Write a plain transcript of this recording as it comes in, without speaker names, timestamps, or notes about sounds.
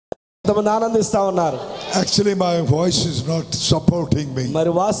ఎంతమంది ఆనందిస్తా ఉన్నారు? Actually my voice is not supporting me.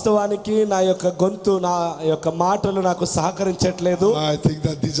 మరి వాస్తవానికి నా యొక్క గొంతు, నా యొక్క మాటలు నాకు సహకరించట్లేదు. I think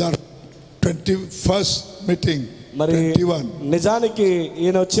that these are 21st meeting. మరి నిజానికి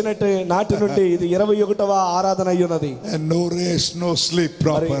ఈయన వచ్చినట్టు నాటి నుండి ఇది 21వ ఆరాధన అయ్యున్నది. And no rest, no sleep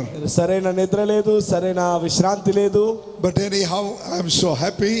proper. సరైన నిద్ర లేదు, సరైన విశ్రాంతి లేదు. But anyhow I am so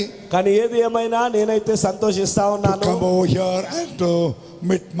happy. కానీ ఏది ఏమైనా నేనైతే సంతోషిస్తా ఉన్నాను. To come over here and to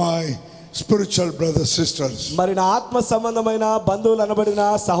meet my spiritual brothers sisters. మరి నా ఆత్మ సంబంధమైన బంధువులు అనబడిన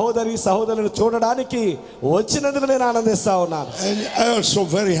సహోదరి సహోదరులను చూడడానికి వచ్చినందుకు నేను ఆనందిస్తా ఉన్నాను. And I also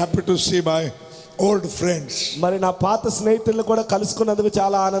very happy to see my old friends. మరి నా పాత స్నేహితులను కూడా కలుసుకున్నందుకు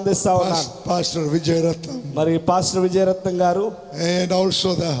చాలా ఆనందిస్తా ఉన్నాను. Pastor Vijayratnam. మరి పాస్టర్ విజయరత్నం గారు And also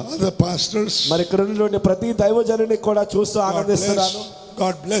the other pastors. మరి ఇక్కడ ఉన్నటువంటి ప్రతి దైవజనుని కూడా చూస్తూ ఆనందిస్తున్నాను.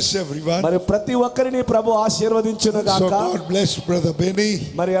 God bless everyone. మరి ప్రతి ఒక్కరిని ప్రభు ఆశీర్వదించును గాక. So God bless brother Benny.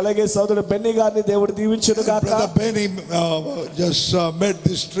 మరి అలాగే సోదరుడు బెన్నీ గారిని దేవుడు దీవించును గాక. Brother Benny just made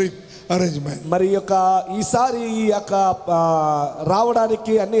this trip arrangement. మరి ఈసారి ఈ యొక్క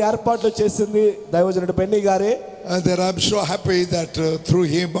రావడానికి అన్ని ఏర్పాట్లు చేసింది దైవజనుడు బెన్నీ గారే. And then I'm so happy that through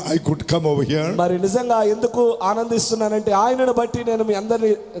him I could come over here. మరి నిజంగా ఎందుకు ఆనందిస్తున్నానంటే ఆయనను బట్టి నేను మీ అందరి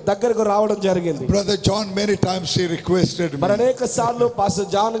దగ్గరకు రావడం జరిగింది. Brother John many times he requested me. మరి అనేక సార్లు పాస్టర్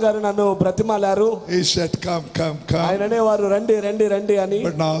జాన్ గారు నన్ను బ్రతిమాలారు. He said come. ఆయననే వారు రండి అని.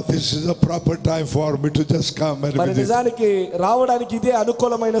 But now this is a proper time for me to just come and మరి నిజానికి రావడానికి ఇదే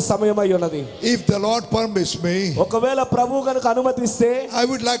అనుకూలమైన సమయం అయి ఉన్నది. If the Lord permits me, ఒకవేళ ప్రభువు గనుక అనుమతిస్తే I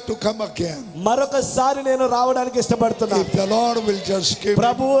would like to come again. మరొకసారి నేను రావడానికి ఇష్టపడుతున్నాను. If the Lord will just give me,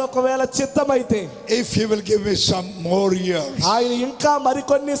 ప్రభువు ఒకవేళ చిత్తమైతే, if he will give me some more years, ఆయన ఇంకా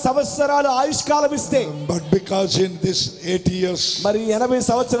మరికొన్ని సంవత్సరాలు ఆయుష్కాలం ఇస్తే, but because in this 80 years మరి 80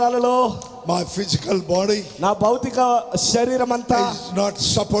 సంవత్సరాలలో my physical body నా భౌతిక శరీరం అంతా is not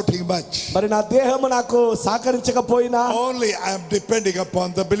supporting much. మరి నా దేహము నాకు సహకరించకపోయినా Only I am depending upon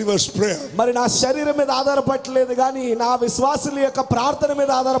the believer's prayer. మరి నా శరీరం మీద ఆధారపడలేదు కానీ నా విశ్వాసుల యొక్క ప్రార్థన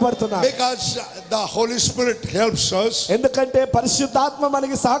మీద ఆధారపడుతున్నా. Because the Holy Spirit helps us. ఎందుకంటే పరిశుద్ధాత్మ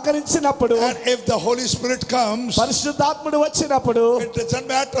మనకి సహకరించినప్పుడు, And if the Holy Spirit comes, పరిశుద్ధాత్ముడు వచ్చినప్పుడు, it doesn't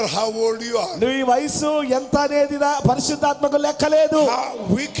matter how old you are, నీ వయసు ఎంత అనేది పరిశుద్ధాత్మకు లెక్కలేదు. how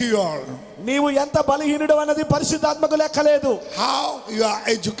weak you are, నీవు ఎంత బలహీనుడు అన్నది పరిశుద్ధాత్మకు లెక్కలేదు. how you are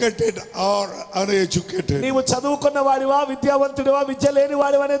educated or uneducated, నీవు చదువుకున్న వాడివా విద్యావంతుడివా విద్య లేని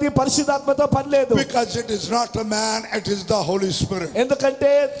వాడివా అనేది పరిశుద్ధాత్మతో పని లేదు. because it is not a man, it is the Holy Spirit.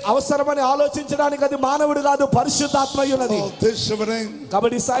 ఎందుకంటే అవసరమని ఆలోచించడానికి అది మానవుడు కాదు, పరిశుద్ధాత్మయున్నది. This evening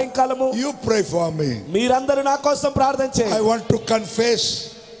కాబట్టి సాయంకాలము you pray for me. మీరందరూ నా కోసం ప్రార్థన చేయండి. I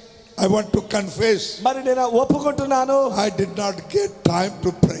want to confess మరి నేను ఒప్పుకుంటున్నాను, I did not get time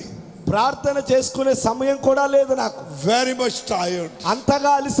to pray. ప్రార్థన చేసుకునే సమయం కూడా లేదు నాకు. Very much tired.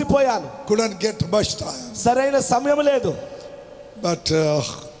 అంతగా అలసిపోయాను. Couldn't get much time. సరైన సమయం లేదు. But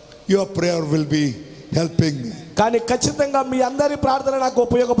your prayer will be helping me. కానీ ఖచ్చితంగా మీ అందరి ప్రార్థన నాకు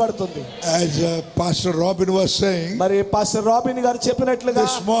ఉపయోగపడుతుంది. As Pastor Robin was saying, మరి పాస్టర్ రాబిన్ గారు చెప్పినట్లుగా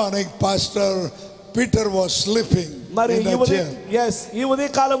this morning Pastor Peter was sleeping మరి in a chair. ఈ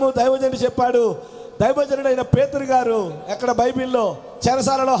ఉదయకాలము దైవజనుడు చెప్పాడు, దైవజనుడైన పేతురు గారు ఎక్కడ బైబిల్లో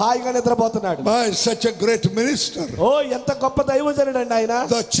చెరసాలలో హాయిగా నిద్రపోతున్నాడు. Such a great minister. ఓ ఎంత గొప్ప దైవజనుడండి ఆయన.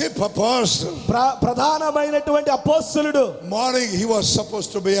 The chief apostle. ప్రధానమైనటువంటి అపోస్తలుడు. Morning he was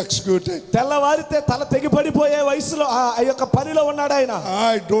supposed to be executed. తెల్లవారితే తల తెగిపడిపోయే వయసులో ఆ యొక్క పనిలో ఉన్నాడు ఆయన.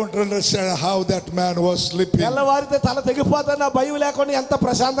 I don't understand how that man was sleeping. తెల్లవారితే తల తెగిపోతున్న భయం లేకుండా ఎంత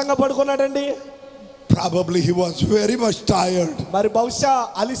ప్రశాంతంగా పడుకున్నాడండి. Probably he was very much tired. మరి బహుశా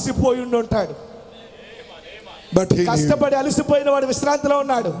అలసిపోయి ఉంటాడు. But he కష్టపడి అలసిపోయిన వాడు విశ్రాంతిలో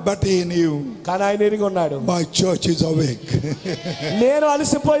ఉన్నాడు. But he knew. కానీ ఆయన ఎరిగి ఉన్నాడు, my church is awake. నేను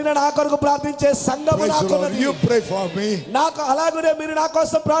అలసిపోయిన నా కొరకు ప్రార్థించే సంఘము నాకున్నది. You pray for me. నాకు అలాగనే మీరు నా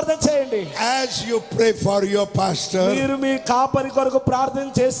కోసం ప్రార్థన చేయండి. As you pray for your pastor, మీరు మీ కాపరి కొరకు ప్రార్థన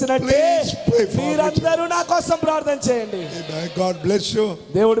చేసినట్టే మీరందరూ నా కోసం ప్రార్థన చేయండి. God bless you.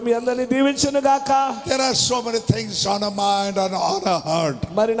 దేవుడు మీ అందరిని దీవించును గాక. There are so many things on our mind and on our heart.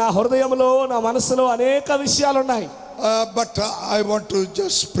 మరి నా హృదయంలో నా మనసులో అనేక విషయాలు ఉన్నాయి. But I want to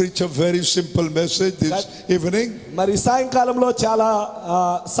just preach a very simple message this evening. మరి సాయంకాలంలో చాలా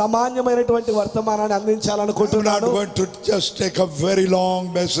సామాన్యమైనటువంటి వర్తమానాన్ని అందించాలనుకుంటున్నాను. I'm not going to just take a very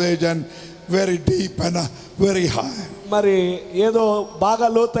long message and very deep and very high. మరి ఏదో బాగా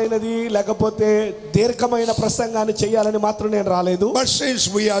లోతైనది లేకపోతే దీర్ఘమైన ప్రసంగాన్ని చేయాలని మాత్రం నేను రాలేదు. But since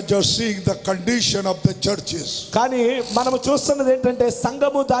we are just seeing the condition of the churches, కానీ మనం చూస్తున్నది ఏంటంటే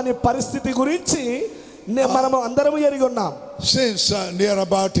సంఘము దాని పరిస్థితి గురించి మనము అందరము ఎరిగి ఉన్నాం. since near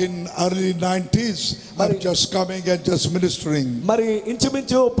about in early 90s, I'm just coming and just ministering. మరి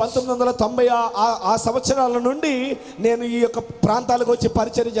ఇంచుమించు 1990 ఆ సంవత్సరాల నుండి నేను ఈ యొక్క ప్రాంతాలకు వచ్చి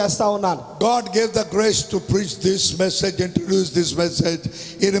పరిచర్య చేస్తా ఉన్నాను. God gave the grace to preach this message, introduce this message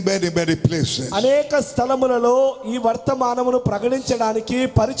in many places. అనేక స్థలములలో ఈ వర్తమానమును ప్రకటించడానికి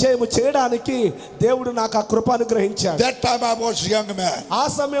పరిచయం చేయడానికి దేవుడు నాకు ఆ కృప అనుగ్రహించాడు. That time I was young man. ఆ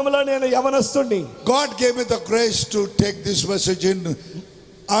సమయంలో నేను యవనస్తుడిని. God gave me the grace to take this message in.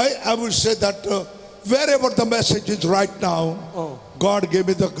 I would say that wherever the message is right now, God gave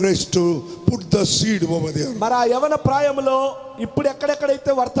me the grace to put the seed over there. మరి ఆ యవన ప్రాయములో ఇప్పుడు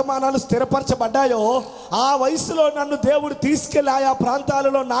ఎక్కడెక్కడైతే వర్తమానాలు స్థిరపరచబడ్డాయో ఆ వయసులో నన్ను దేవుడు తీసుకెళ్లి ఆయా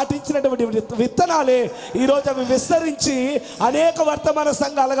ప్రాంతాలలో నాటించినటువంటి విత్తనాలే ఈ రోజు అవి విస్తరించి అనేక వర్తమాన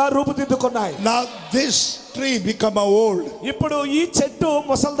సంఘాలుగా రూపుదిద్దుకున్నాయి. Now this tree become old. ఇప్పుడు ఈ చెట్టు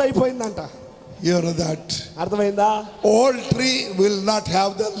ముసలిదైపోయిందంట. You know that? అర్థమైందా? Old tree will not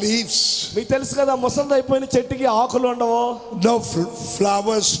have the leaves. మీకు తెలుసు కదా, ముసలిదైపోయిన చెట్టుకి ఆకులు ఉండవు, No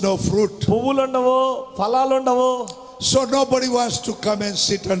flowers, no fruit. పువ్వులు ఉండవు, ఫలాలు ఉండవు. So nobody wants to come and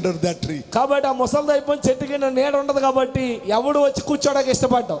sit under that tree. కాబట్టి ఆ ముసలిదైపోయిన చెట్టు కింద నీడ ఉండదు కాబట్టి ఎవడు వచ్చి కూర్చోడానికి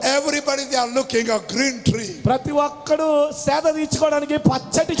ఇష్టపడ్డావు. Everybody they are looking a green tree. ప్రతి ఒక్కడు సేద తీర్చుకోవడానికి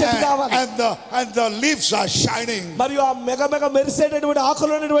పచ్చటి చెట్టు కావాలి. And the leaves are shining. మరియు ఆ మెగ మెరిసేటటువంటి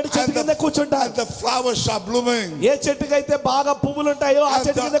ఆకులు ఉన్నటువంటి చెట్టు కింద కూర్చుంటారు. And the flowers are blooming. ఏ చెట్టుకైతే బాగా పువ్వులు ఉంటాయో ఆ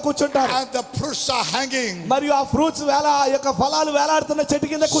చెట్టు కింద కూర్చుంటారు. And the fruits are hanging. మరియు ఆ ఫ్రూట్స్ ఆ యొక్క ఫలాలు వేలాడుతున్న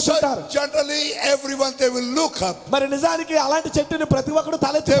చెట్టు కింద కూర్చుంటారు. So generally everyone they will look up. మరి నిజానికి అలాంటి చెట్టుని ప్రతి ఒక్కడు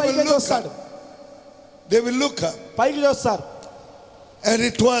తలెత్తి పైకి చూస్తాడు. They will look up. పైకి చూస్తారు. And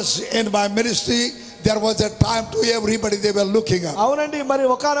it was in my ministry, there was a time to everybody they were looking up. అవునండి, మరి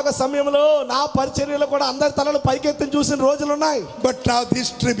ఒకానొక సమయంలో నా పరిచర్యలో కూడా అందరి తలలు పైకెత్తి చూసిన రోజులు ఉన్నాయి. But now this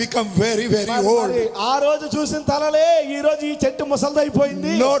tree become very old. ఆ రోజు చూసిన తలలే ఈ రోజు ఈ చెట్టు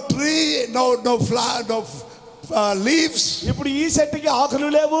ముసలిదైపోయింది. No tree, no flower, no leaves. ఇప్పుడు ఈ చెట్టుకి ఆకులు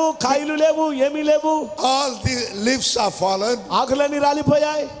లేవు, కాయలు లేవు, ఏమీ లేవు. All the leaves are fallen. ఆకులన్నీ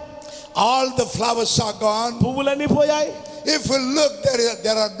రాలిపోయాయి. All the flowers are gone. పువ్వులన్నీ పోయాయి. If you look,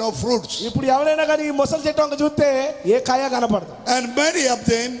 there are no fruits. ఇప్పుడు ఎవరైనా కానీ ఈ ముసలి చెట్టు వంక చూస్తే ఏ కాయ కనపడదు. And many of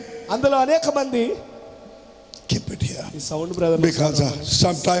them, అందులో అనేక మంది, keep it here. ఈ sound brother Because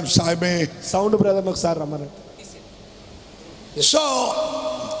sometimes I may. Sound brother ఒకసారి రమ్మని. So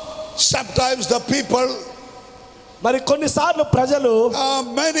sometimes the people, మరి కొన్నిసార్లు ప్రజలు,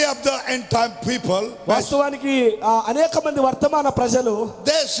 many of the end time people, వాస్తవానికి అనేక మంది వర్తమాన ప్రజలు,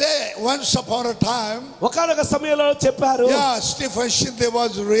 they say once upon a time, ఒకనొక సమయంలో చెప్పారు, yeah, Stephen Shinde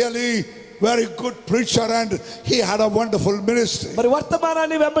was really very good preacher and he had a wonderful ministry. మరి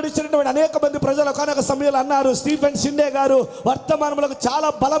వర్తమానాన్ని వెంబడించినటువంటి అనేక మంది ప్రజలు ఒకనొక సమయంలో అన్నారు, స్టీఫెన్ షిండే గారు వర్తమానములకు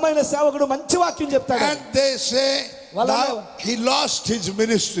చాలా బలమైన సేవకుడు, మంచి వాక్యం చెప్తాడు. And they say now he lost his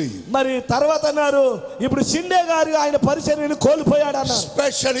ministry. మరి తర్వాత అన్నారు, ఇప్పుడు షిండే గారు ఆయన పరిచర్యను కోల్పోయాడు అన్నారు.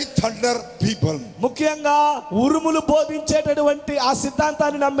 Especially thunder people. ముఖ్యంగా ఉరుములు బోధించేటటువంటి ఆ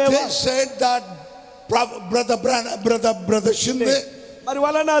సిద్ధాంతాన్ని నమ్మేవారు. They said that brother Shinde, మరి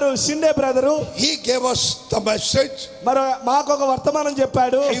వాళ్ళు అన్నారు, Shinde brother, he gave us the message. మరి మాకు ఒక వర్తమానం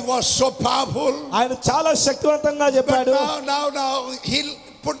చెప్పాడు. He was so powerful. ఆయన చాలా శక్తివంతంగా చెప్పాడు. Now he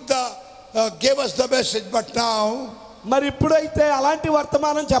put gave us the message, but now. మరి ఇప్పుడైతే అలాంటి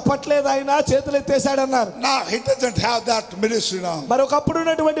వర్తమానం చెప్పట్లేదు, ఆయన చేతులు ఎత్తేసాడు అన్నారు. Now he doesn't have that ministry now. మరి ఒకప్పుడు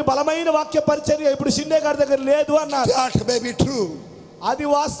ఉన్నటువంటి బలమైన వాక్య పరిచర్య ఇప్పుడు షిండే గారి దగ్గర లేదు అన్నారు. That may be true. అది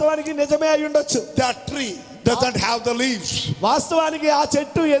వాస్తవానికి నిజమే అయి ఉండొచ్చు. That tree doesn't have the leaves. వాస్తవానికి ఆ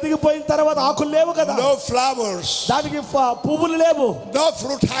చెట్టు ఎదిగిపోయిన తర్వాత ఆకులు లేవు కదా. No flowers. దానికి పువ్వులు లేవు. No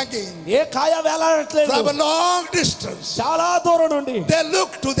fruit hanging. ఏ కాయ వేలాడట్లేదు. From a long distance. చాలా దూరం నుండి They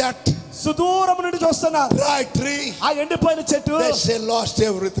look to that సుదూరం నుండి చూస్తున్నారు. dry tree. ఆ ఎండిపోయిన చెట్టు. They say lost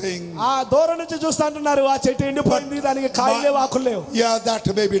everything. ఆ దూరం నుంచి చూస్తా అంటున్నారు, ఆ చెట్టు ఎండిపోయింది, దానికి కాయలు లేవు, ఆకులు లేవు. Yeah, that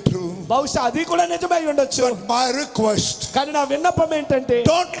may be true. బహుశా అది కూడా నిజమై ఉండొచ్చు. But my request, కానీ నా విన్నపం ఏంటంటే,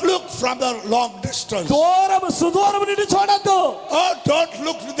 don't look from the long distance. సుదూరం నుండి చూడొద్దు. Oh, don't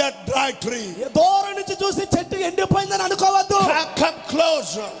look to that dry tree. దూరం నుంచి చూసి చెట్టు ఎండిపోయిందని అనుకోవద్దు. Come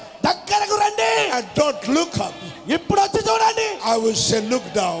closer. దగ్గరకు రండి. And don't look up. ఇప్పుడు వచ్చి చూడండి. I will say look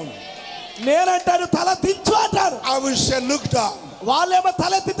down. నేనంటాను తల దించు అంటారు. I will say look down. వాళ్ళేమో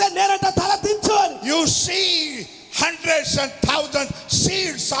తలెత్తితే నేనంట తల దించు అని. You see hundreds and thousands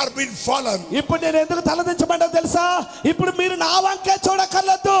seeds are being fallen. ఇప్పుడు నేను ఎందుకు తల దించమంటా తెలుసా? ఇప్పుడు మీరు నా వంకే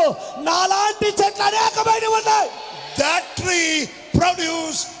చూడకర్లేదు, నాలాంటి చెట్లు అనేకమైనవి ఉన్నాయి. That tree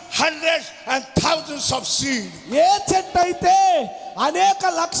produced hundreds and thousands of seeds. ఏ చెట్టు అయితే అనేక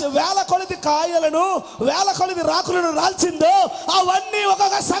వేల కొలది కాయలను, వేల కొలది రాకులను రాల్చిందో అవన్నీ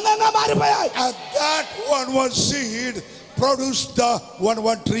ఒక్కొక్క సంఘంగా మారిపోయాయి. And that one seed produce the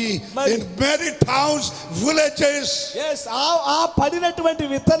one tree in many towns, villages. Yes, ఆ పడినటువంటి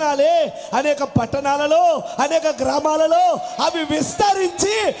విత్తనాలే అనేక పట్టణాలలో అనేక గ్రామాలలో అవి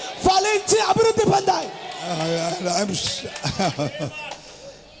విస్తరించి ఫలించి అభివృద్ధి పొందాయి.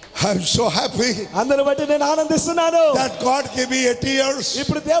 I'm so happy అందరి బట్టి నేను ఆనందిస్తున్నాను that God gave me 80 years.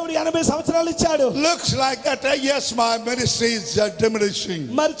 ఇప్పుడు దేవుడు 80 సంవత్సరాలు ఇచ్చాడు. Looks like that yes, my ministry is diminishing.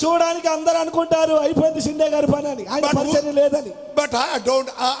 మరి చూడడానికి అందరూ అనుకుంటారు అయిపోయింది షిండే గారి పని అని, ఆయన పరిచర్య లేదని. But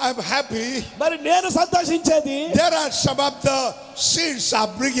I'm happy. మరి నేను సంతోషించేది There are some of the seeds are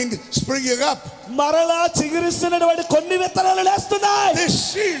springing up. మరలా చిగురిస్తున్నటువంటి కొన్ని విత్తనాలు లేస్తున్నాయి. These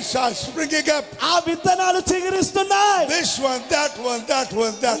seeds are springing up. ఆ విత్తనాలు చిగురిస్తున్నాయి. This one, that one, that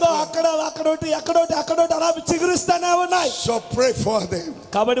one, that one. అక్కడోటి అలా చిగురిస్తూనే ఉన్నాయి. So pray for them.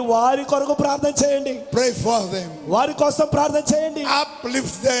 కాబట్టి వారి కొరకు ప్రార్థన చేయండి. Pray for them. వారి కోసం ప్రార్థన చేయండి.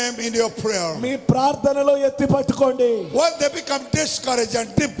 Uplift them in your prayer. మీ ప్రార్థనలో ఎత్తి పట్టుకోండి. When they become discouraged and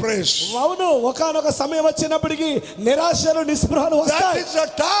depressed, అవును, ఒకానొక సమయం వచ్చినప్పటికీ నిరాశలు నిస్పృహలు వస్తాయి. that is the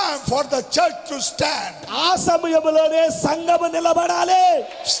time for the church to stand. ఆ సమయంలోనే సంఘము నిలబడాలి.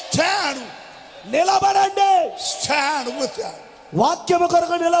 Stand. నిలబడండి. Stand with that. వాక్యము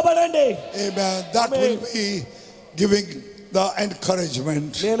కొరకు నిలబడండి. Amen. That will be giving the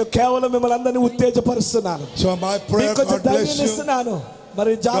encouragement. నేను కేవలం మిమ్మల్ని అందరినీ ఉత్తేజపరుస్తున్నాను. So my prayer, God bless you.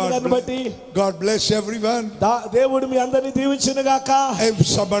 మరి జాగ్రత్తను బట్టి God bless everyone. దేవుడు మీ అందరిని దీవించును గాక. If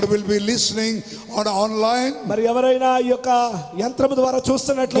somebody will be listening on online, మరి ఎవరైనా ఈ యొక్క యంత్రం ద్వారా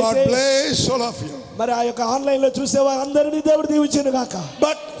చూస్తున్నట్లయితే God bless all of you. మరి ఆ యొక్క ఆన్లైన్ లో చూసే వారందరినీ దేవుడు దీవించును గాక.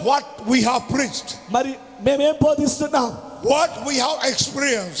 But what we have preached, మరి మేమేం బోధిస్తున్నాం, what we have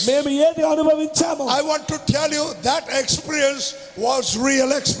experienced, మేము ఏది అనుభవించామో, I want to tell you that experience was real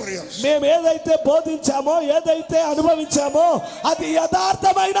experience. మేము ఏదైతే బోధించామో ఏదైతే అనుభవించామో అది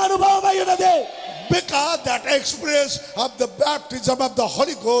యథార్థమైన అనుభవం అయి ఉన్నది. Because that experience of the baptism of the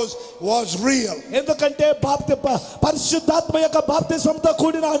Holy Ghost was real. ఎందుకంటే పరిశుద్ధాత్మ యొక్క బాప్తిస్మంతో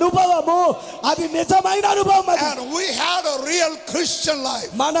కూడిన అనుభవము అది నిజమైన అనుభవం. And we had a real Christian life.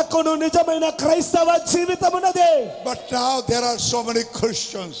 మనకును నిజమైన క్రైస్తవ జీవితం ఉన్నది. But now there are so many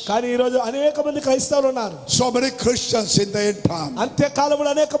Christians. కానీ ఈ రోజు అనేక మంది క్రైస్తవులు ఉన్నారు. So many Christians in the end time. అంత్యకాలంలో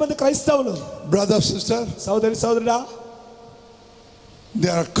అనేక మంది క్రైస్తవులు. Brother, sister, సోదరి సోదరుడా,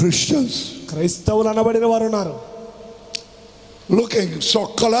 there are Christians క్రైస్తవులు అనబడిన వారు ఉన్నారు. looking so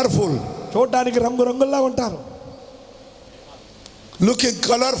colorful, చూడడానికి రంగురంగుల్లా ఉంటారు. looking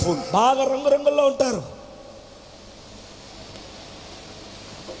colorful. బాగా రంగురంగుల్లో ఉంటారు.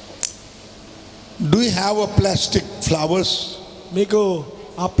 Do you have a plastic flowers? మీకు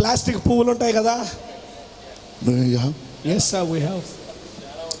ఆ ప్లాస్టిక్ పువ్వులు ఉంటాయి కదా. Do you have? yes sir, we have.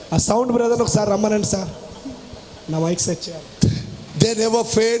 ఆ సౌండ్ బ్రదర్ ఒకసారి రమ్మనండి సార్, నా మైక్ సెట్ చేయాలి. They never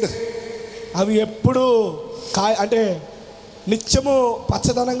fade. అవి ఎప్పుడు అంటే నిత్యము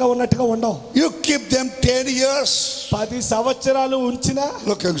పచ్చదనంగా ఉన్నట్టుగా ఉండవు. You keep them 10 years. 10 సంవత్సరాలు ఉంచినా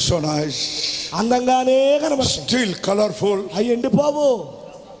looking so nice, అందంగానే కనబడతాయి. still colorful. అవి ఎండిపోవు,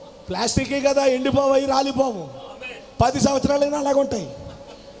 ప్లాస్టిక్ కదా, ఎండిపోవు, అవి రాలిపోవు. 10 సంవత్సరాలైనా అలాగ ఉంటాయి.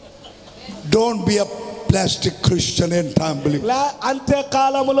 Don't be a plastic Christian in time, believe.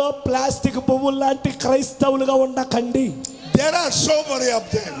 అంత్యకాలములో plastic పువ్వులు లాంటి క్రైస్తవులుగా ఉండకండి. There are so many of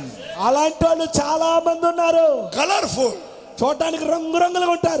them. అలాంటి వాళ్ళు చాలా మంది ఉన్నారు. Colorful, చూడటానికి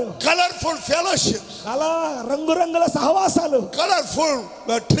రంగురంగులుగా ఉంటారు. colorful fellowships, అలా రంగురంగుల సహవాసాలు, colorful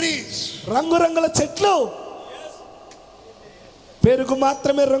trees, రంగురంగుల చెట్లు, పేరుకు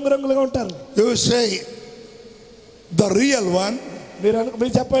మాత్రమే రంగురంగులుగా ఉంటారు. You say the real one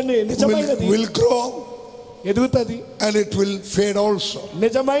మీరు చెప్పండి, నిజమైనది will grow ఎదుగుతుంది and it will fade also.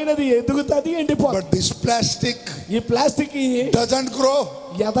 నిజమైనది ఎదుగుతుంది, ఎండిపోతుంది. But this plastic, ఈ plastic doesn't grow,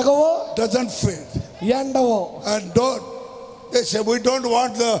 ఎదగవో, doesn't fade, ఎండవో. and they say we don't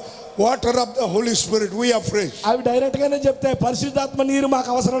want the water of the Holy Spirit, we are fresh. అవి direct గానే చెప్తే పరిశుద్ధాత్మ నీరు మాకు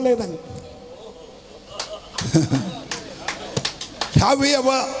అవసరం లేదని. Have you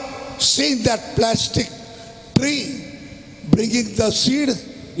ever seen that plastic tree bringing the seed?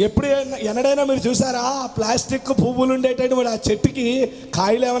 ఎప్పుడు ఎన్నడైనా మీరు చూసారా ప్లాస్టిక్ పువ్వులు ఉండేటటువంటి ఆ చెట్టుకి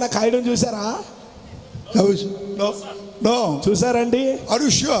కాయలు ఏమైనా కాయడం చూసారా? No. చూసారండి? Are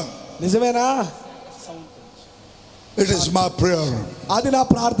you sure? నిజమేనా? It is my prayer. అది నా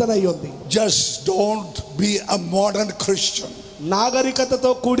ప్రార్థన అయ్యింది. Just don't be a modern Christian.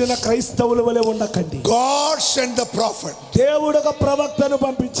 నాగరికతతో కూడిన క్రైస్తవుల వలె ఉండకండి. God sent the prophet. దేవుడు ఒక ప్రవక్తను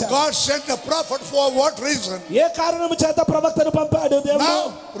పంపించాడు. God sent the prophet for what reason? ఏ కారణం చేత ప్రవక్తను పంపాడు దేవుడు? Now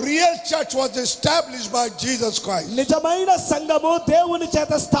real church was established by Jesus Christ. నిజమైన సంఘము దేవుని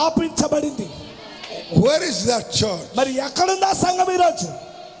చేత స్థాపించబడింది. Where is that church? మరి ఎక్కడుంది ఆ సంఘం ఈ రోజు?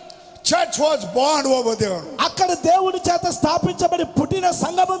 church was born over there. అక్కడ దేవుని చేత స్థాపించబడి పుట్టిన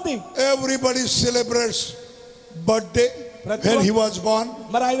సంఘం ఉంది. Everybody celebrates birthday when he was born.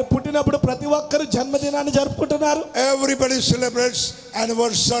 మరి ఆయన పుట్టినప్పుడు ప్రతి ఒక్కరు జన్మదినాన్ని జరుపుకుంటున్నారు. Everybody celebrates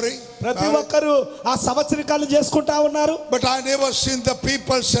anniversary. ప్రతి ఒక్కరు ఆ సంవత్సరికాలు చేసుకుంటా ఉన్నారు. But I never seen the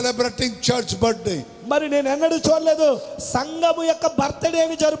people celebrating church birthday. మరి నేను ఎన్నడూ చూడలేదు సంఘము యొక్క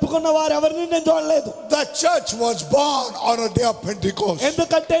బర్త్డేని జరుపుకున్న వారు ఎవరిని నేను చూడలేదు. The church was born on a day of Pentecost.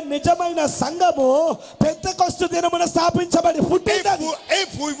 ఎందుకంటే నిజమైన సంఘము పెంతెకొస్తు దినమున స్థాపించబడి పుట్టింది.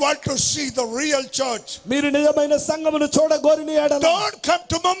 If we want to see the real church, మీరు నిజమైన సంఘమును చూడగోరిన ఎడల don't come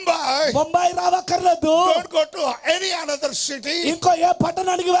to Mumbai. Mumbai రావక్కర్లేదు. Don't go to any another city. ఇంకో ఏ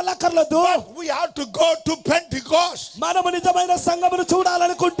పట్టణానికి వెళ్ళక్కర్లేదు. We have to go to Pentecost. మనము నిజమైన సంఘమును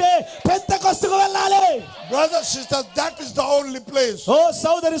చూడాలనుకుంటే పెంతెకొస్తుకు వెళ్ళాలి. Brothers, sisters, that is the only place. ఓ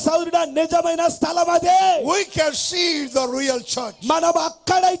సోదరి సోదరుడా, నిజమైన స్థలం అదే. We can see the real church. మనం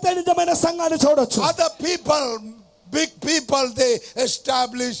అక్కడైతే నిజమైన సంఘాన్ని చూడొచ్చు. Other people, big people, they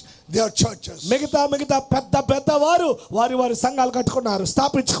establish their churches. మిగతా పెద్ద వారు వారి సంఘాలు కట్టుకున్నారు,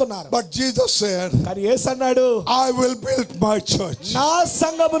 స్థాపించుకున్నారు. But Jesus said, కానీ యేసు అన్నాడు, I will build my church. నా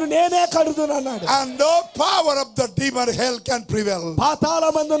సంఘమును నేనే కడుదును అన్నాడు. And no power of the demon hell can prevail.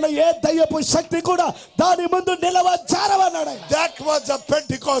 పాతాళమందున్న ఏ దయ్యపు శక్తి కూడా దాని ముందు నిలవజారవన్నాడు. That was a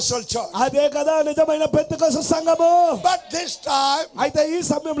Pentecostal church. అదే కదా నిజమైన పెంతెకొస్తు సంఘము. But this time, అయితే ఈ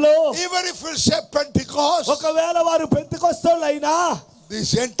సమయంలో even if we say Pentecost, ఒకవేళ వారు పెంతెకొస్తోళ్ళైనా this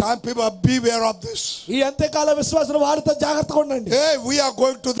end time people, beware of this. ఈ అంత్యకాల విశ్వాసులు వారితో జాగ్రత్తగా ఉండండి. Hey, we are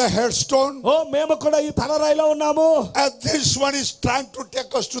going to the headstone. ఓ మేము కూడా ఈ తలరాయిలో ఉన్నాము. And this one is trying to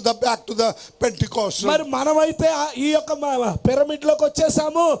take us to the back to the Pentecost. మరి మనమైతే ఈ యొక్క పిరమిడ్ లోకి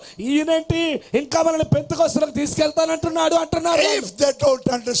వచ్చేసాము. ఈయనేంటి ఇంకా మనల్ని పెంతెకొస్తులకు తీసుకెళ్తానంటున్నాడు అంటున్నారు. If they don't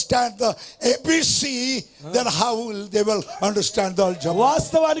understand the ABC, then how will they will understand the algebra?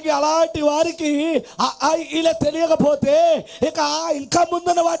 వాస్తవానికి అలాంటి వారికి ఇలా తెలియకపోతే ఇక ఇంకా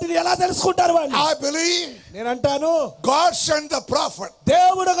ముందున్న వాటిని ఎలా తెలుసుకుంటారు వాళ్ళు? I believe నేను అంటాను, God sent the prophet.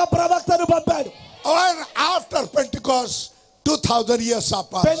 దేవుడు ఒక ప్రవక్తను పంపాడు. And after Pentecost, 2000 years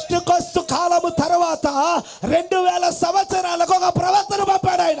apart. Pentecost కాలము తర్వాత 2000 సంవత్సరాలకు ఒక ప్రవక్తను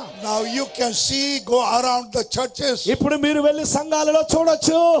పంపాడు ఆయన. Now you can see, go around the churches. ఇప్పుడు మీరు వెళ్ళి సంఘాలలో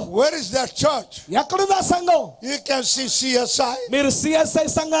చూడొచ్చు. Where is that church? ఎక్కడుందా సంఘం? You can see CSI. మీరు సిఎస్ఐ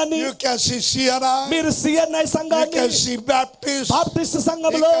సంఘాన్ని, You can see CNI. మీరు సిఎన్ఐ You సంఘాన్ని, can see Baptist. Baptist You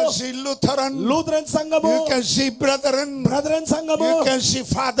సంఘములో, can see Lutheran. లూథరన్ సంఘము, You can see Brethren. Brethren సంఘము, You can see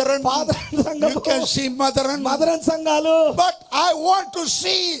Fatheran. ఫాదరన్ సంఘము, You can see Motheran. మదరన్ సంఘాలు. But I want to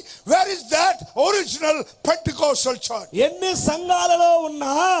see where is that original Pentecostal church. ఎన్ని సంఘాలలో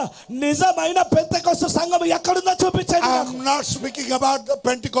ఉన్నా నిజమైన Pentecost సంఘం ఎక్కడుందో చూపించండి. I am not speaking about the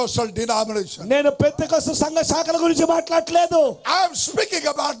Pentecostal denomination. నేను పెంతెకొస్తు సంఘ శాఖల గురించి మాట్లాడట్లేదు. I am speaking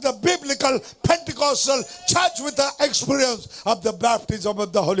about the biblical Pentecostal church with the experience of the baptism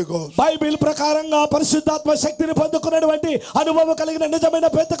of the Holy Ghost. Bible ప్రకారంగా పరిశుద్ధాత్మ శక్తిని పొందుకున్నటువంటి అనుభవం కలిగిన నిజమైన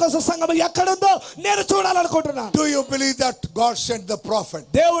పెంతెకొస్తు సంఘం ఎక్కడుందో నేను చూడాలనుకుంటున్నాను. Do you believe that God sent the prophet?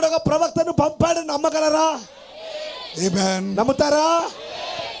 దేవుడు ఒక ప్రవక్తను పంపాడని నమ్మగలరా? Amen. నమ్ముతారా?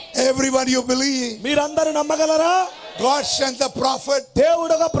 Everyone, you believe? మీరందరూ నమ్మగలరా? God sent the prophet.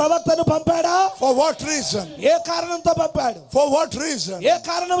 దేవుడు ఒక ప్రవక్తను పంపాడా? For what reason? ఏ కారణంతో పంపాడు? For what reason? ఏ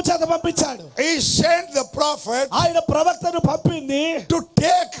కారణం చేత పంపించాడు? He sent the prophet ఆయన ప్రవక్తను పంపింది to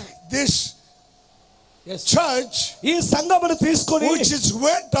take this church ఈ సంఘమును తీసుకొని, which is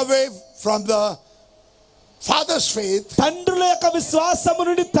went away from the father's faith. తండ్రుల యొక్క విశ్వాసము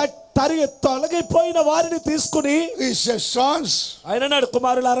నుండి తొలగిపోయిన వారిని తీసుకుని, He says, sons, ఆయన అన్నాడు,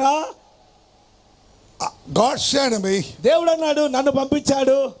 కుమారులారా, God sent me దేవుడు అన్నాడు, నన్ను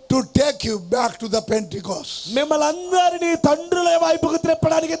పంపించాడు to take you back to the Pentecost. మిమ్మల్ని అందరినీ తండ్రుల వైపుకు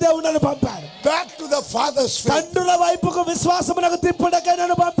తిప్పడానికి దేవుడు నన్ను పంపాడు. Back to the father's faith. తండ్రుల వైపుకు విశ్వాసమునకు తిప్పుటకే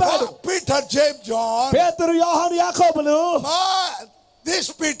నన్ను పంపాడు. Peter, James, John. పేతురు, యోహాను, యాకోబులు. This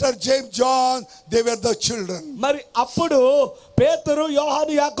Peter, James, John, they were the children. మరి అప్పుడు పేతురు,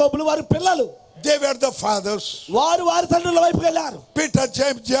 యోహాను, యాకోబులు వారి పిల్లలు. They were the fathers. వారు వారి తండ్రుల వైపుకు వెళ్ళారు. Peter,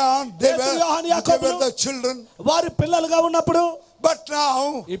 James, John, they Peter, Johann, were Jacob. the children. వారి పిల్లలుగా ఉన్నప్పుడు, But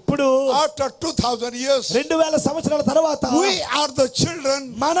now, ఇప్పుడు after 2000 years, 2000 సంవత్సరాల తర్వాత we are the children.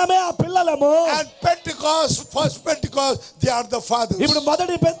 మనమే ఆ పిల్లలము. And Pentecost, first Pentecost, they are the fathers. ఇప్పుడు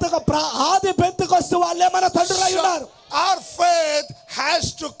మొదటి ఆది పెంతెకొస్తు వాళ్ళే మన తండ్రులై ఉన్నారు. Our faith has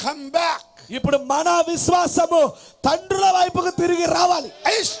to come back. ఇప్పుడు మన విశ్వాసము తండ్రుల వైపుకు తిరిగి రావాలి.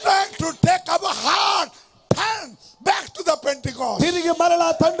 It's time to take our heart, turn back to the Pentecost. తిరిగి మరలా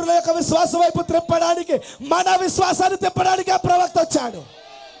తండ్రుల యొక్క విశ్వాసం వైపు తిప్పడానికి, మన విశ్వాసాన్ని తిప్పడానికి ఆ ప్రవక్త వచ్చాడు.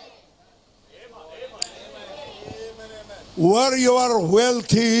 where your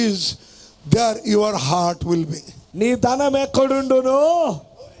wealth is, there your heart will be. నీ ధనం ఎక్కడుండును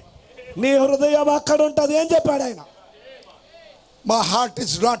నీ హృదయం అక్కడ ఉంటది అని చెప్పాడు ఆయన. My heart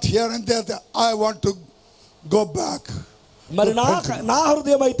is not here and there. I want to go back. మరి నా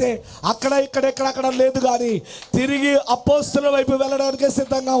హృదయం అయితే అక్కడ ఇక్కడ లేదు కానీ తిరిగి అపోస్తలుల వైపు వెళ్ళడానికి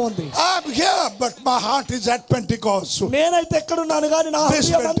సిద్ధంగా ఉంది. I'm here but my heart is at Pentecost. నేనైతే ఎక్కడున్నాను కానీ నా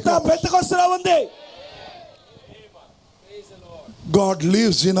హృదయం అంతా పెంతెకొస్తులో ఉంది. God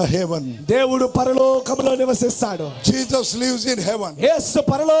lives in a heaven. దేవుడు పరలోకములో నివసిస్తాడు. Jesus lives in heaven. యేసు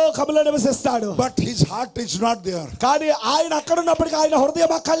పరలోకములో నివసిస్తాడు. But his heart is not there. కానీ ఆయన అక్కడ ఉన్నప్పటికీ ఆయన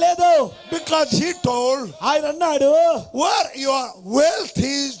హృదయం అక్కడ లేదు. Because he told, ఆయన అన్నాడు, where your wealth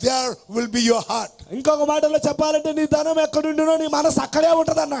is, there will be your heart. ఇంకొక మాటలో చెప్పాలంటే నీ ధనం ఎక్కడుండునో నీ మనసు అక్కడే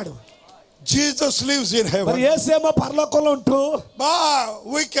ఉంటది అన్నాడు. Jesus lives in heaven. మరి యేసేమో పరలోకంలో ఉంటూ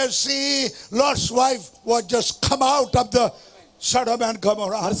we can see Lord's wife was just come out of the Sodom and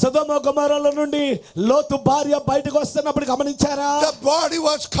Gomorrah. సొదొమ గొమొర్రాల నుండి లోతు భార్య బయటకు వస్తున్నప్పుడు గమనించారా? The body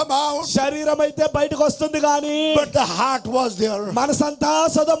was come out. శరీరం అయితే బయటకు వస్తుంది కానీ but the heart was there. మనసంతా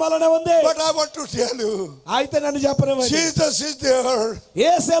సొదొమలోనే ఉంది. But I want to tell you, అయితే నన్ను చెప్పనివ్వండి, Jesus is there.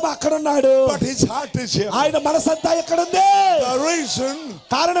 యేసేమో అక్కడ ఉన్నాడు. But his heart is here. ఆయన మనసంతా ఎక్కడ ఉంది? The reason,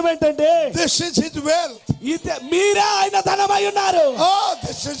 కారణం ఏంటంటే this is his wealth. మీరే ఆయన ధనమై ఉన్నారు. Oh,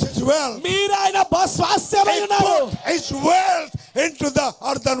 this is his wealth. మీరే ఆయన స్వాస్థ్యమై ఉన్నారు. His wealth into the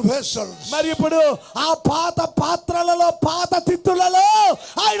earthen vessels. మరి ఇప్పుడు ఆ పాత పాత్రలలో పాత తిత్తులలో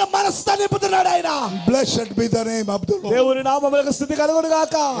ఆయన మనస్సు నింపుతున్నాడు ఆయన. Blessed be the name of the Lord. దేవుని నామమునకు స్తుతి కలుగును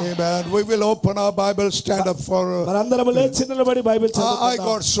గాక. Amen. We will open our Bible, stand up for మనందరం లేచి నిలబడి బైబిల్ చదువుకుందాం. I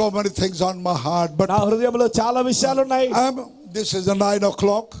got so many things on my heart, but నా హృదయంలో చాలా విషయాలు ఉన్నాయి. this is 9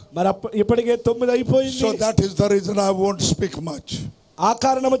 o'clock. మరి ఇప్పటికే 9 అయిపోయింది. So that is the reason I won't speak much. ఆ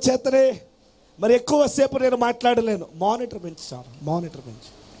కారణము చేతనే మరి ఎక్కువ సేపు నేను మాట్లాడలేను. మానిటర్ పెంచు సార్, మానిటర్ పెంచు.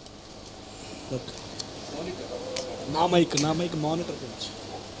 నా మైక్ మానిటర్ పెంచు.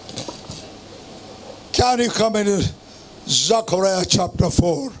 Can you come in Zechariah chapter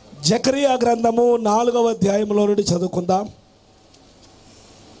 4? Zechariah గ్రంథము 4వ అధ్యాయంలో నుండి చదువుకుందాం.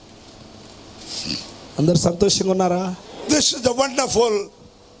 అందరూ సంతోషంగా ఉన్నారా? This is the wonderful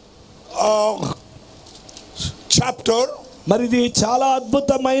chapter. మరి ఇది చాలా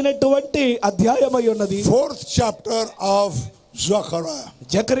అద్భుతమైనటువంటి అధ్యాయమై ఉన్నది. 4th chapter of Zechariah.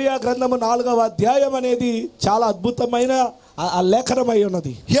 Zechariah గ్రంథము 4వ అధ్యాయం అనేది చాలా అద్భుతమైన లేఖనమై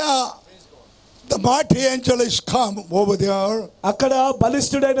ఉన్నది. Yeah, the mighty angel is come over there. అక్కడ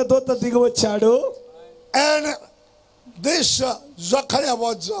బలిష్ఠుడైన దూత దిగి వచ్చాడు. And this Zechariah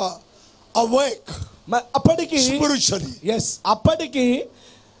was awake అప్పటికి spiritually. yes, అప్పటికి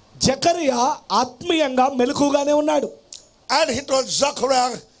జకరియా ఆత్మీయంగా మెలకుగానే ఉన్నాడు. And he told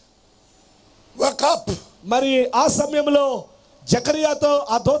Zechariah, wake up. మరి ఆ సమయంలో జకరియాతో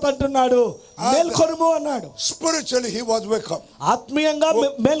ఆ దూత అంటున్నాడు, మేల్కొనుము అన్నాడు. Spiritually he was wake up. ఆత్మీయంగా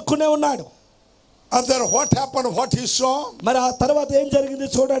మేల్కొనే ఉన్నాడు. And then what happened, what he saw? మరి ఆ తర్వాత ఏం జరిగింది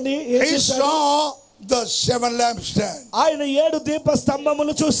చూడండి. He saw the 7 lampstands. ఆయన 7 దీప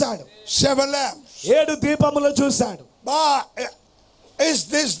స్తంభములు చూశాడు. 7 lamps. 7 దీపములు చూశాడు. Is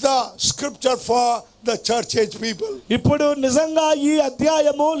this the scripture for the church age people? ఇప్పుడు నిజంగా ఈ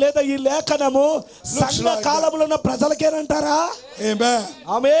అధ్యాయము లేదా ఈ లేఖనము సంఘ కాలంలో ఉన్న ప్రజలకేనంటారా? Amen.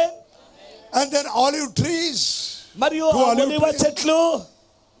 Amen. And then olive trees. మరియు ఒలీవ చెట్లు.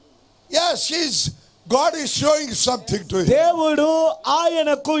 Yes, God is showing something to him. దేవుడు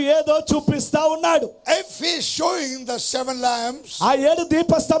ఆయనకు ఏదో చూపిస్తా ఉన్నాడు. If he is showing the 7 lamps, ఆ 7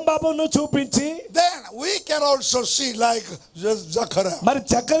 దీప స్తంభమును చూపించి, then we can also see like Zechariah. మరి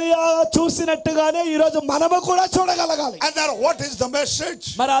జకరియా చూసినట్టుగానే ఈ రోజు మనము కూడా చూడగలగాలి. And then what is the message?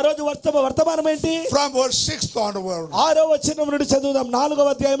 మరి ఆ రోజు వర్తమానం ఏంటి? From verse 6 onward. 6వ వచనం నుండి చదువుదాం. 4వ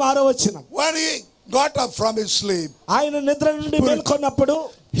అధ్యాయం 6వ వచనం. When he got up from his sleep, ఆయన నిద్ర నుండి మేల్కొన్నప్పుడు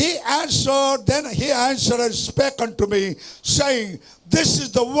he answered and spake unto me, saying, this is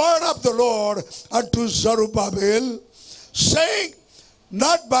the word of the Lord unto Zerubbabel, saying,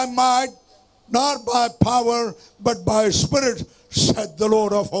 not by might, nor by power, but by spirit, said the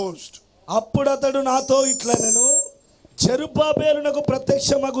Lord of hosts. అప్పుడు అతడు నాతో ఇట్లనెను, జెరుబ్బాబెలునకు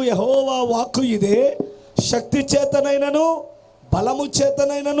ప్రత్యక్షమగు యెహోవా వాక్కు ఇదే, శక్తి చేతనైనను బలము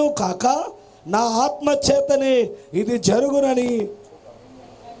చేతనైనను కాక నా ఆత్మ చేతనే ఇది జరుగునని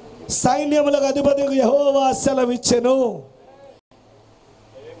సైన్యములకు అధిపతి యెహోవా సెలవిచ్చెను.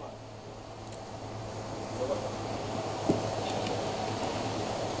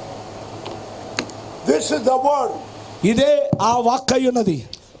 This is the word. ఇదే ఆ వాక్కు అయ్యున్నది.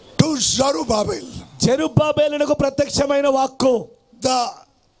 To Zerubbabel. జెరుబ్బాబెలునకు ప్రత్యక్షమైన వాక్కు. The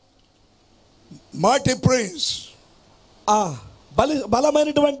mighty prince.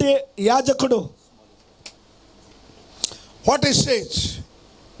 బలమైనటువంటి యాజకుడు. What he says?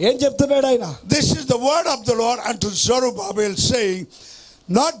 ఏం చెప్తున్నాడు ఆయన? This is the word of the Lord unto Zerubbabel, saying,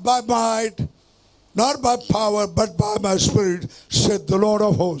 not by might, not by power, but by my spirit, said the Lord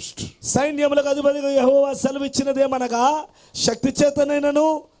of hosts. సైన్యములకు అధిపతిగా యెహోవా సెలవిచ్చినదేమనగా, శక్తి చేతనైనను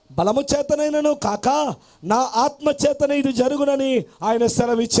బలము చేతనైనను కాక నా ఆత్మ చేతన ఇది జరుగునని ఆయన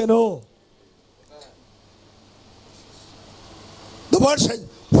సెలవిచ్చెను. The word says,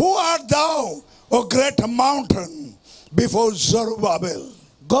 who art thou, O great mountain, before Zerubbabel?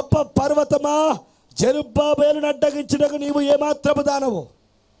 గొప్ప పర్వతమా, జెరుబ్బాబేలును అడ్డగించుటకు నీవు ఏమాత్రము దానవు.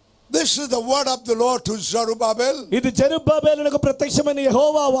 This is the word of the Lord to Zerubbabel. ఇది జెరుబ్బాబేలునకు ప్రత్యక్షమైన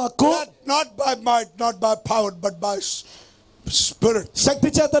యెహోవా వాక్కు. Not by might, not by power, but by spirit. శక్తి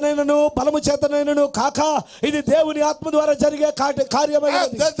చేతనైనను బలము చేతనైనను కాక ఇది దేవుని ఆత్మ ద్వారా జరిగే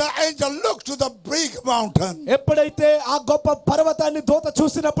కార్యమైనది. And then the angel looked to the big mountain. ఎప్పుడైతే ఆ గొప్ప పర్వతాన్ని దూత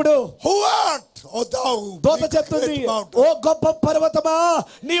చూసినప్పుడు, who art, O thou దూత big చెప్తుంది, great mountain? ఓ గొప్ప పర్వతమా,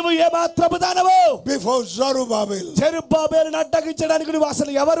 నీవు ఏమాత్రము దానవు. Before Zerubbabel. జెరుబ్బాబేలును అడ్డగించడానికి నువ్వు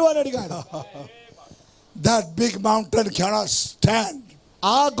అసలు ఎవరు అని అడిగాడు. That big mountain cannot stand.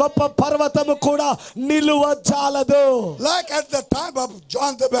 ఆ గొప్ప పర్వతము కూడా నిలువజాలదు. Like at the time of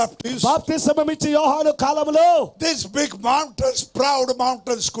John the Baptist, బాప్తిస్మమిచ్చే యోహాను కాలములో these big mountains, proud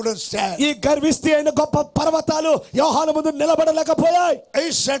mountains couldn't stand. ఈ గర్విష్టి అయిన గొప్ప పర్వతాలు యోహాను ముందు నిలబడలేకపోయాయి. He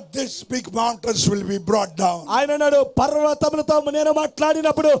said these big mountains will be brought down. ఆయన అన్నాడు, పర్వతములతో నేను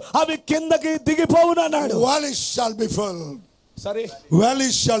మాట్లాడినప్పుడు అవి కిందకి దిగిపోవును అన్నాడు. Valleys shall be filled. సరే,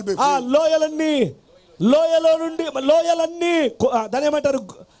 Valleys shall be ఆ filled. లోయలో నుండి లోయలన్నీ దాని ఏమంటారు?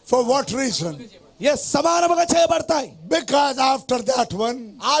 For what reason? సమానముగా చేయబడతాయి. Because after that one,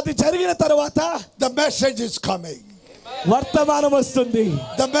 అది జరిగిన తర్వాత the message is coming. వర్తమానం వస్తుంది.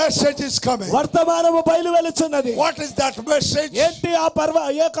 The message is coming. వర్తమానము బయలు వెలుచున్నది. What is that message? ఏంటి ఆ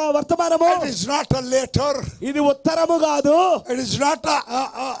వర్తమానము? It is not a letter. ఇది ఉత్తరము కాదు. It is not a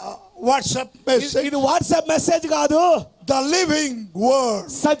WhatsApp message. ఇది వాట్సాప్ మెసేజ్ కాదు. The living word.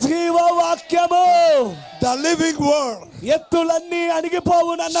 సజీవ వాక్యము. The living word. ఎత్తులన్నీ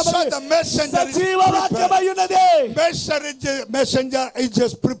అణిగిపోవును అన్నది. So the messenger సజీవ వాక్యమై ఉన్నది. Messenger is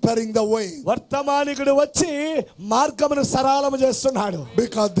just preparing the way. వర్తమానికుడు వచ్చి మార్గమును సరళము చేస్తున్నాడు.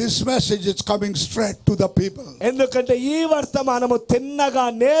 Because this message is coming straight to the people. ఎందుకంటే ఈ వర్తమానము తిన్నగా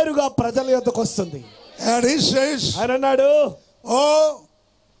నేరుగా ప్రజల యొద్దకు వస్తుంది. And he says, ఆయన అన్నాడు, oh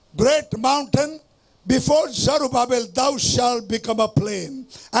great mountain, before Zerubbabel thou shalt become a plain,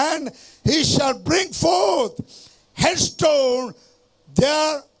 and he shall bring forth headstone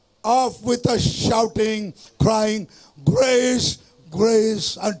thereof with a shouting, crying, grace, grace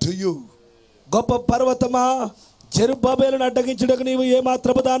unto you. గొప్ప పర్వతమా, జెరుబ్బాబేలును అడ్డగించుటకు నీవు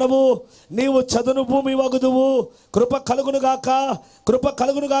ఏమాత్రము దానవు. నీవు చదును భూమి వగుదువు. కృప కలుగును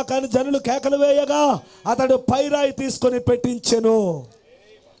గాక అని జనులు కేకలు వేయగా అతడు పైరాయి తీసుకొని పెట్టించెను.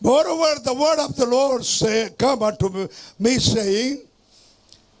 Moreover, the word of the Lord come unto me saying,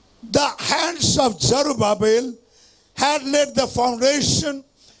 the hands of Zerubbabel had laid the foundation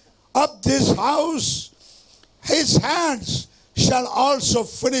of this house. His hands shall also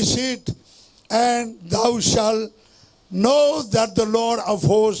finish it, and thou shalt know that the Lord of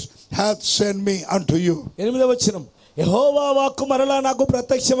hosts hath sent me unto you. 8వ వచనం, యెహోవా వాక్కు మరలా నాకు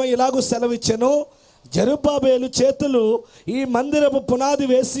ప్రత్యక్షమై ఇలాగు సెలవిచ్చెను, జెరుబ్బాబేలు చేతులు ఈ మందిరపు పునాది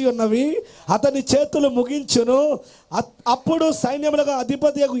వేసి ఉన్నవి, అతని చేతులు ముగించును. అప్పుడు సైన్యములకు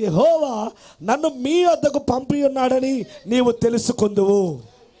అధిపతియగు యెహోవా నన్ను మీ వద్దకు పంపి ఉన్నాడని నీవు తెలుసుకుందువు.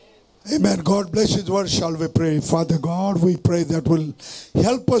 Amen. God bless His word. Shall we pray? Father God, we pray that will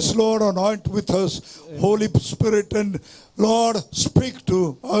help us, Lord, anoint with us, Holy Spirit, and Lord, speak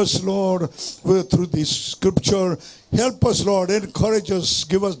to us, Lord, through this scripture. Help us, Lord, encourage us,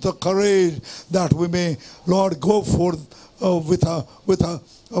 give us the courage that we may, Lord, go forth with a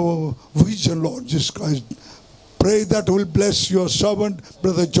vision, Lord Jesus Christ. Pray that will bless your servant,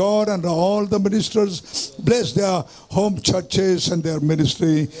 Brother John, and all the ministers. Bless their home churches and their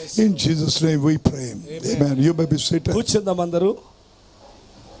ministry. In Jesus' name we pray. Amen. You may be seated. కూర్చుందాం అందరూ.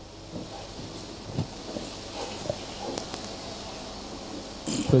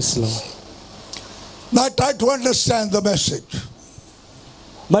 Now try to understand the message.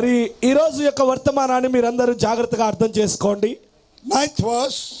 మరి ఈ రోజు యొక్క వర్తమానాన్ని మీరందరూ జాగ్రత్తగా అర్థం చేసుకోండి. 9th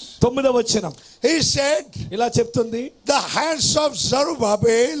verse. 9వ వచనం. He said, ఇలా చెప్తుంది, the hands of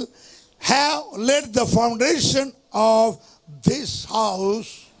Zerubbabel have laid the foundation of this house.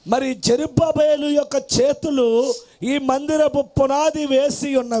 మరి జెరుబ్బాబేలు యొక్క చేతులు ఈ మందిరపు పునాది వేసి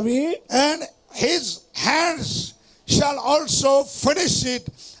ఉన్నవి, and his hands shall also finish it,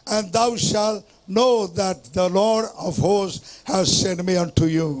 and thou shalt know that the Lord of hosts has sent me unto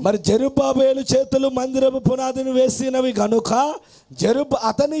you. మరి జెరుబ్బాబేలు చేతులు మందిరపు పునాదిని వేసినవి గనుక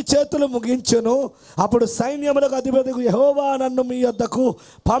అతని చేతులు ముగించును. అప్పుడు సైన్యములకు అధిపతి యెహోవా నన్ను మీ యొద్దకు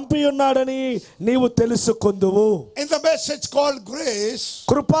పంపి ఉన్నాడని నీవు తెలుసుకొందువు. In the message called grace,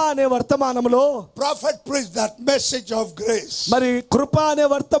 కృప అనే వర్తమానములో prophet preached that message of grace. మరి కృప అనే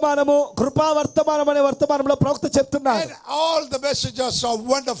వర్తమానము, కృపా వర్తమానం అనే వర్తమానంలో ప్రవక్త చెప్తున్నాడు. And all the messages are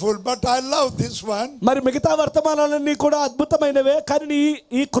wonderful, but I love this one. మరి మిగతా వర్తమానాలన్నీ కూడా అద్భుతమైనవే, కానీ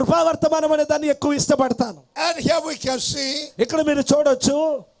ఈ కృపా వర్తమానం అనే దాన్ని ఎక్కువ ఇష్టపడతాను. And here we can see, ఇక్కడ మీరు చూడొచ్చు,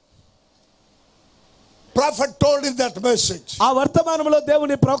 prophet told in that message, ఆ వర్తమానంలో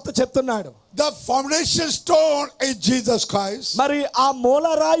దేవుని ప్రవక్త చెప్తున్నాడు, the foundation stone is Jesus Christ. మరి ఆ మూల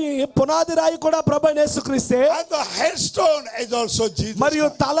రాయి, పునాది రాయి కూడా ప్రభువైన యేసుక్రీస్తే. And the headstone is also Jesus. మరియు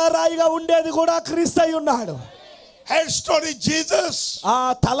తలరాయిగా ఉండేది కూడా క్రీస్తు అయి ఉన్నాడు. Headstone is Jesus. ఆ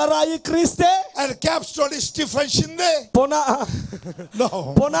తలరాయి క్రీస్తే. And capstone is Stephen Shinde. No.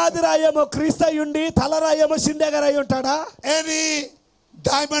 పునాది రాయేమో క్రీస్తు అయి ఉండి తలరాయేమో షిండే గారు అయి ఉంటాడా? Any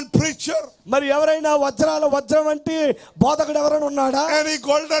diamond preacher, మరి ఎవరైనా వజ్రం వంటి బోధకుడు ఎవరైనా ఉన్నాడా? any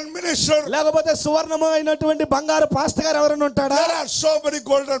golden minister, లేకపోతే సువర్ణమైనటువంటి బంగారు పాస్టర్ గారు ఎవరైనా ఉంటాడా? there are so many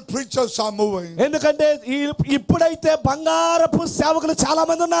golden preachers are moving. ఎందుకంటే ఇప్పుడైతే బంగారపు సేవకులు చాలా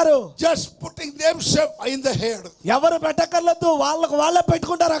మంది ఉన్నారు. Just putting themselves in the head. ఎవరు పెట్టకర్లేదు, వాళ్ళే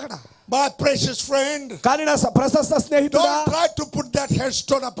పెట్టుకుంటారు అక్కడ. My precious friend, కానీ నా ప్రశస్త స్నేహితుడా, don't try to put that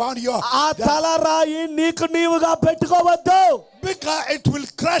headstone upon your ఆ తలరాయి నీకు నీవుగా పెట్టుకోవద్దు. because it will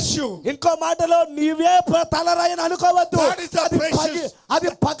crush you. ఇంకో మాటలో నీవే తలరాయి అని అనుకోవద్దు. That is the precious. అది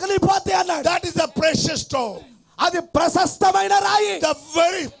పగిలిపోతే అన్నాడు. That is the precious stone. అది ప్రశస్తమైన రాయి. The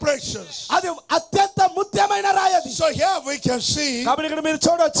very precious. అది అత్యంత ముఖ్యమైన రాయి అది. So here we can see, కాబట్టి ఇక్కడ మీరు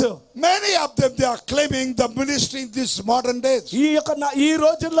చూడొచ్చు, many of them they are claiming the ministry in these modern days. ఈ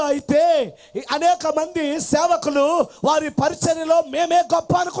రోజుల్లో అయితే అనేక మంది సేవకులు వారి పరిచర్యలో మేమే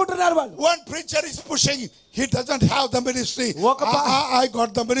గొప్ప అనుకుంటున్నారు. వాళ్ళు One preacher is pushing, he doesn't have the ministry. I got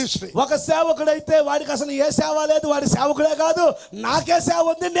the ministry. ఒక సేవకుడైతే వాడికి అసలు ఏ సేవ లేదు, వాడి సేవకుడే కాదు, నాకే సేవ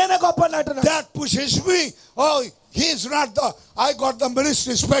ఉంది, నేనే గొప్ప అంటున్నాడు. That pushes me. Oh, he is not the, I got the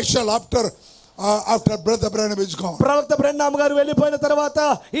ministry special after brother Branham is gone. ప్రవక్త బ్రహ్నాం గారు వెళ్ళిపోయిన తర్వాత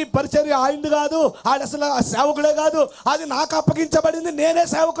ఈ పరిచర్య ఆయనది కాదు, ఆయన అసలు సేవకుడే కాదు, అది నాకు అప్పగించబడింది, నేనే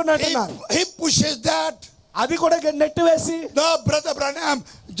సేవకుడు అంటున్నాడు. He pushes that. అది కూడా నెట్టి వేసి, no, brother Branham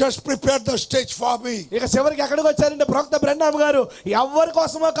just prepared the stage for me. ఇక చివరికి ఎక్కడికి వచ్చారంటే ప్రవక్త బ్రహ్నాం గారు ఎవరి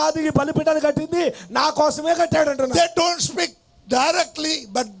కోసమో కాదు ఈ బలిపీఠాన్ని కట్టింది, నా కోసమే కట్టాడు అంటున్నారు. They don't speak directly,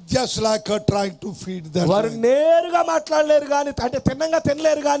 but just like trying to feed them. వారు నేరుగా మాట్లాడలేరు కానీ, అంటే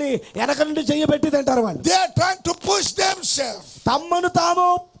తినలేరు కానీ వెనక నుండి చెయ్యబెట్టి తింటారు వాళ్ళు. They are trying to push themselves. తమ్మను తాము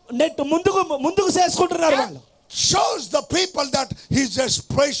ముందుకు చేసుకుంటున్నారు వాళ్ళు. Shows the people that he's a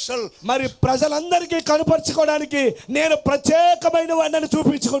special. మరి ప్రజలందరికీ కనుపర్చుకోవడానికి నేను ప్రత్యేకమైన వాడిని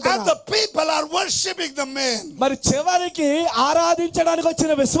చూపించుకుంటున్నాను. And the people are worshiping the man. మరి చివరికి ఆరాధించడానికి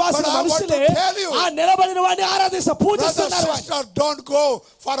వచ్చిన విశ్వాస మనుషులే ఆ నిలబడిన వాడిని పూజిస్తున్నారు. Don't go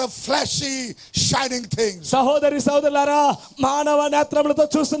for a flashy shining things. సహోదరులారా, మానవ నేత్రములతో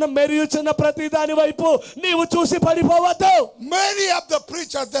చూస్తున్న మెరియుచున్న ప్రతి దాని వైపు నీవు చూసి పడిపోవద్దు. Many of the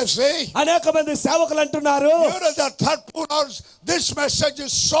preachers they say, అనేక మంది సేవకులు అంటున్నారు, the third pillars, this message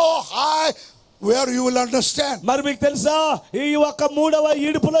is so high where you will understand. మరి మీకు తెలుసా, ఈ ఒక్క మూడవ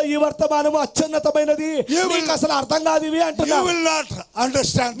ఈడుపులో ఈ వర్తమానము అత్యున్నతమైనది, మీకు అసలు అర్థం కాదు ఇవి అంటున్నారు. You will not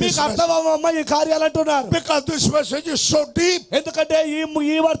understand this. మీకు అర్థమవ్వమ్మ ఈ కార్యాలు అంటున్నారు. Because this message is so deep. ఎందుకంటే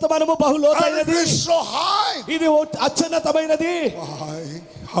ఈ వర్తమానము బహు లోతైనది, it is so high. ఇది అత్యున్నతమైనది.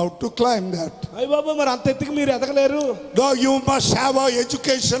 How to climb that? అయ్య బాబా, మరి అంత ఎత్తుకు మీరు ఎదగలేరు. No, you must have a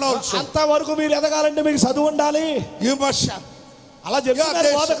education also. అంత వరకు మీరు ఎదగాలంటే మీకు చదువు ఉండాలి. You must have. అలా చెప్తున్నారు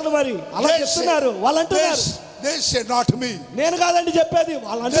బోధకులు, మరి అలా చెప్తున్నారు వాళ్ళు అంటున్నారు. They say not me. నేను కాదండి చెప్పేది,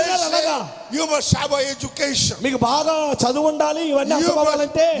 వాళ్ళు అంటున్నారు అలాగా. You must have a education. మీకు బాగా చదువు ఉండాలి, ఇవన్నీ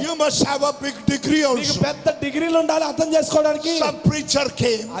అర్థమవ్వాలంటే. You must have a big degree also. మీకు పెద్ద డిగ్రీలు ఉండాలి అర్థం చేసుకోవడానికి. Some preacher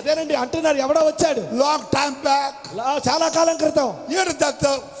came. అదేనండి అంటున్నారు, ఎవడో వచ్చాడు long time back. చాలా కాలం క్రితం. Here that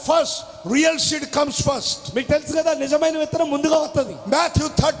the first real seed comes first. మీకు తెలుసు కదా, నిజమైన విత్తనం ముందుగా వస్తుంది. Matthew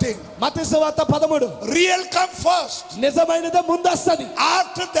 13. మత్తయి సువార్త 13. Real come first. నిజమైనదే ముందు వస్తుంది.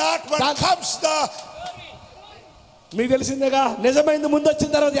 After that when comes the, మీకు తెలిసిందేగా, నిజమైనది ముందు వచ్చిన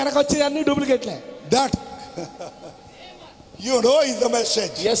తర్వాత వెనక వచ్చేది అన్ని డూప్లికేట్లే. That you know is the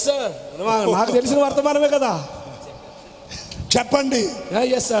message. Yes sir, నాకు తెలిసిన వర్తమానమే కదా. చెప్పండి.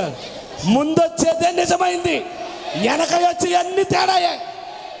 Yes sir, ముందు వచ్చేదే నిజమైంది, వెనక వచ్చి అన్ని తేడాయే.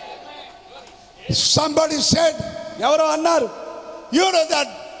 Somebody said, ఎవరో అన్నారు, you know that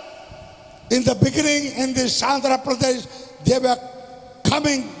in the beginning in this Andhra Pradesh they were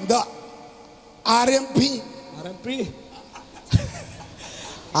coming, the RMP.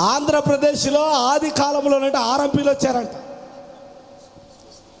 ఆంధ్రప్రదేశ్లో ఆది కాలంలో ఆర్ఎంపీలు వచ్చారంట.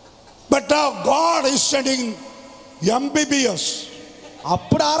 But now God is sending MBBS.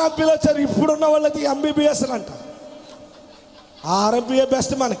 అప్పుడు ఆర్ఎంపీలు వచ్చారు, ఇప్పుడున్న వాళ్ళకి ఎంబీబీఎస్ అంట. ఆర్ఎంపీఏ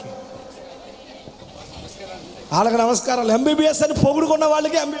బెస్ట్ మనకి. వాళ్ళకి నమస్కారాలు. ఎంబీబీఎస్ అని పొగుడుకున్న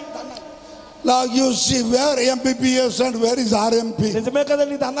వాళ్ళకి Now you see where MBBS and where is RMP. నిజమే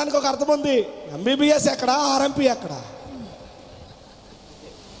కదండి, ఇది అన్నానికి ఒక అర్థం ఉంది. ఎంబీబీఎస్ ఎక్కడ, ఆర్ఎంపీ ఎక్కడ?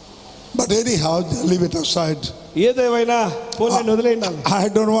 But anyhow, leave it aside. ఏదేమైనా పోనీ వదిలేయండి. I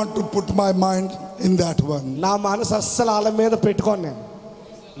don't want to put my mind in that one. నా మనసు అస్సలు వాళ్ళ మీద పెట్టుకోను, నేను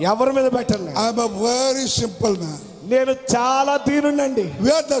ఎవరి మీద పెట్టను. I am a very simple man. నేను చాలా దీనుండండి.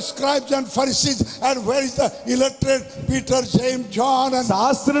 Where the scribes and Pharisees and where is the illiterate Peter, James, John and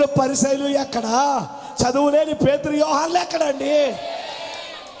శాస్త్రుల పరిసయ్యులు ఎక్కడ? చదువులేని పేతురు, యోహాన్లు ఎక్కడండి?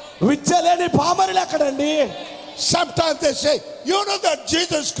 విద్యలేని పామరులు ఎక్కడండి? sometimes they say, you know that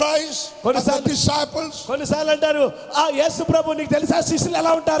Jesus Christ and the disciples, కొన్నిసార్లు అంటారు, ఆ యేసు ప్రభు నీకు తెలుసా శిష్యులు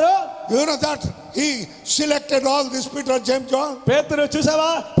ఎలా ఉంటారు? you know that he selected all this Peter, James, John. పేతురు చూసావా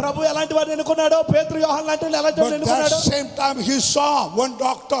ప్రభు ఎలాంటి వారిని ఎన్నుకున్నాడో, పేతురు యోహాన్ లాంటి వాళ్ళు ఎలాంటి వారిని But that ఎన్నుకున్నాడో. same time he saw one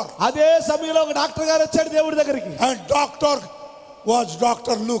doctor, అదే సమయంలో ఒక డాక్టర్ గారు వచ్చాడు దేవుడి దగ్గరికి. and doctor was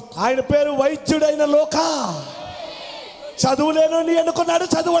Dr. Luke. ఆయన పేరు వైద్యుడైన లోకా. చదువులేని ఎన్నుకున్నాడు,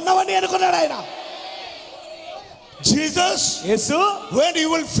 చదువు ఉన్నవాడిని ఎన్నుకున్నాడు ఆయన. Jesus, Yesu, when you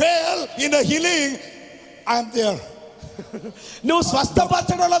will fail in a healing, I am there. నువ్వు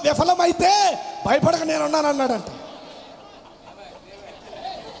స్వస్థపరచడంలో విఫలమైతే భయపడక నేను ఉన్నాను అన్నాడంట.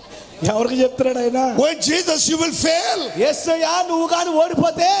 ఎవరికి చెప్తున్నాడు ఆయన? When Jesus you will fail, యేసయ్యా నువ్వు గాని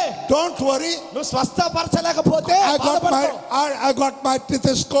ఓడిపోతే, don't worry, నువ్వు స్వస్థపరచలేకపోతే I got my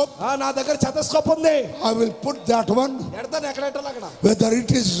stethoscope. నా దగ్గర స్టెతస్కోప్ ఉంది, I will put that one, ఎడతాను ఎక్కడెట్టాలి అక్కడ. whether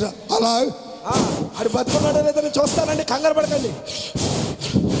it is alive. అది బతుకున్నాడో లేదో చూస్తానండి, కంగారు పడకండి.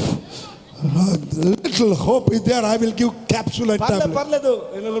 Little hope is there. I will give capsule and tablet. పర్లేదు,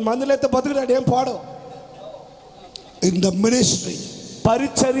 మందులు అయితే బతుకుతాడు, ఏం పోవడం. In the ministry,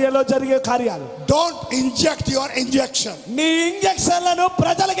 పరిచర్యలో జరిగే కార్యాలు, don't inject your injection. నీ ఇంజెక్షన్లను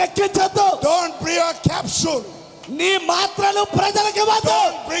ప్రజలకు ఎక్కించొద్దు. Don't bring your capsule. నీ మాత్రలు ప్రజలకు ఇవ్వద్దు.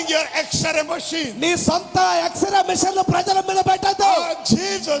 Don't bring your X-ray machine. నీ సొంత ఎక్స్రే మిషన్లు ప్రజల మీద పెట్టొద్దు.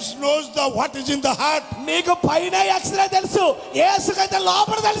 Jesus knows what is in the heart. నీకు పైన ఎక్స్రే తెలుసు, యేసుకైతే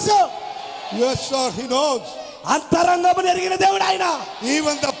లోపల తెలుసు. Yes sir, he knows. అంతరంగము ఎరిగిన దేవుడు ఆయన.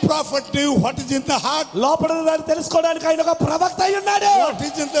 Even the prophet knew what is in the heart. లోపల దాన్ని తెలుసుకోవడానికి ఆయన ఒక ప్రవక్త అయి ఉన్నాడు. What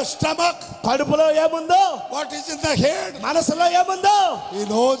is in the stomach, కడుపులో ఏముందో, what is in the head, మనసులో ఏముందో he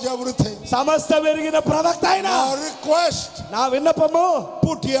knows everything. సమస్తం ఎరిగిన ప్రవక్త ఆయన. Our request, నా విన్నపము,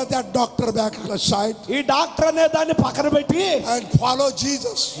 put here that doctor back aside ఈ డాక్టర్ అనే దాన్ని పక్కన పెట్టి and follow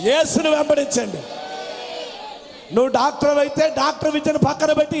Jesus. యేసును వెంబడించండి. నువ్వు డాక్టర్ అయితే డాక్టర్ విద్యను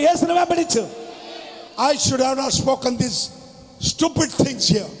పక్కన పెట్టి యేసును వెంబడించు. I should have not spoken these stupid things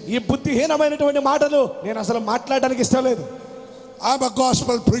here. ఈ బుద్ధిహీనమైనటువంటి మాటలు నేను అసలు మాట్లాడడానికి ఇష్టం లేదు. I'm a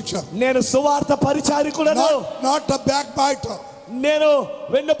gospel preacher, నేను సువార్త పరిచారికుడను, not a backbiter. నేను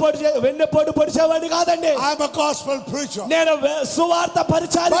వెన్నపోటు పొడిచేవాడిని కాదండి. I'm a gospel preacher. నేను సువార్త But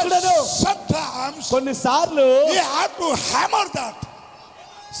పరిచారికుడను. sometimes కొన్నిసార్లు you have to hammer that.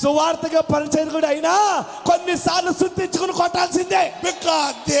 సువార్తగా పరిచారికుడు అయినా కొన్నిసార్లు శుద్ధించుకుని కొట్టాల్సిందే.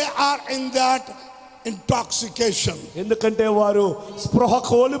 Because they are in that intoxication. ఎందుకంటే వారు స్పృహ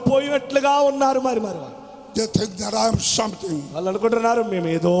కోల్పోయినట్లుగా ఉన్నారు. మరి They think that I am something. వాళ్ళు అనుకుంటున్నారు మేము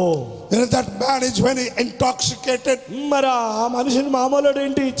ఏదో. That man is very intoxicated. మరి ఆ మనిషిని మామూలుడు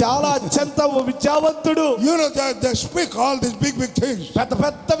ఏంటి, చాలా అత్యంత విద్యావంతుడు. You know that they speak all these big things. పెద్ద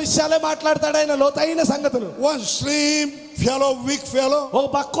పెద్ద విషయాలే మాట్లాడతాడు ఆయన, లోతైన సంగతులు. One slim fellow, weak fellow, ఒక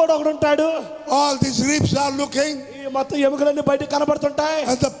పక్కోడు ఒకడు ఉంటాడు, all these ribs are looking, మొత్తం ఎముకలన్నీ బయట కనబడుతుంటాయి,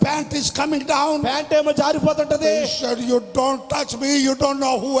 and the pant is coming down. Pant ఏమో జారిపోతుంటది. He said, you don't touch me, you don't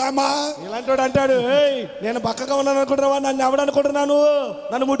know who am I. ఇలాంటి వాడు అంటాడు, ఏయ్ నేను పక్కగా ఉన్నాను అనుకుంటున్నావా, నన్ను ఎవడనుకుంటున్నాను,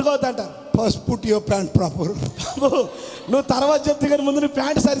 నన్ను ముట్టుకోవద్దు అంటారు. First put your pant proper. నువ్వు తర్వాత చెప్తే కానీ ముందు నీ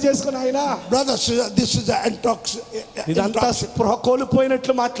ప్యాంట్ సరి చేసుకుని ఆయన. Brother, this is the ఇదంతా స్పృహ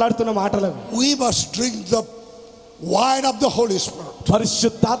కోల్పోయినట్లు మాట్లాడుతున్న మాటలు. We must drink the wine of the Holy Spirit.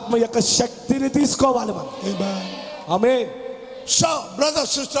 పరిశుద్ధాత్మ యొక్క శక్తిని తీసుకోవాలి మనం. Amen. ఆమేన్. So, brother,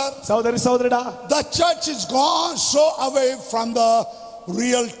 sister, సోదరి సోదరుడా, the church is gone so away from the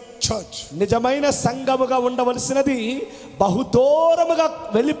real church. నిజమైన సంఘముగా ఉండవలసినది బహుదూరముగా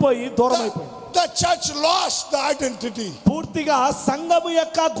వెళ్ళిపోయి దూరం అయిపోయింది. The church lost the identity. పూర్తిగా సంఘము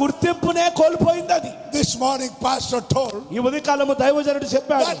యొక్క గుర్తింపునే కోల్పోయింది అది. This morning pastor told ఈ ఉదయకాలము దైవజనుడు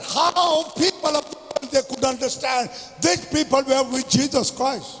చెప్పాడు that how people of they could understand these people were with Jesus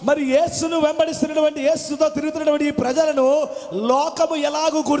Christ. మరి యేసును వెంబడిస్తున్నటువంటి యేసుతో తిరుగుతున్నటువంటి ఈ ప్రజలను లోకము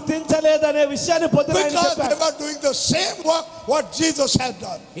ఎలాగూ గుర్తించలేదనే విషయాన్ని పొందిన ఆయన Because they చెప్పాడు. were doing the same work what Jesus had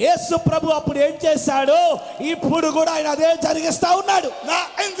done. యేసు ప్రభు అప్పుడు ఏం చేశాడో ఇప్పుడు కూడా ఆయన అదే జరిగిస్తా ఉన్నాడు. Now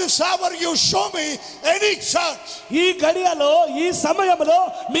in this hour you show me any church ఈ గడియలో ఈ సమయంలో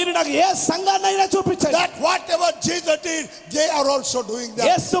మీరు నాకు ఏ సంఘాన్నైనా చూపించండి. that whatever Jesus did, they are also doing that.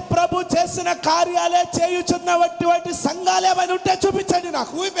 యేసు ప్రభు చేసిన కార్యాలే చేయుచున్నటువంటి సంఘాలు ఏమైనా ఉంటే చూపించండి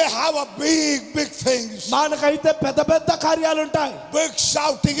నాకు. We may have a big things, మనకైతే పెద్ద పెద్ద కార్యాలు ఉంటాయి, big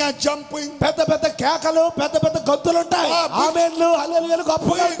shouting and jumping, పెద్ద పెద్ద కేకలు, పెద్ద పెద్ద గంతులు ఉంటాయి, ఆమేన్లు హల్లెలూయాలు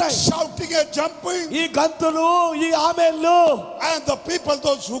గొప్పగా big ఉంటాయి. shouting and jumping, ఈ గంతులు ఈ ఆమేన్లు and the people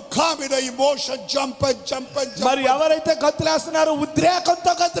those who come in a emotion jump and jump. మరి ఎవరైతే గంతులేస్తున్నారో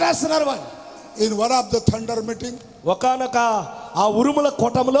ఉద్రేకంతో గంతులేస్తున్నారు వారు. In one of the thunder meeting, ఒకానొక ఆ ఉరుముల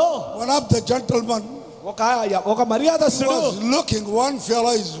కూటములో one of the gentlemen ఒక మర్యాదస్తుడు was looking, one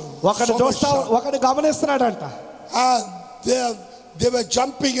fellow is ఒకడు చూస్తా ఒకడు గమనిస్తున్నాడంట. and they were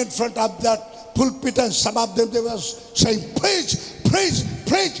jumping in front of that pulpit, and some of them they were saying preach,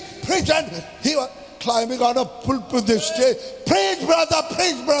 and he was climbing on a pulpit, the stage, preach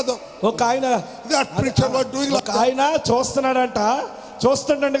brother. ఒక ఆయన That preacher was doing like ఒక ఆయన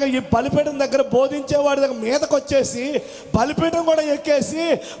చూస్తుండగా ఈ బలిపీఠం దగ్గర బోధించేవాడి దగ్గర మీదకి వచ్చేసి బలిపీఠం కూడా ఎక్కేసి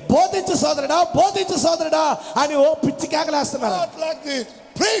బోధించు సోదరుడా అని ఓ పిచ్చి కేకలేస్తున్నారు. like this,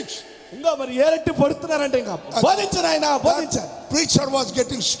 preach. ఇంకా మరి ఏరెట్టి పడుతున్నారంటే ఇంకా బోధించు నాయనా బోధించారు. Preacher was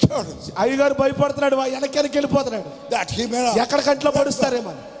getting scared అయ్యగారు భయపడుతున్నాడు, వెనక్కి వెళ్ళిపోతున్నాడు, that he may not ఎక్కడ కంట్లో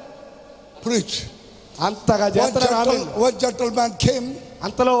పడుస్తారేమో preach. అంతగా చేస్తున్నారు. One gentleman came,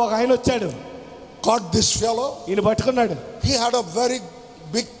 అంతలో ఒక ఆయన వచ్చాడు, caught this fellow. ఈయన పట్టుకున్నాడు. He had a very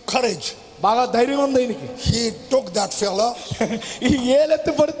big courage. బాగా ధైర్యం ఉంది ఈయనకి. He took that fellow, ఈ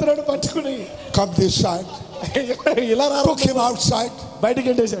ఏలెత్తి పడుతున్నాడు పట్టుకుని come this side, ఇలా took him outside. బయటికి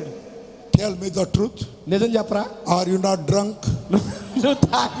వెళ్ళేశాడు. Tell me the truth, నిజం చెప్పరా, are you not drunk?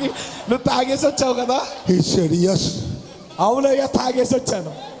 నువ్వు తాగేసి వచ్చావు కదా. He said yes. అవునయ్యా తాగేసి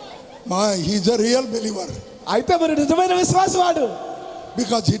వచ్చాను. He's a real believer అయితే మరి నిజమైన విశ్వాసం వాడు,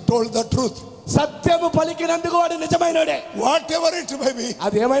 because he told the truth. సత్యము పలికినందుకు వాడు నిజమైనడే. Whatever it may be,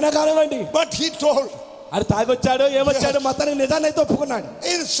 అది ఏమైనా కానివ్వండి, but he told. అది తాగొచ్చాడు ఏమొచ్చాడు మొత్తానికి నిజాన్ని అయితే ఒప్పుకున్నాడు.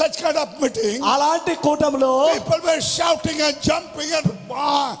 In such kind of meeting, అలాంటి కూటంలో people were shouting and jumping and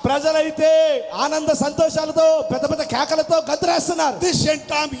ప్రజలైతే ఆనంద సంతోషాలతో పెద్ద పెద్ద కేకలతో గంతులేస్తున్నారు. this same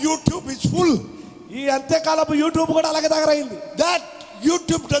time YouTube is full. ఈ అంత్యకాలపు యూట్యూబ్ కూడా అలాగే తయారైంది. That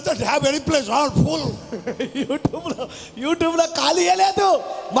YouTube doesn't have any place, all full. YouTube లో ఖాళీ లేదు,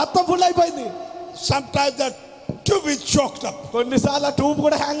 మొత్తం ఫుల్ అయిపోయింది. Sometimes that tube is choked up, కొన్నిసార్లు ట్యూబ్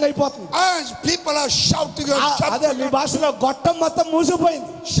కూడా హ్యాంగ్ అయిపోతుంది. and people are shouting and అదే మీ jumping. భాషలో గొట్టం మొత్తం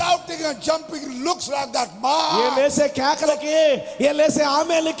మూసిపోయింది. Shouting and jumping looks like that. లేసే కేకలకి లేసే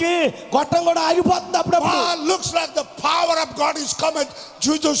ఆమెలకి గొట్టం కూడా ఆగిపోతుంది అప్పుడప్పుడు. Looks like the power of God is coming.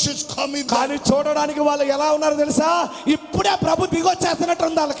 Jesus is coming. కానీ చూడడానికి వాళ్ళు ఎలా ఉన్నారు తెలుసా, ఇప్పుడే ప్రభు దిగొచ్చేస్తున్నట్టు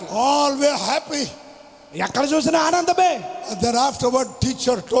ఉంది వాళ్ళకి. All were happy. ఎక్కడ చూసినా ఆనందమే. And then afterward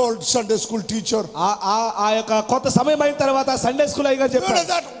teacher told, Sunday school teacher, ఆ యొక్క కొంత సమయం అయిన తర్వాత సండే స్కూల్ అయ్యగా చెప్పారు,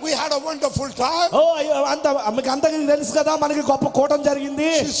 that we had a wonderful time. ఓ అంత మీకు అంతగా తెలుసు కదా మనకి గొప్ప కూటం జరిగింది.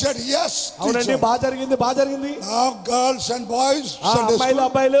 She said yes. అవునండి బాగా జరిగింది. Now girls and boys, Sunday school,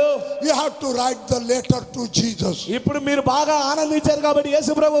 అబ్బాయిలు you have to write the letter to Jesus ఇప్పుడు మీరు బాగా ఆనందించారు కాబట్టి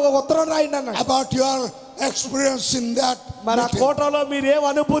యేసు ప్రభు ఒక ఉత్తరం రాయండి అన్నాడు. about your experience in that మరి ఆ meeting. కోటలో మీరు ఏం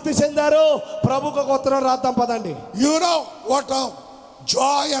అనుభూతి చెందారో ప్రభుకు ఒక ఉత్తరం రాద్దాం పదండి. You know what a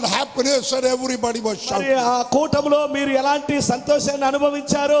joy and happiness, and everybody was మరి shouting. ఆ కూటంలో మీరు ఎలాంటి సంతోషాన్ని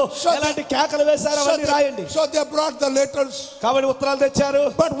అనుభవించారు, ఎలాంటి కేకలు వేశారు అవన్నీ రాయండి. So they brought the letters, కాబట్టి ఉత్తరాలు తెచ్చారు.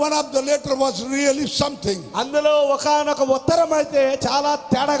 but one of the letter was really something. అందులో ఒకానొక ఉత్తరం అయితే చాలా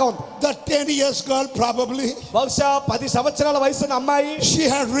తేడాగా ఉంది. The 10 years girl, probably, బహుశా 10 సంవత్సరాల వయసున్న అమ్మాయి, she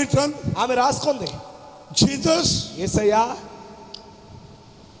had written, ఆమె రాసుకుంది, Jesus, Yesayya.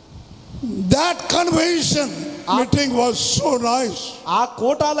 that convention meeting was so nice. ఆ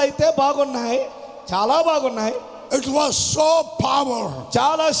కూటాలు అయితే బాగున్నాయి, చాలా బాగున్నాయి. It was so powerful.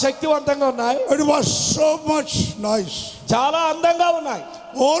 చాలా శక్తివంతంగా ఉన్నాయి. It was so much nice. చాలా అందంగా ఉన్నాయి.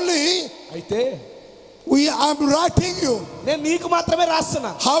 Only అయితే I'm writing you. నేను నీకు మాత్రమే రాస్తున్నా.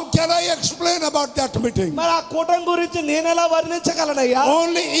 How can I explain about that meeting? మరి ఆ కూటం గురించి నేను ఎలా వర్ణించగలనయ్యా?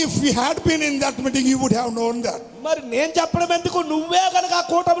 Only if we had been in that meeting, you would have known that. మరి నేను చెప్పడం ఎందుకు, నువ్వే కనుక ఆ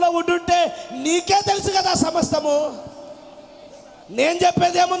కూటంలో ఉండుంటే నీకే తెలుసు కదా సమస్తము. నేను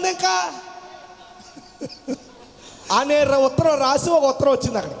చెప్పేది ఏముంది ఇంకా అనే ఉత్తరం రాసి ఒక ఉత్తరం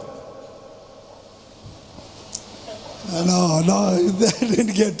వచ్చింది అక్కడ. No, they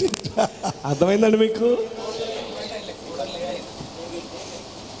didn't get it. అర్థమైందండి మీకు?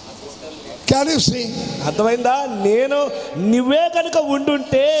 Can you see? అర్థమైందా? నేను నువ్వే కనుక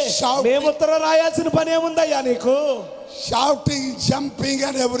ఉండుంటే Shout. మేము ఉత్తరం రాయాల్సిన పని ఏముందయ్యా నీకు? Shouting, jumping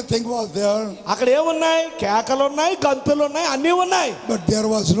and everything was there. అక్కడ ఏమున్నాయి? కేకలు ఉన్నాయి, గంతులు ఉన్నాయి, అన్నీ ఉన్నాయి. But there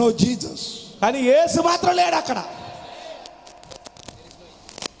was no Jesus. కానీ యేసు మాత్రం లేడు అక్కడ.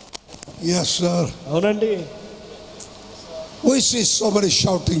 Yes, sir. అవునండి. We see so many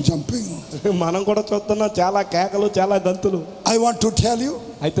shouting, jumping. మనం కూడా చూస్తున్నాం చాలా కేకలు, చాలా గంతులు. I want to tell you.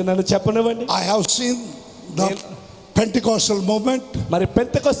 అయితే నన్ను చెప్పనివ్వండి. I have seen the Pentecostal movement. మరి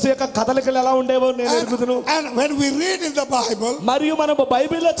పెంతెకొస్తు యొక్క కదలికలు ఎలా ఉండేవో నేను ఎరుగుదును. And when we read in the Bible, మరియు మనం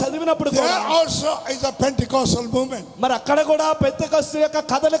బైబిల్లో చదివినప్పుడు there also is a Pentecostal movement. మరి అక్కడ కూడా పెంతెకొస్తు యొక్క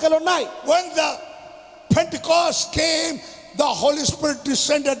కదలికలు ఉన్నాయి. When the Pentecost came, the Holy Spirit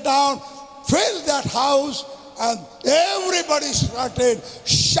descended down, filled that house, and everybody started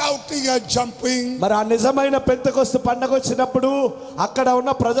shouting and jumping. మరి ఆ నిజమైన పెంతెకొస్తు పండగ వచ్చినప్పుడు అక్కడ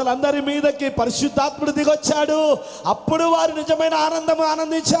ఉన్న ప్రజలందరి మీదకి పరిశుద్ధాత్ముడు దిగొచ్చాడు. అప్పుడు వారు నిజమైన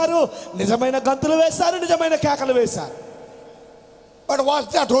ఆనందించారు, నిజమైన గంతులు వేశారు, నిజమైన కేకలు వేశారు. But was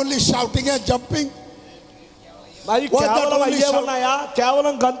that only shouting and jumping? మరి కేవలం అయ్యే ఉన్నాయా?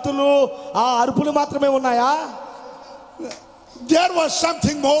 కేవలం గంతులు ఆ అరుపులు మాత్రమే ఉన్నాయా? There was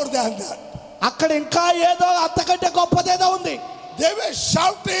something more than that. అక్కడ ఇంకా ఏదో అంతకంటే గొప్పదేదో ఉంది. They were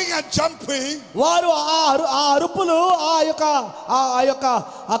shouting and jumping. వారు ఆ అరుపులు ఆ యొక్క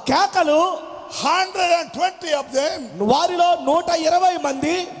కేకలు 120 of them. వారిలో 120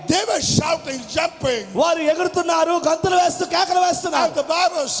 మంది They were shouting, jumping. వారు ఎగురుతున్నారు, గంతులు వేస్తూ కేకలు వేస్తున్నారు. And the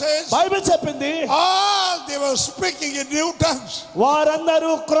Bible says Bible చెప్పింది all they were speaking in new tongues.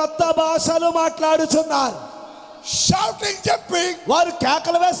 వారందరూ క్రొత్త భాషలు మాట్లాడుచున్నారు. Shouting, jumping, వారు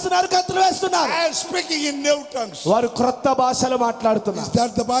కేకలు వేస్తున్నారు, గంతులు వేస్తున్నారు, and speaking in new tongues. వారు క్రొత్త భాషలు మాట్లాడుతున్నారు. Is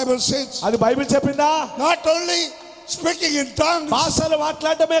that the Bible says? అది బైబిల్ చెప్పిందా? Not only speaking in tongues, భాషలు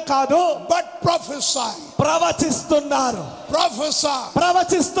మాట్లాడమే కాదు, but prophesying. ప్రవచిస్తున్నారు.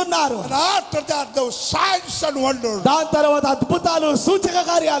 And after that, those signs and wonders. దాని తర్వాత అద్భుతాలు, సూచక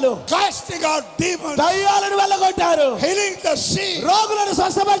కార్యాలు, Casting out demons, దయ్యాలను వెళ్ళగొట్టారు, healing the sick, రోగులను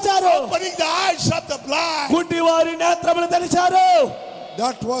స్వస్థపరిచారు, opening the eyes of the blind. గుడ్డి వారి నేత్రములు తెరిచారు.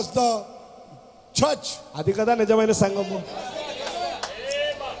 That was the church. అది కదా నిజమైన సంఘము.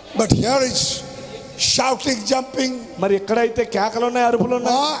 But here is shouting, jumping. మరి ఎక్కడైతే కేకలు ఉన్నాయి, అరుపులు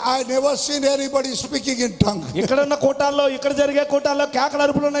ఉన్నాయి. I never seen anybody speaking in tongues. ఇక్కడ ఉన్న కూటాల్లో, ఇక్కడ జరిగే కూటాల్లో కేకలు,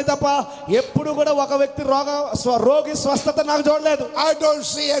 అరుపులు ఉన్నాయి తప్ప ఎప్పుడు కూడా ఒక వ్యక్తి రోగి స్వస్థత నాకు చూడలేదు. I don't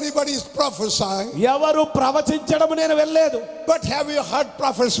see anybody prophesying. ఎవరు ప్రవచించడం నేను వెళ్ళలేదు. But have you heard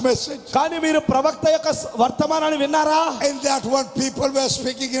prophet's message? కానీ మీరు ప్రవక్త యొక్క వర్తమానాన్ని విన్నారా? In that one, people were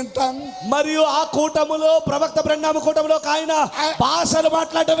speaking in tongues. మరియు ఆ కూటములో, ప్రవక్త బ్రహ్మ కూటములో ఆయన భాషలు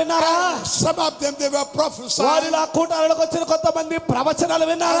మాట్లాడటం విన్నారా? Some of them, they were prophesying. వారిలో ఆ కూటాలకు వచ్చిన కొంతమంది ప్రవచనాలు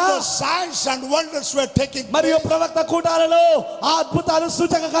విన్నారా? And the signs and wonders were taking place. మరియు ప్రవక్త కూటాలలో ఆ అద్భుతాలు,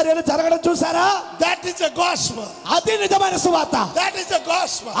 సూచక కార్యాలు జరగడం చూసారా? That is the gospel. అది నిజమైన సువార్త. That is the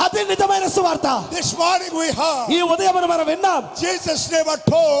gospel. అది నిజమైన సువార్త. This morning we heard. ఈ ఉదయం మనం విన్నాం. Jesus never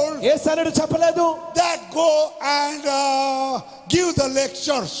told. యేసయ్య చెప్పలేదు That go and give the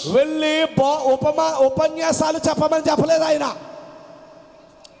lectures. వెళ్ళి ఉపన్యాసాలు చెప్పమని చెప్పలేదు ఆయన.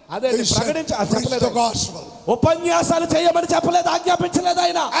 అదే He said, preach the gospel. ఉపన్యాసాలు చేయమని చెప్పలేదు, ఆజ్ఞాపించలేదు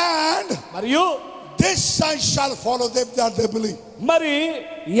ఆయన. And మరియు this sign shall follow them that they believe. మరి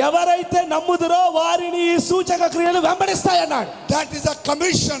ఎవరైతే నమ్ముదురో వారిని ఈ సూచక క్రియలు వెంబడిస్తాయన్నాడు. That is a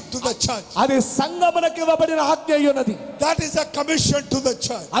commission to the church. అది సంఘమునకు ఇవ్వబడిన ఆజ్ఞ అయ్యున్నది. That is a commission to the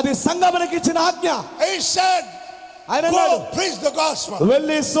church. అది సంఘమునకు ఇచ్చిన ఆజ్ఞ. He said, go preach the gospel.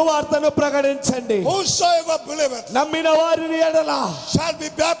 వెళ్ళి సువార్తను ప్రకటించండి. Whosoever believeth నమ్మిన వారిని ఎడల shall be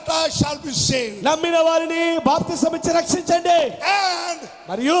baptized, shall be saved. నమ్మిన వారిని బాప్తిసం ఇచ్చి రక్షించండి. And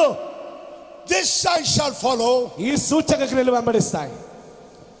మరియు this sign shall follow. ఈ సూచక క్రియలు వెంబడిస్తాయి.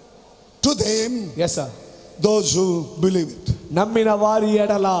 To them, yes sir, those who believe it. నమ్మిన వారి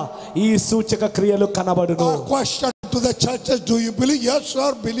ఎడల ఈ సూచక క్రియలు కనబడును. Question to the churches, do you believe? Yes sir,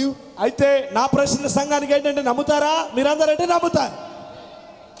 believe. అయితే నా ప్రశ్న సంఘానికి ఏంటంటే, నమ్ముతారా? మీరందరూ అంటే నమ్ముతారు.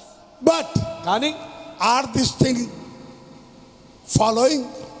 But కానీ are this thing following?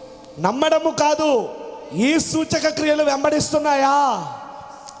 నమ్మడము కాదు, ఈ సూచక క్రియలు వెంబడిస్తున్నాయా?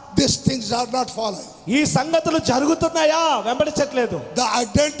 These things are not following. ఈ సంగతులు జరుగుతున్నాయా? వెంబడించట్లేదు. The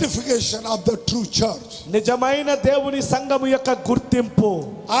identification of the true church. నిజమైన దేవుని సంఘము యొక్క గుర్తింపు.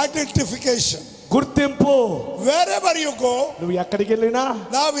 Identification. గుర్తింపు. Wherever you go, నువ్వు ఎక్కడికి వెళ్ళినా,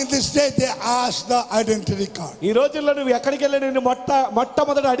 now in this day they ask the identity card. ఈ రోజుల్లో నువ్వు ఎక్కడికి వెళ్ళినా నిన్ను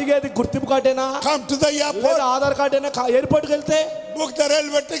మొట్టమొదటి అడిగేది గుర్తింపు కార్డేనా, Come to the airport, Aadhaar కార్డేనా. Airport కి వెళ్తే book the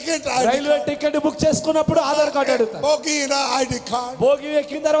railway ticket, railway ticket book చేసుకున్నప్పుడు ఆధార్ కార్డు అడుగుతారు. bogie ID card. భోగి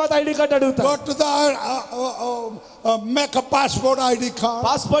ఎక్కిన తర్వాత ఐడి కార్డు అడుగుతారు. Go to the make a passport ID card.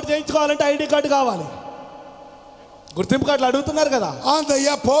 Passport చేయించుకోవాలంటే ID card కావాలి. గుర్తింపు కార్డులు అడుగుతున్నారు కదా. On the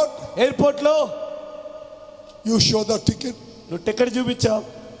airport, ఎయిర్పోర్ట్ లో you show the ticket. నువ్వు టికెట్ చూపించావు.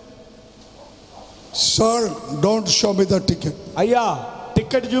 Sir, don't show me the ticket. అయ్యా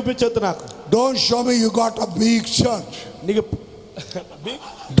టికెట్ చూపించొద్దు నాకు. Don't show me you got a big church. నీకు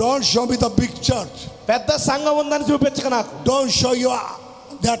Don't show me the big church. పెద్ద సంఘం ఉందని చూపించక నాకు. Don't show you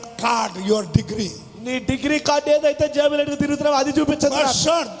that card, your degree. నీ డిగ్రీ కార్డు ఏదైతే జేబులో తిరుగుతున్నావు అది చూపించదు. But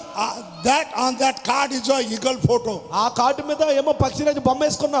sir, that on that card is a eagle photo. ఆ కార్డు మీద ఏమో పక్షిరాజు బొమ్మ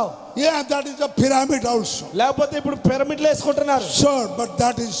వేసుకున్నావు. Yeah, that is a pyramid also. లేకపోతే ఇప్పుడు పిరమిడ్లు వేసుకుంటున్నారు. Sir, but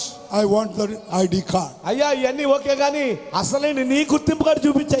that is, I want the ID card. అయ్యా ఇవన్నీ ఓకే గానీ అసలైన నీ గుర్తింపు card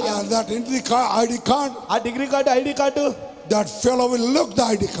చూపించయ్యా. And that ID card, ఆ degree card ID card, that fellow will look the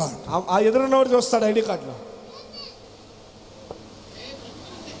ID card. ఆ ఎదురున్నవాడు చూస్తాడు ఐడి కార్డులో.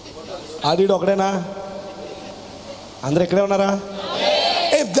 ఆడిడు ఒకడేనా? అందరు ఇక్కడే ఉన్నారా?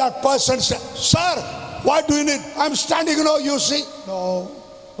 If that person says, sir, what do you need? I'm standing, you see. No.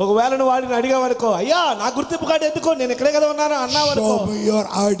 ఒకవేళ నువ్వు వాడిని అడిగావనుకో, అయ్యా నా గుర్తింపు కార్డు ఎందుకో, నేను ఇక్కడే కదా ఉన్నాను అన్నావనుకో, Show me your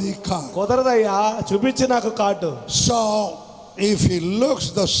ID card. కుదరదయ్యా, చూపించి నాకు card. So, if he looks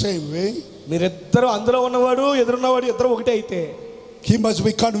the same way, మీరిద్దరు అందులో ఉన్నవాడు ఎదురున్నవాడు ఇద్దరు ఒకటే అయితే he must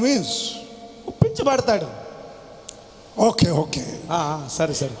be convinced. ఒప్పించబడతాడు. Okay.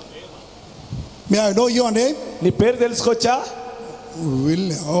 సరే సరే. May I know your name? నీ పేరు తెలుసుకోవచ్చా?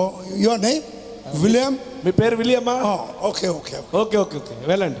 William. Oh, your name? William? మీ పేరు విలియమ్మా? Okay. ఓకే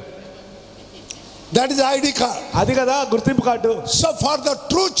వెళ్ళండి. That is ID card. అది కదా గుర్తింపు card. So for the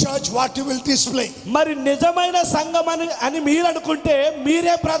true church, what you will display? మరి నిజమైన సంఘం అని మీరు అనుకుంటే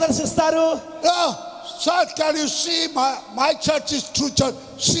మీరే ప్రదర్శిస్తారు. Sir, can you see my church is true church?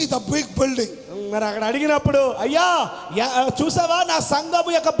 See the big building. మరి అక్కడ అడిగినప్పుడు, అయ్యా చూసావా నా సంఘం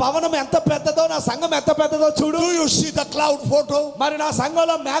యొక్క భవనం ఎంత పెద్దదో, నా సంఘం ఎంత పెద్దదో చూడు. Do you see the cloud photo? మరి నా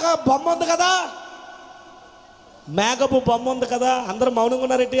సంఘంలో మేఘ బొమ్మ ఉంది కదా, మేఘపు బొమ్మ ఉంది కదా. అందరూ మౌనంగా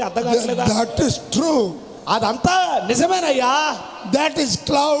ఉన్నారేంటి? అర్థం కావట్లేదా? That is true. అదంతా నిజమేనయ్యా. That is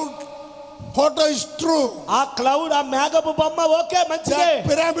cloud photo is true. ఆ క్లౌడ్, ఆ మేఘపు బొమ్మ ఓకే మంచిదే. That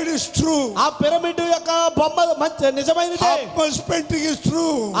pyramid is true. ఆ పిరమిడ్ యొక్క బొమ్మ నిజమైనదే. Harper's painting is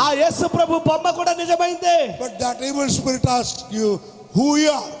true. ఆ యేసు ప్రభు బొమ్మ కూడా నిజమైందే. But that evil spirit asks you who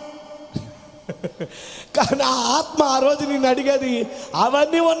you are. కానీ ఆ ఆత్మ ఆ రోజు నిన్ను అడిగేది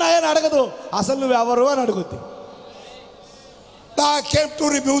అవన్నీ ఉన్నాయని అడగదు, అసలు నువ్వు ఎవరు అని అడుగుద్ది. I came to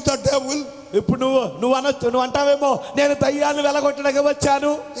remove the devil. ఇప్పుడు నువ్వు అంటావేమో నేను దయ్యాలను వెలగొట్టడానికి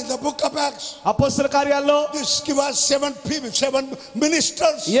వచ్చాను. In the book of Acts, అపోస్తల కార్యాల్లో this give us 7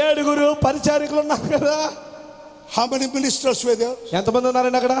 ministers. 7 పరిచారికులు ఉన్నారు కదా. How many ministers were there? ఎంతమంది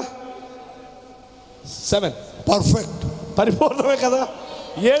ఉన్నారండి అక్కడ? 7. Perfect. పరిపూర్ణమే కదా.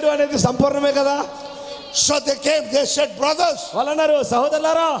 7 అనేది సంపూర్ణమే కదా. So they came, they said, brothers, వాళ్ళు అన్నారు,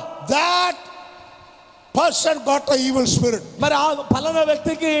 సహోదరులారా, that person got an evil spirit. మరి ఆ పలానా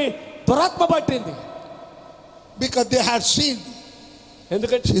వ్యక్తికి దురాత్మ పట్టింది. Because they had seen.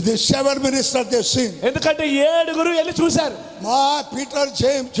 ఎందుకంటే The 7 ministers they seen. ఎందుకంటే 7 వెళ్ళి చూశారు. Peter,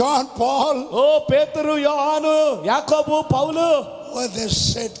 James, John, Paul. ఓ పేతురు, యోహాను, యాకోబు, పౌలు. Well, they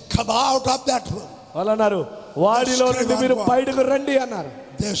said, come out of that room. వాళ్ళు అన్నారు, వాడిలో నుండి మీరు బయటకు రండి అన్నారు.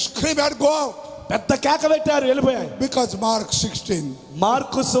 They scream and go out. పెద్ద కేక పెట్టారు, వెళ్ళిపోయారు. Because Mark 16.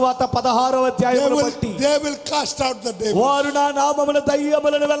 మార్కు సువార్త 16వ అధ్యాయమును బట్టి They will cast out the devil. వారు నా నామమున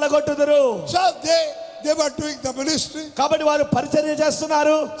దయ్యములను వెళ్ళగొట్టుదురు. So they were doing the ministry. కాబట్టి వారు పరిచర్య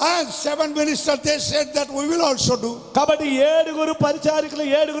చేస్తున్నారు. And 7 ministers they said that we will also do. కాబట్టి 7 పరిచారికులు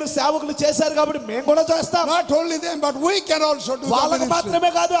 7 సేవకులు చేశారు కాబట్టి మేము కూడా చేస్తాం. Not only them, but we can also do. వాళ్ళకు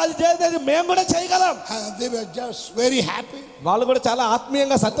మాత్రమే కాదు, అది చేసేది మేము కూడా చేయగలం. And they were just very happy. వాళ్ళు కూడా చాలా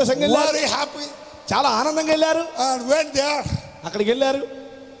ఆత్మీయంగా సంతోషంగా వెళ్ళారు. Very happy. చాలా ఆనందంగా వెళ్ళారు. And went there. అక్కడికి వెళ్ళారు.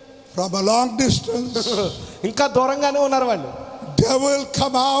 From a long distance. ఇంకా దూరంగానే ఉన్నారు వాళ్ళు. Devil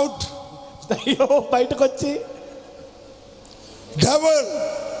come out. దయ్యం బయటకు వచ్చి, devil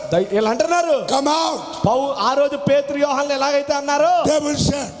వీళ్ళు అంటున్నారు, come out. ఆ రోజు పేతురు యోహాను ఎలాగైతే అన్నారో Devil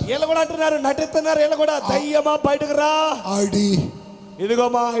said, వీళ్ళు కూడా అంటున్నారు, నటిస్తున్నారు వీళ్ళు కూడా, దయ్యమా బయటకు రా. ID. ఇదిగో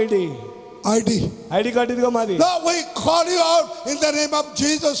మా ఐడి. ID. ఐడి కార్డు ఇదిగో మాది. Now we call you out in the name of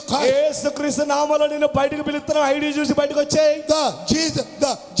Jesus Christ. యేసుక్రీస్తు నామములో నిన్ను బయటికి పిలుస్తున్నాం. ఐడి చూసి బయటకు వచ్చేయ్.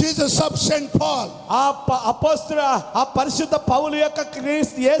 The Jesus of Saint Paul. ఆ అపోస్తలుడు ఆ పరిశుద్ధ పౌలు యొక్క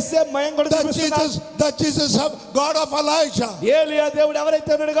క్రీస్తు యేసే మయం కూడా చూపిస్తున్నాడు. The Jesus of God of Elijah. ఏలియా దేవుడు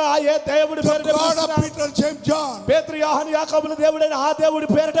ఎవరైతే ఉన్నాడో ఆ ఏ దేవుడి పేరిట The God of పిలుస్తున్నాడు. Peter, James, John. పేతురు, యోహాను, యాకోబుల దేవుడైన ఆ దేవుడి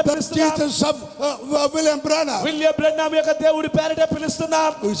పేరిట The పిలుస్తున్నాడు. Jesus of William Branham. William బ్రెన్నాం యొక్క దేవుడి పేరిట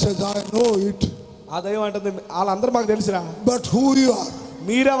పిలుస్తున్నాం. He says, I know it. ఆ దైవం అంటుంది వాళ్ళందరూ మాకు తెలుసురా, But who you are?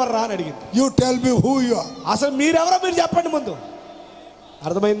 మీరెవరు రా అని అడిగింది. You tell me who you are. అసలు మీరెవరో మీరు చెప్పండి ముందు.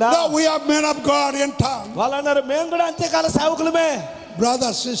 అర్థమైందా? No, we are men of God in town. వాళ్ళు అన్నారు మేము కూడా అంతేకాల సేవకులమే.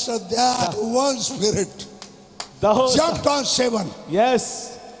 Brother, sister, that one spirit. John 7. Yes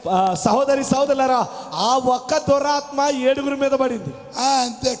సహోదరి సహోదరులారా, ఆ ఒక్క దురాత్మ 7 మీద పడింది.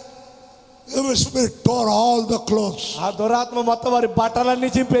 And the evil spirit tore all the clothes. ఆ దురాత్మ మొత్తం వారి బట్టలన్నీ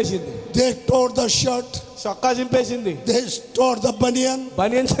చింపేసింది. They tore the shirt. చొక్కా చింపేసింది. They tore the banian.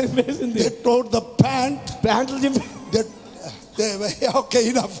 Banian చింపేసింది. They tore the pant. ప్యాంట్లు చింపే. Okay,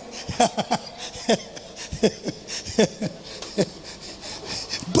 enough.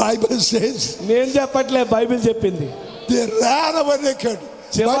 Bible says నేను చెప్పట్లే, బైబిల్ చెప్పింది. they ran away naked.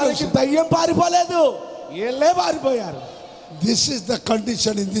 చివరికి దయ్యం పారిపోలేదు, వీళ్ళే పారిపోయారు. This is the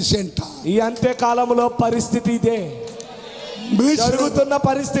condition in this end time. ఈ అంత్య కాలంలో పరిస్థితి ఇదే, జరుగుతున్న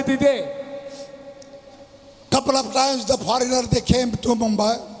పరిస్థితి ఇదే. Couple of times the foreigner they came to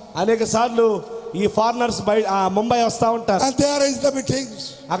Mumbai. అనేక సార్లు ఈ ఫారినర్స్ ముంబై వస్తూ ఉంటారు. And there is the meetings.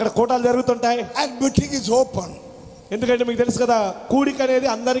 అక్కడ కూటాలు జరుగుతుంటాయి. And meeting is open. ఎందుకంటే మీకు తెలుసు కదా, కూడిక అనేది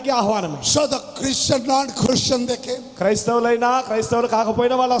అందరికీ ఆహ్వానమే. So the Christian, non-Christian they came. క్రైస్తవులైనా క్రైస్తవులు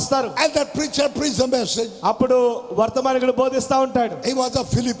కాకపోయినా వాళ్ళు వస్తారు. And the preacher preached the message. అప్పుడు వర్తమానికుడు బోధిస్తూ ఉంటాడు. He was a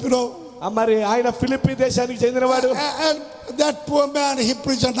Filipino. మరి ఆయన ఫిలిప్పీ దేశానికి చెందినవాడు. And that poor man, he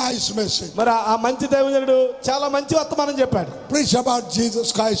preached a nice message. మరి ఆ మంచి దైవజనుడు చాలా మంచి వర్తమానం చెప్పాడు. Preach about Jesus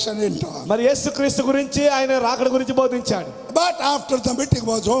Christ and in time. మరి యేసుక్రీస్తు గురించి, ఆయన రాకడ గురించి బోధించాడు. But after the meeting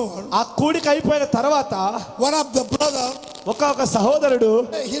was over, ఆ కూడిక అయిపోయిన తర్వాత one of the brother, ఒక సహోదరుడు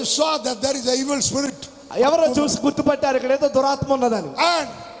he saw that there is a evil spirit. ఎవరో చూసి గుర్తుపట్టారు ఇక్కడ ఏదో దురాత్మ ఉన్నదని. And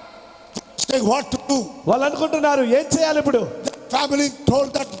saying what to do. వాళ్ళు అనుకుంటున్నారు ఏం చేయాలి ఇప్పుడు. Family told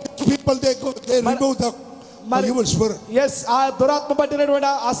that people they remove the evil spirit. Yes, ఆ దురాత్మ పట్టినటువంటి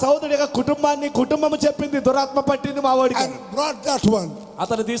ఆ సహోదరుడి యొక్క కుటుంబము చెప్పింది దురాత్మ పట్టింది మా వాడికి. And brought that one.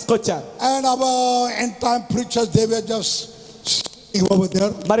 అతను తీసుకొచ్చారు. And our end time preachers, they were just sitting over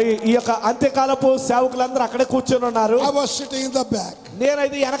there. మరి ఈ యొక్క అంత్యకాలపు సేవకులందరూ అక్కడే కూర్చొని ఉన్నారు. I was sitting in the back.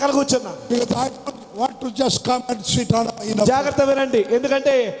 నేనైతే వెనకాల కూర్చున్నా. Because I don't want to just come and sit on జాగ్రత్త వినండి,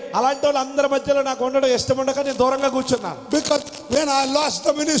 ఎందుకంటే అలాంటి వాళ్ళు అందరి మధ్యలో నాకు ఉండడం ఇష్టం ఉండక నేను దూరంగా కూర్చున్నాను. Because when I lost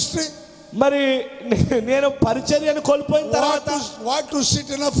the ministry, మరి నేను పరిచర్యను కోల్పోయిన తర్వాత want to sit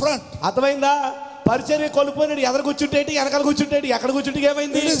in the front. అర్థమైందా? పరిచర్య కోల్పోయినాడు, ఎదురు కూర్చుంటేటి వెనకాల కూర్చుంటేటి ఎక్కడ కూర్చుంటే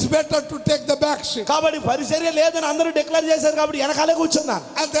ఏమైంది? It is better to take the back seat. కాబట్టి పరిచర్య లేదని అందరూ డిక్లేర్ చేశారు కాబట్టి వెనకాలే కూర్చున్నాను.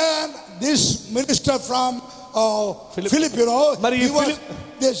 And then this minister from Filipino,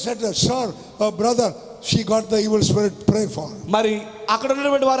 they said, sir, brother, she got the evil spirit, pray for her. మరి అక్కడ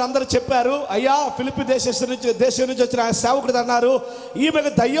ఉన్నటువంటి వారు అందరూ చెప్పారు, అయ్యా ఫిలిప్పీ దేశం నుంచి వచ్చిన సేవకుడు అన్నారు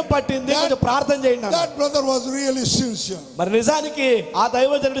ఈమెకు దయ్యం పట్టింది, కొంచెం ప్రార్థన చేయండి. That brother was really sincere. మరి నిజానికి ఆ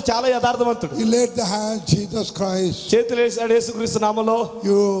దైవజనుడు చాలా యథార్థవంతుడు. He laid the hand, Jesus Christ, చేతులు వేసాడు యేసుక్రీస్తు నామములో.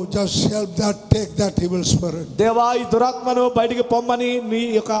 you just help that, take that evil spirit. దేవా ఈ దురాత్మను బయటికి పొమ్మని నీ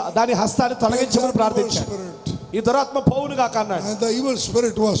యొక్క దాని హస్తాన్ని తొలగించమని ప్రార్థించాడు. ఈ దురాత్మ పోవును కాక అన్నాడు. And the evil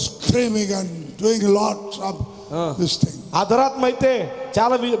spirit was screaming and doing lots of this thing. ఆ దురాత్మ అయితే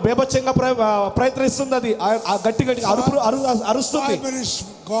చాలా బేభత్సంగా ప్రయత్నిస్తుంది. అది గట్టి అరుస్తుంది. 5 minutes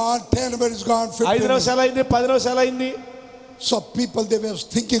gone, 10 minutes gone, 15 5 నిమిషాలు అయింది, 10 నిమిషాలు అయింది. So people, they were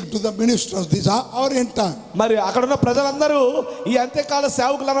thinking to the ministers, these are our end time. మరి అక్కడ ఉన్న ప్రజలందరూ ఈ అంత్యకాల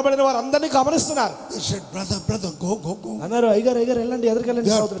సేవకులు అనబడిన వారు అందరినీ గమనిస్తున్నారు. They said, brother, go. అన్నారు, అయ్యగారు వెళ్ళండి, ఎదురుకెళ్ళండి.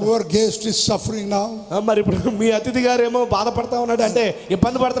 Their poor guest is suffering now. మరి ఇప్పుడు మీ అతిథి గారు ఏమో బాధపడతా ఉన్నాడు, అంటే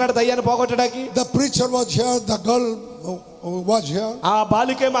ఇబ్బంది పడుతున్నాడు దయ్యాన్ని పోగొట్టడానికి. The preacher was here, the girl was here. ఆ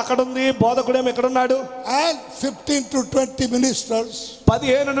బాలికేమో అక్కడ ఉంది, బోధకుడేమో ఇక్కడ ఉన్నాడు. And 15 to 20 ministers.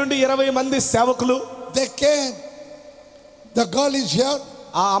 15 నుండి 20 మంది సేవకులు. They came. The girl is here.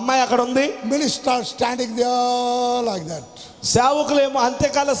 ఆ అమ్మాయి అక్కడ ఉంది. Minister standing there like that. సేవకులేమో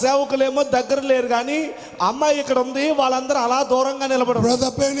అంత్యకాల సేవకులేమో దగ్గర లేరు కానీ అమ్మాయి ఇక్కడ ఉంది, వాళ్ళందరూ అలా దూరంగా నిలబడి. Brother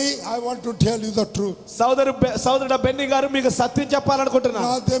Benny, I want to tell you the truth. సోదరుడు బెన్నీ గారు మీకు సత్యం చెప్పాలనుకుంటున్నా.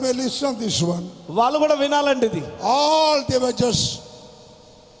 Now they may listen this one. వాళ్ళు కూడా వినాలండి ఇది. All they were just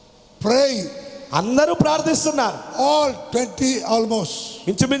praying. అందరూ ప్రార్థిస్తున్నారు. All 20 almost.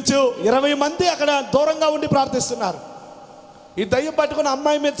 ఇంచుమించు 20 మంది అక్కడ దూరంగా ఉండి ప్రార్థిస్తున్నారు. ఈ దయ్యం పట్టుకుని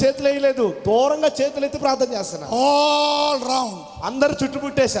అమ్మాయి మీద చేతులు వేయలేదు, దూరంగా చేతులు ఎత్తి ప్రార్థన చేస్తున్నారు. All round. అందరు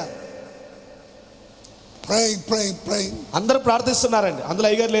చుట్టుముట్టేశారు. Praying. అందరూ ప్రార్థిస్తున్నారండి. అందులో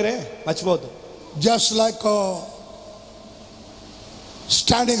అయ్యగారు లేరే, మర్చిపోవద్దు. Just like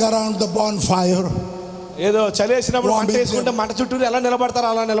standing around the bonfire. ఏదో చలి వేసినప్పుడు మంట వేసుకుంటే మంట చుట్టూ ఎలా నిలబడతారో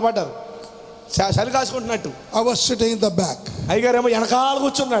అలా నిలబడ్డారు, చలి కాసుకుంటున్నట్టు. I was sitting in the back. అయ్యగారు ఏమో వెనకాల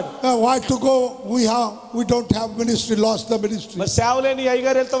కూర్చున్నాడు. Why to go? We don't have ministry. Lost the ministry. మరి సేవ లేని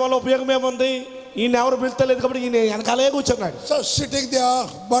అయ్యగారు వెళ్తాం వల్ల ఉపయోగం ఏముంది? ఈయన ఎవరు పిలుస్తలేదు కాబట్టి ఈయన వెనకాలే కూర్చున్నాడు. So sitting there,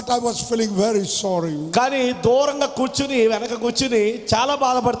 but I was feeling very sorry. కానీ దూరంగా కూర్చుని వెనక కూర్చుని చాలా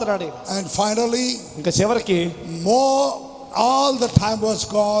బాధపడుతున్నాడు. And finally, ఇంకా చివరికి all the time was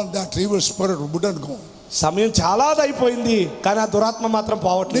gone. That evil spirit wouldn't go. సమయం చాలా అయిపోయింది, కానీ ఆ దురాత్మ మాత్రం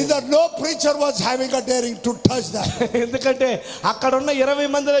పోవట్లేదు. Neither no preacher was having a daring to touch that. ఎందుకంటే అక్కడ ఉన్న 20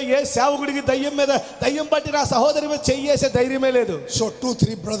 మందిలో ఏ సేవకుడికి దయ్యం పట్టిన ఆ సహోదరి మీద చెయ్యేసే ధైర్యమే లేదు. So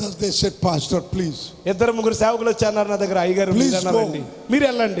 2-3 brothers, they said, Pastor, please. 2-3 సేవకులు వచ్చారు నా దగ్గర. అయ్యగారు మీరు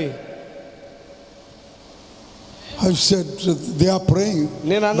వెళ్ళండి. I said, they are praying.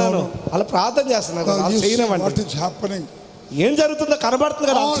 నేను అన్నాను, అలా ప్రార్థన చేస్తున్నారు. What is happening? ఏం జరుగుతుందో కనబడుతుంది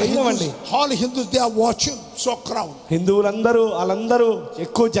కదా, చేయమండి. All Hindus, they are watching. So crowd. హిందువులందరూ వాళ్ళందరూ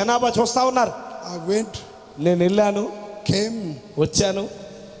ఎక్కువ జనాభా చూస్తా ఉన్నారు. I went. నేను వెళ్ళాను, came. వచ్చాను.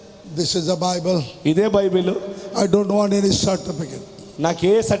 This is the Bible. ఇదే Bible. I don't want any certificate. నాకు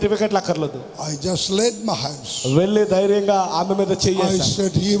ఏ సర్టిఫికెట్లు అక్కర్లేదు. I just laid my hands. వెళ్ళి ధైర్యంగా ఆమె మీద చెయ్యేశాను. I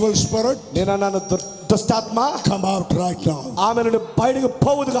said, evil spirit. నేను అన్నాను, దుష్టాత్మ come out right now. ఆమె నుండి బయటికి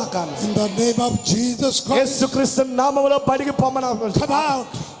పోవుదు గాక. In the name of Jesus Christ. యేసుక్రీస్తు నామములో బయటికి పొమ్మను. come out.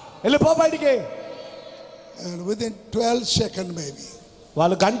 వెళ్ళిపో బయటికి. And within 12 seconds maybe.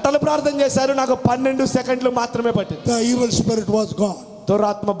 వాళ్ళు గంటలు ప్రార్థన చేశారు, నాకు 12 సెకండ్లు మాత్రమే పట్టింది. The evil spirit was gone.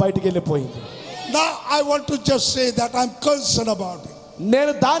 దురాత్మ బయటికి వెళ్ళిపోయింది. Now I want to just say that I'm concerned about it.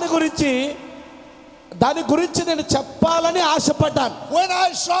 నేను దాని గురించి నేను చెప్పాలని ఆశపడ్డాను. When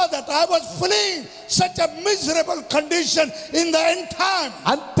I saw that, I was feeling such a miserable condition in the end time.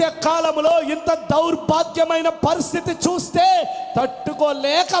 అంత్యకాలములో ఇంత దౌర్భాగ్యమైన పరిస్థితి చూస్తే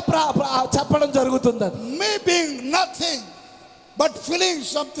తట్టుకోలేక చెప్పడం జరుగుతుంది. Me being nothing but feeling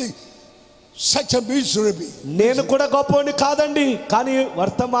something, such a misery. నేను కూడా గొప్పవాడిని కాదండి, కానీ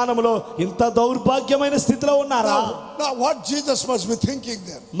వర్తమానంలో ఇంత దౌర్భాగ్యమైన స్థితిలో ఉన్నారా? Now what Jesus must be thinking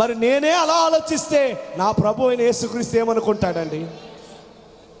then? మరి నేనే అలా ఆలోచిస్తే నా ప్రభు అయిన యేసుక్రీస్తు ఏమనుకుంటాడండి?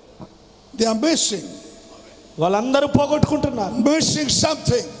 They are missing. వాళ్ళందరూ పోగొట్టుకుంటున్నారు. Missing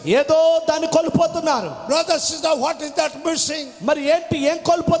something. ఏదో దాన్ని కోల్పోతున్నారు. Brother, sister, what is that missing? మరి ఏం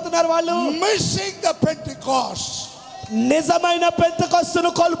కోల్పోతున్నారు వాళ్ళు? Missing the Pentecost. నిజమైన పెంతెకొస్తును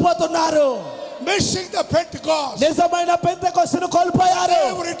కోల్పోతున్నారు. Missing the Pentecost. నిజమైన పెంతెకొస్తును కోల్పోయారు.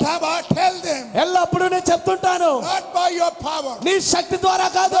 Every time I tell them. ఎల్లప్పుడూ నేను చెప్తుంటాను, not by your power. నీ శక్తి ద్వారా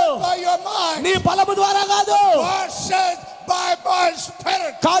కాదు, by your mind. నీ బలము ద్వారా కాదు. God says by my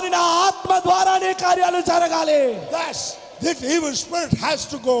spirit. కానీ నా ఆత్మ ద్వారా నీ కార్యాలు జరగాలి. That evil spirit has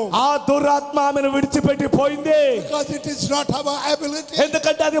to go. ఆ దురాత్మ ఆమెను విడిచిపెట్టి పోయింది. Because it is not our ability.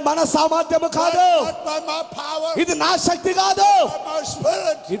 ఎందుకంటే అది మన సామర్థ్యము కాదు, not by my power. ఇది నా శక్తి కాదు, by my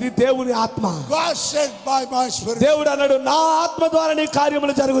spirit. ఇది దేవుని ఆత్మ. God said by my spirit. దేవుడు అన్నాడు, నా ఆత్మ ద్వారా నీ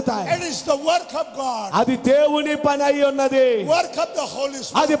కార్యములు జరుగుతాయి. It is the work of God. అది దేవుని పని అయి ఉన్నది. work of the Holy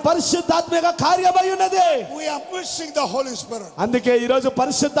Spirit. అది పరిశుద్ధాత్మక కార్యమై ఉన్నది. We are missing the Holy Spirit. అందుకే ఈ రోజు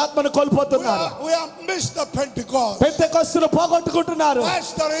పరిశుద్ధాత్మను కోల్పోతున్నారు. We are missed the Pentecost. పెంతెకొస్తును పోగొట్టుకుంటున్నారు.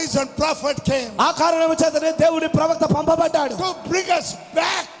 That's the reason prophet came. ఆ కారణం చేతనే దేవుడి ప్రవక్త పంపబడ్డాడు. to bring us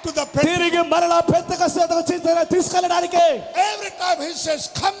back to the Pentecost. తిరిగి మరలా పెంతెకొస్తుకు తీసుకెళ్ళడానికి. Every time he says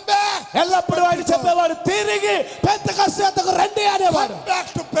come back. ఎల్లప్పుడూ ఆయన చెప్పేవాడు, తిరిగి పెంతెకొస్తుకు రండి అనేవాడు. come back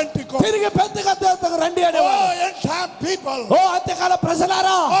to Pentecost. తిరిగి పెంతెకొస్తుకు రండి అనేవాడు. oh end time people. ఓ అంత్యకాల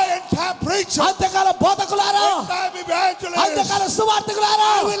ప్రజలారా, oh end time preachers, అంత్యకాల బోధకులారా, end time evangelists, అంత్యకాల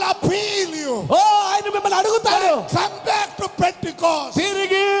సువార్తికులారా, I will appeal you. ఓ ఆయన మిమ్మల్ని అడుగుతాడు, come back to Pentecost.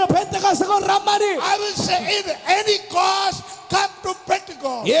 తిరిగి పెంతెకొస్తుకు రమ్మని. I will say in any cause come to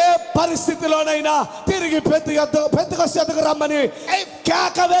Pentecost. ఏ పరిస్థితిలోనైనా తిరిగి పెంతెకొస్తుకు రమ్మని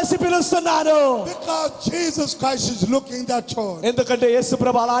కేక వేసి పిలుస్తున్నాను. because Jesus Christ is looking that church. ఎందుకంటే యేసు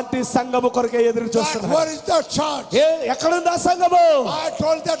ప్రభు అలాంటి సంఘము కొరకే ఎదురు చూస్తున్నాడు. where is the church? ఎక్కడుంది ఆ సంఘము? I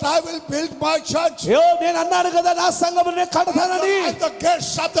told that I will build my church. నేను అన్నాను కదా, నా సంఘమును నేను కడతానని. and the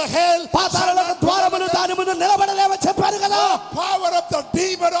gates of the hell, పాతాళలోక ద్వారములు దాని ముందు నిలబడలేవని చెప్పాను కదా. power of the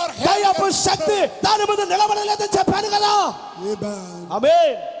demon or hell, దయ్యపు శక్తి దాని ముందు నిలబడలేదని చెప్పాను కదా. amen.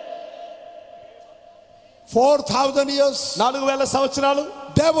 ఆమేన్. 4,000 years 4000 సంవత్సరాలు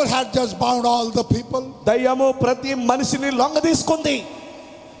devil had just bound all the people. దయ్యము ప్రతి మనిషిని లొంగ తీసుకుంది.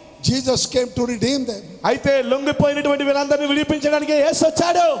 Jesus came to redeem them. అయితే లొంగిపోయినటువంటి వీళ్ళందరినీ విడిపించడానికి యేసు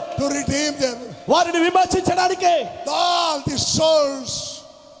వచ్చాడు. To redeem them. వారిని విమోచించడానికి. All the souls,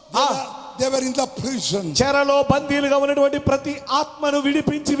 they were in the prison. చెరలో బందీలుగా ఉన్నటువంటి ప్రతి ఆత్మను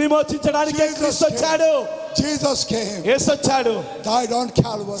విడిపించి విమోచించడానికి క్రీస్తు వచ్చాడు. Jesus came. యేసు వచ్చాడు. Died on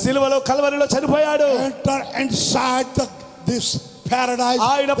Calvary. సిలువలో కల్వరిలో చనిపోయాడు. Enter inside this paradise.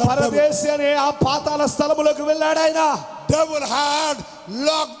 ఆయన పరదేశి అనే ఆ పాతాళ స్థలములోకి వెళ్ళాడు. ఆయన devil had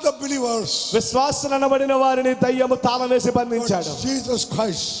locked the believers. విశ్వాసులు అనబడిన వారిని దయ్యము తాళం వేసి బంధించాడు. Jesus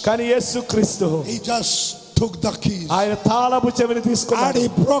Christ, కానీ యేసు క్రీస్తు he just took the keys. ఆయన తాళపు చెవిని తీసుకున్నాడు. And he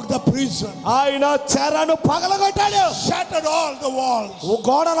broke the prison. ఆయన చెరను పగలగొట్టాడు. Shattered all the walls.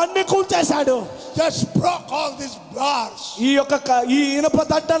 గోడలన్నీ కూల్చేశాడు. Just broke all these bars. ఈ ఇనుప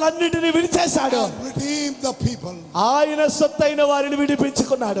తట్టలన్నిటిని విడిచేశాడు. Redeemed the people. ఆయన సొత్తైన వారిని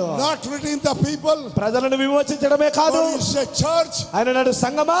విడిపించుకున్నాడు. Not redeem the people. ప్రజలను విమోచించడమే కాదు. But he said, church, ఆయన నాడు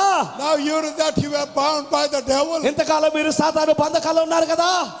సంగమా, now you know that you were bound by the devil. ఇంతకాలం మీరు సాతాను బంధకాల్లో ఉన్నారు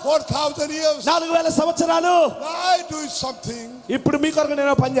కదా. 4,000 years. 4000 సంవత్సరాలు. I do something. ఇప్పుడు మీ కొరకు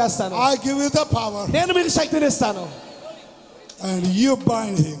నేను పని చేస్తాను. I give you the power. నేను మీకు శక్తిని ఇస్తాను. And you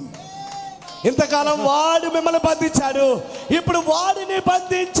bind him. ఇంతకాలం వాడు మిమ్మల్ని బంధించాడు. ఇప్పుడు వాడిని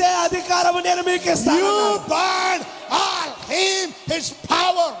బంధించే అధికారం నేను మీకు ఇస్తాను. You bind all him, his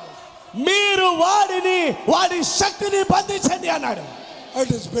power. మీరు వాడి శక్తిని బంధించండి అన్నాడు. It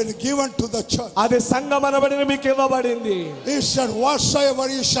has been given to the church. అది సంఘం అనబడిన మీకు ఇవ్వబడింది. He said, whatsoever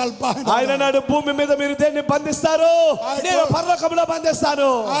you shall bind. ఆయన నాడు భూమి మీద మీరు దేన్ని బంధిస్తారు, నేను పరలోకంలో బంధిస్తాను.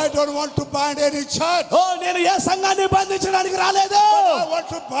 I don't want to bind any church. నేను ఏ సంఘాన్ని బంధించడానికి రాలేదు. I want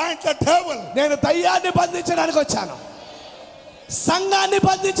to bind the devil. నేను దయ్యాన్ని బంధించడానికి వచ్చాను. సంఘాన్ని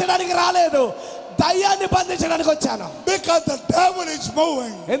బంధించడానికి రాలేదు. దయ్యాన్ని బంధించడానికి వచ్చాను. Because the devil is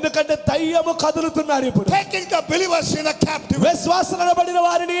moving. ఎందుకంటే దయ్యము కదులుతున్నాడు ఇప్పుడు. Taking the believers in a captivity. విశ్వాసులను బడిన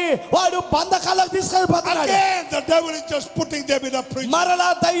వారిని వాడు బంధకాలకు తీసుకెళ్ళిపోతున్నాడు. Again the devil is just putting them in a prison. మరలా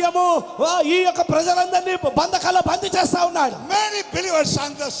దయ్యము ఈ యొక్క ప్రజలందరినీ బంధకాల్లో బంధించేస్తా ఉన్నాడు. Many believers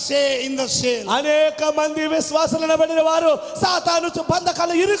in the cell. అనేక మంది విశ్వాసులను బడిన వారు సాతాను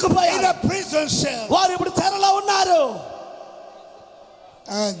బంధకాల్లో ఇరుక్కుపోయారు. In a prison cell. వారు ఇప్పుడు చెరలో ఉన్నారు.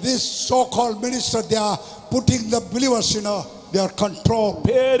 And this so-called minister, they are putting the believers in their control.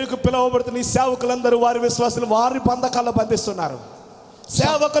 పేరుకు పిలువబడుతున్న ఈ సేవకులందరూ వారి విశ్వాసులు వారి బంధకాల్లో బంధిస్తున్నారు.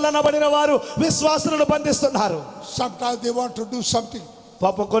 సేవకులు అనబడిన వారు విశ్వాసులను బంధిస్తున్నారు. Sometimes they want to do something.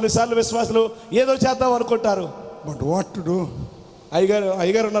 పాపం కొన్నిసార్లు విశ్వాసులు ఏదో చేద్దాం అనుకుంటారు. But what to do?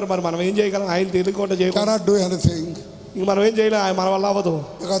 అయ్యగారు ఉన్నారు, మరి మనం ఏం చేయగలం? ఆయన తెలియకుండా చేయగలం. Cannot do anything. ఇంక మనం ఏం చేయలేం, మన వల్ల అవ్వదు.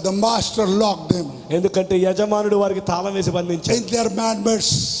 Because the master locked them. ఎందుకంటే యజమానుడు వారికి తాళం వేసి బంధించాడు. In their man-made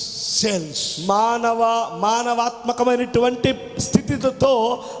cells. మానవాత్మకమైనటువంటి స్థితితో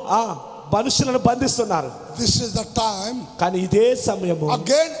మనుషులను బంధిస్తున్నారు. This is the time. కానీ ఇదే సమయము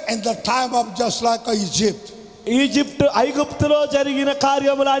Again in the time of just like Egypt. ఐగుప్తులో జరిగిన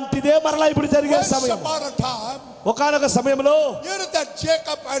కార్యము లాంటిదే మరలా ఇప్పుడు జరిగే సమయం. ఒకనొక సమయంలో you know that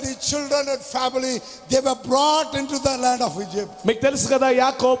Jacob and his children and family, they were brought into the land of Egypt. మీకు తెలుసు కదా,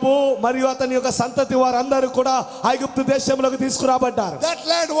 యాకోబు మరియు అతని యొక్క సంతతి వారందరూ కూడా ఐగుప్తు దేశంలోకి తీసుకురాబడ్డారు. That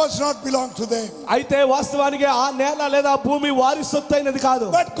land was not belong to them. అయితే వాస్తవానికి ఆ నేల లేదా భూమి వారి సొత్తైనది కాదు.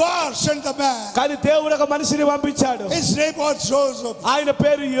 But God sent the man. కానీ దేవుడు ఒక మనిషిని పంపించాడు. His name was Joseph. ఆయన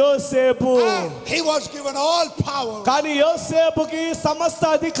పేరు యోసేపు. He was given all power. కానీ యోసేపుకి సమస్త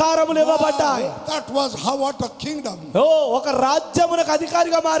అధికారములు ఇవ్వబడ్డాయి. That was what a kingdom. ఒక రాజ్యమునకు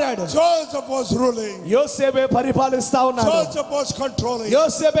అధికారిగా మారాడు. Joseph was ruling. యోసేపే పరిపాలిస్తా ఉన్నాడు. Joseph was controlling.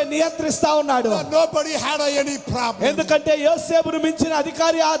 యోసేపే నియంత్రిస్తా ఉన్నాడు. Nobody had any problem. ఎందుకంటే యోసేపును మించిన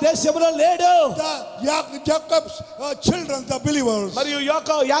అధికారి ఆ దేశంలో లేడు. Jacob's children, the believers, మరియు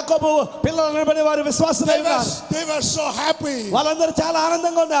యాకోబు పిల్లలను బట్టి వారు విశ్వాసులై ఉన్నారు. they were so happy. వాళ్ళందరూ చాలా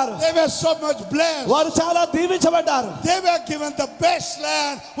ఆనందంగా ఉన్నారు. They were so much blessed. వారు చాలా దీవించబడ్డారు. They were given the best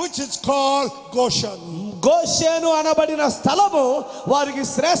land, which is called Goshen. గోషేను అనబడిన స్థలము వారికి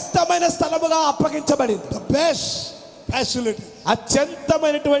శ్రేష్టమైన స్థలముగా అప్పగించబడింది. The best facility.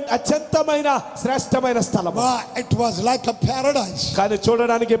 అత్యంతమైన శ్రేష్టమైన స్థలం. It was like a paradise. కానీ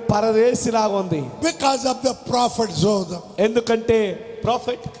చూడడానికి పరదేశిలాగా ఉంది. Because of the prophet Joseph. ఎందుకంటే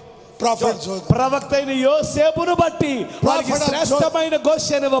ప్రవక్త అయిన యోసేపును బట్టి వారికి శ్రేష్టమైన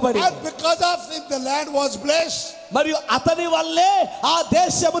గోషేను ఇవ్వబడింది. And because of him the land was blessed. మరియు అతని వల్లే ఆ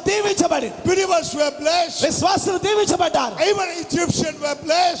దేశము దీవించబడింది. Believers were blessed. విశ్వాసులు దీవించబడ్డారు. Even Egyptians were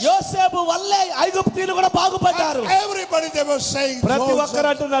blessed. యోసేపు వల్లే ఐగుప్తీయులు కూడా బాగుపడ్డారు. Everybody they were saying ప్రతి ఒక్కరు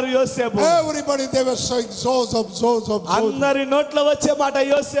అంటున్నారు యోసేపు. Everybody they were saying Joseph. అందరి నోట్లో వచ్చే మాట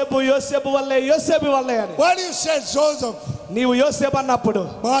యోసేపు వల్లే అని. When you said Joseph, నీవు యోసేపు అన్నప్పుడు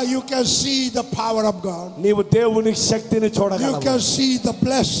you can see the power of God. నీవు దేవుని శక్తిని You చూడగలవు. can see the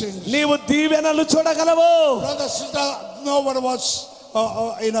blessings. నీవు దీవెనలు చూడగలవు. Brother, sister, no one was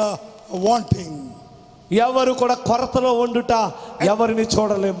in a wanting. ఎవరు కూడా కొరతలో ఉండుట ఎవరిని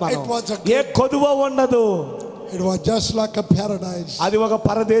చూడలేం మనం. It was a ఏ కొదువ ఉండదు. It was just like a paradise. అది ఒక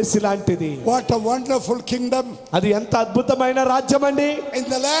పరదేశి లాంటిది. What a wonderful kingdom. అది ఎంత అద్భుతమైన రాజ్యం అండి. In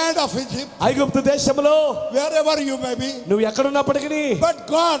the land of Egypt, ఐగుప్తు దేశంలో wherever you may be, నువ్వు ఎక్కడున్నప్పటికీ but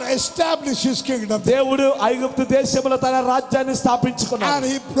God established his kingdom. దేవుడు ఐగుప్తు దేశంలో తన రాజ్యాన్ని స్థాపించుకున్నాడు. And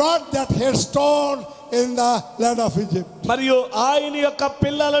he brought that headstone in the land of Egypt. మరియు ఆయన యొక్క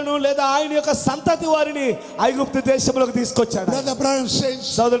పిల్లలను లేదా ఆయన యొక్క సంతతి వారిని ఐగుప్తు దేశంలోకి తీసుకొచ్చాడు. Brother Branham says,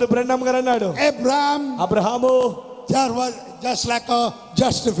 సోదరుడు బ్రహ్నం గారు అన్నాడు, Abraham there was just like a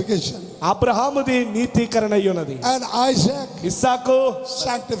justification. అబ్రహాముది నీతీకరణ అయ్యున్నది. And Isaac, Isaac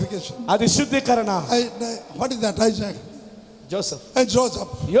sanctification. అది శుద్ధీకరణ. What is that? Isaac. Joseph. And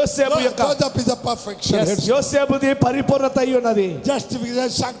Joseph. యోసేపు యొక్క Joseph is a perfection. యోసేపుది పరిపూర్ణత అయ్యున్నది. Justification,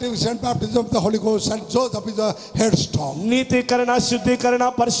 sanctification, baptism of the Holy Ghost, and Joseph is a headstone. నీతీకరణ, శుద్ధీకరణ,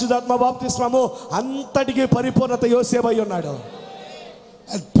 పరిశుద్ధాత్మ బాప్తిస్మము అంతటికి పరిపూర్ణత యోసేపు అయి ఉన్నాడు.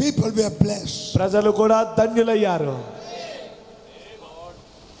 And people were blessed. ప్రజలు కూడా ధన్యులయ్యారు.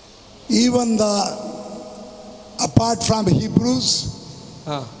 Even apart from Hebrews,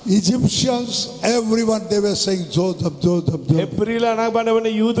 Egyptians, everyone, they were saying Joseph, Joseph, Joseph. హెబ్రీలు అనబడిన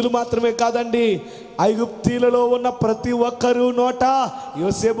యూదులు మాత్రమే కాదండి, ఐగుప్తీలలో ఉన్న ప్రతి ఒక్కరు నోట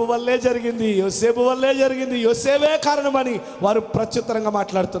యోసేపు వల్లే జరిగింది, యోసేపు వల్లే జరిగింది, యోసేపే కారణమని వారు ప్రత్యుత్తరంగా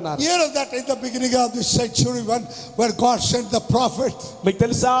మాట్లాడుతున్నారు. You know that in the beginning of this century, when God sent the prophet, మీకు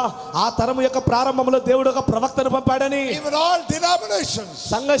తెలుసా ఆ తరము యొక్క ప్రారంభంలో దేవుడు ఒక ప్రవక్తను పంపాడని. even all denominations,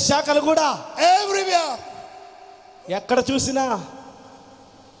 సంఘ శాఖలు కూడా everywhere, ఎక్కడ చూసినా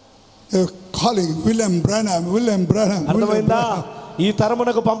calling William Branham, William Branham. అర్థమైందా? ఈ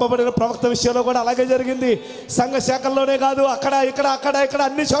తరమునకు పంపబడిన ప్రవక్త విషయంలో కూడా అలాగే జరిగింది. సంఘ శాఖల్లోనే కాదు, అక్కడ ఇక్కడ అక్కడ ఇక్కడ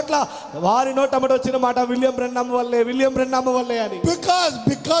అన్ని చోట్ల వారి నోటమట వచ్చిన మాట విలియం బ్రెన్నామ్ వల్లే, విలియం బ్రెన్నామ్ వల్లే అని.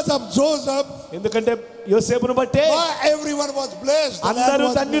 Because of Joseph, ఎందుకంటే యోసేపును బట్టే everyone was blessed.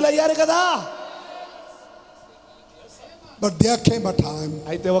 అందరూ ధన్యులయ్యారు కదా. But there came a time,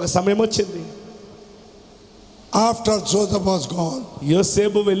 అయితే ఒక సమయం వచ్చింది, after Joseph was gone,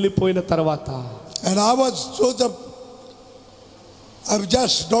 యోసేపు వెళ్ళిపోయిన తర్వాత, and Joseph, I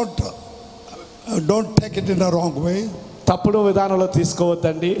just don't take it in a wrong way, తప్పుడు విధానంలో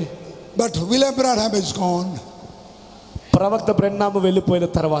తీసుకోవద్దండి. but William Branham is gone, ప్రవక్త బ్రెన్నాము వెళ్ళిపోయిన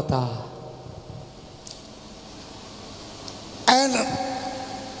తర్వాత, and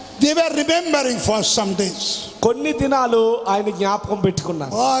they were remembering for some days. కొన్ని దినాలు ఆయన జ్ఞాపకం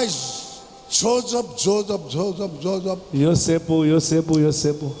పెట్టుకున్నారు. Joseph, Joseph, Joseph, Joseph. యోసేపు, యోసేపు,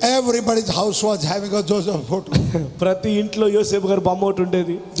 యోసేపు. Everybody's house was having a Joseph photo. ప్రతి ఇంట్లో యోసేపు గారి బొమ్మ ఒకటి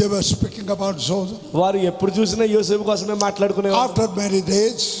ఉండేది. They were speaking about Joseph. వారు ఎప్పుడు చూసినా యోసేపు కోసమే మాట్లాడుకునేవారు. After many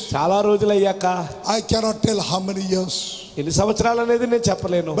days, చాలా రోజులు అయ్యాక, I cannot tell how many years, ఎన్ని సంవత్సరాలు అనేది నేను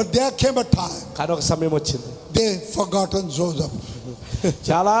చెప్పలేను, but there came a time, కానీ ఒక సమయం వచ్చింది, they forgotten Joseph.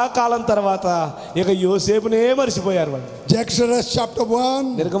 చాలా కాలం తర్వాత ఇక యోసేపునే మర్చిపోయారు వాళ్ళు. Exodus chapter 1,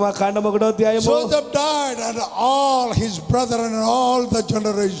 నిర్గమకాండం 1వ అధ్యాయము. Joseph died, and all his brethren and all the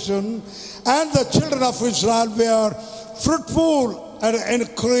generation and the children of Israel were fruitful and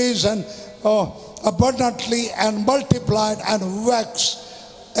increased and abundantly and multiplied and waxed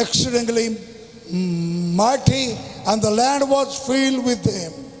exceedingly mighty, and the land was filled with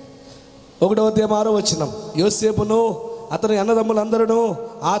them. 1వ అధ్యాయం 6వ వచనం. యోసేపును అతని అన్నదమ్ములందరూ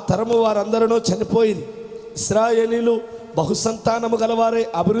ఆ తరము వారందరూ చనిపోయింది. ఇశ్రాయేలీలు బహుసంతానము గలవారై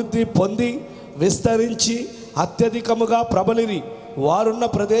అభివృద్ధి పొంది విస్తరించి అత్యధికముగా ప్రబలిరి. వారున్న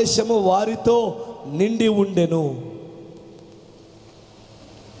ప్రదేశము వారితో నిండి ఉండెను.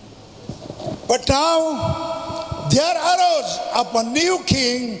 But now there arose up a new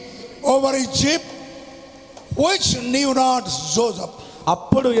king over Egypt, which knew not Joseph.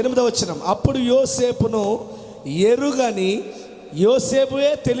 అప్పుడు 8వ వచనం. అప్పుడు యోసేపును ఎరుగని, యోసేపుయే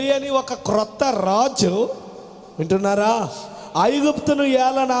తెలియని ఒక క్రొత్త రాజు, వింటున్నారా, ఐగుప్తును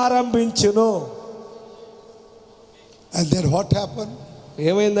ఏలన ఆరంభించును. And then what happened?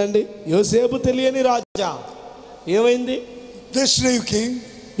 ఏమైందండి? యోసేపు తెలియని రాజా ఏమైంది? This new king,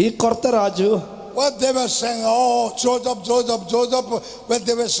 ఈ కొత్త రాజు, what they were saying, oh Joseph, Joseph, Joseph, when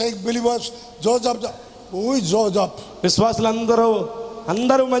they were saying believers, Joseph, who is Joseph?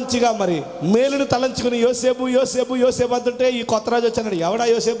 అందరూ మంచిగా మరి మేలును తలంచుకుని యోసేపు యోసేపు యోసేపు అంటుంటే ఈ కొత్త రాజు వచ్చాడు. ఎవడా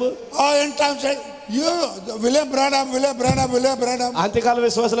యోసేపు? William Branham, William Branham, William Branham. అంత్యకాల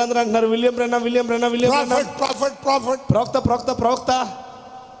విశ్వాసులందరూ అంటున్నారు William Branham, William Branham, William Branham. Prophet. ప్రవక్త, ప్రవక్త, ప్రవక్త.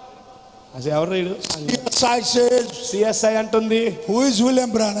 అసలు ఎవరు రీడు? CSI says, సిఎస్ఐ అంటుంది. who is William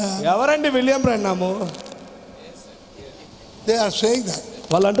Branham? ఎవరండి William బ్రన్నాము? They are saying that.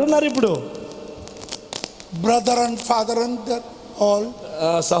 వాళ్ళు అంటున్నారు ఇప్పుడు. Brother and father and that all.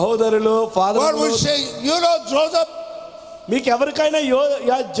 సహోదరులు, What father. we say, you know Joseph? మీకు ఎవరికైనా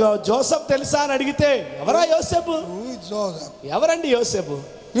జోసెఫ్ తెలుసా అని అడిగితే ఎవరా యోసేపు? Who is Joseph? ఎవరండి యోసేపు?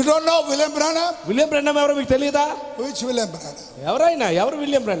 You don't know William Branham? William బ్రన్నాం ఎవరో మీకు తెలియదా? Which William Branham? ఎవరైనా ఎవరు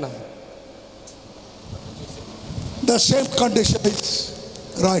William బ్రన్నాం? The same condition is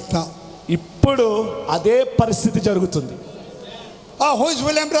right now. ఇప్పుడు అదే పరిస్థితి జరుగుతుంది. Who is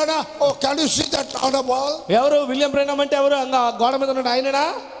William Branham? Oh, can you see that on the wall? ఎవరు విలియం బ్రన్నాం అంటే ఎవరు? గోడ మీద ఉన్నాడు ఆయననా?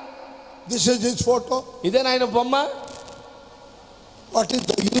 This is his photo. ఇదేనా ఆయన బొమ్మ? What is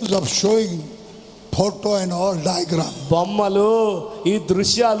the use of showing photo and all diagram? బొమ్మలు, ఈ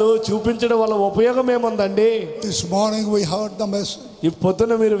దృశ్యాలు చూపించడం వల్ల ఉపయోగం ఏముందండి? This morning we heard the message. ఈ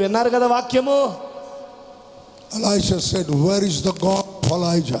పొద్దున మీరు విన్నారు కదా వాక్యము. Elisha said, where is the God of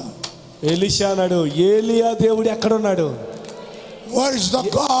Elijah? Elisha అన్నాడు, ఏలియా దేవుడు ఎక్కడున్నాడు? Where is the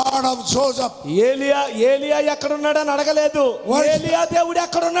God of Joseph? ఏలియా ఎక్కడున్నాడు అని అడగలేదు. ఏలియా దేవుడు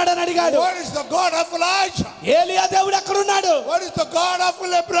ఎక్కడున్నాడు అని అడిగాడు. Where is the God of Elijah? ఏలియా దేవుడు ఎక్కడున్నాడు? Where is the God of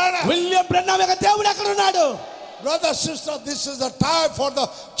William Branham? William బ్రన్నాం యొక్క దేవుడు ఎక్కడున్నాడు? Brother, sister, this is the time for the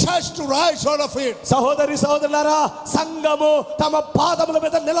church to rise on of it. సహోదరి సహోదరులారా, సంఘము తమ పాదముల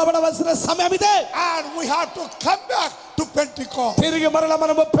మీద నిలబడవలసిన సమయం ఇదే. And we have to come back to Pentecost. తిరిగి మరల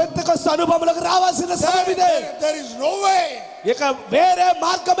మనము పెంతెకొస్తు అనుభవములకు రావాల్సిన సమయం ఇదే. There is no way. ఇక వేరే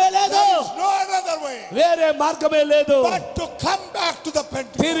మార్గమే లేదు. There is no another way. వేరే మార్గమే లేదు. But to come back to the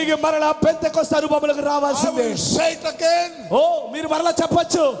Pentecost. తిరిగి మరల పెంతెకొస్తు అనుభవములకు I రావాల్సిందే. will say it again. మీరు మరలా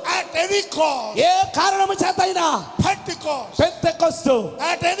చెప్పొచ్చు. At any cost. ఏ కారణము చేతైనా Pentecost. Pentecost.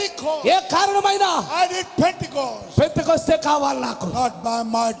 At any cost. A కారణమైనా I need Pentecost. పెంతెకొస్తే కావాలి నాకు. Not by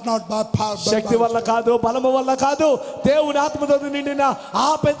might, not by power. శక్తి వల్ల కాదు, బలము వల్ల కాదు, దేవుని ఆత్మతో నిండిన ఆ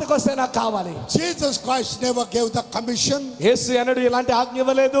పెంతెకొస్తే నాకు కావాలి. Jesus Christ never gave the commission. యేసు అన్నాడు ఇలాంటి ఆజ్ఞ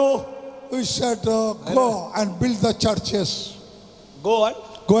ఇవ్వలేదు. We said, go and build the churches. Go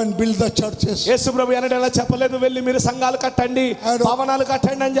and build the churches. యేసు ప్రభు అన్నాడు అలా చెప్పలేదు. వెళ్ళి మీరు సంఘాలు కట్టండి, భవనాలు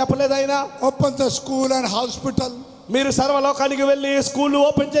కట్టండి అని చెప్పలేదు ఆయన. Open the school and hospital. మీరు సర్వలోకానికి వెళ్ళి స్కూల్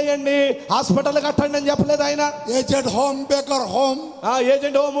ఓపెన్ చేయండి, హాస్పిటల్ కట్టండి అని చెప్పలేదు ఆయన. Aged home, baker home.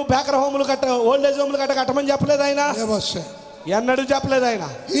 Agent home, baker హోములు old age హోములు కట్టమని చెప్పలేదు ఆయన. Never said. ఎన్నడూ చెప్పలేదు ఆయన.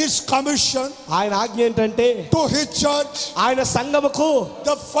 His commission. ఆయన ఆజ్ఞ ఏంటంటే to his church. ఆయన సంఘముకు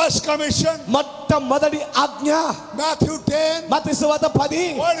The first commission. మొట్టమొదటి ఆజ్ఞ. Matthew 10. మత్తయి సువార్త 10.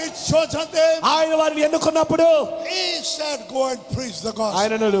 When he chosen them. ఆయన వారిని ఎన్నుకున్నప్పుడు he said, go and preach the gospel.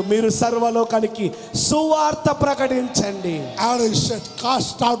 ఆయన అన్నాడు మీరు సర్వలోకానికి సువార్త ప్రకటించండి. And he said,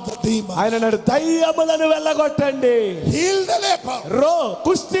 cast out the demons. ఆయన అన్నాడు దయ్యములను వెళ్ళగొట్టండి. Heal the leper.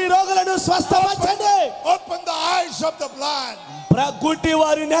 కుష్టి రోగులను స్వస్థపరచండి. Open the eyes of the blind. గుడ్డి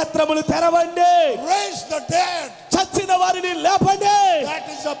వారి నేత్రములు తెరవండి. Raise the dead. చచ్చిన వారిని లేపండి. That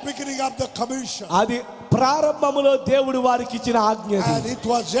is the beginning of the commission. అది ప్రారంభములో దేవుడు వారికి ఇచ్చిన ఆజ్ఞ. And it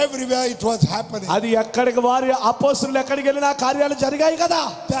was everywhere it was happening. అది ఎక్కడికి వారి అపోస్తులు ఎక్కడికి వెళ్ళినా కార్యాలు జరిగాయి కదా.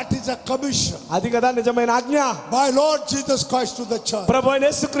 That is a commission. అది కదా నిజమైన ఆజ్ఞ. By Lord Jesus Christ to the church. ప్రభు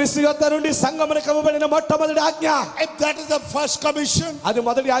యేసుక్రీస్తు యొద్ద నుండి సంఘమునకు ఇవ్వబడిన మొట్టమొదటి ఆజ్ఞ. If that is the first commission, అది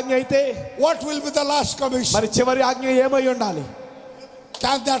మొదటి ఆజ్ఞ అయితే what will be the last commission? మరి చివరి ఆజ్ఞ ఏమై ఉండాలి?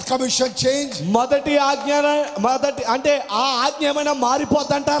 Can that commission change? మొదటి అంటే ఆ ఆజ్ఞ ఏమైనా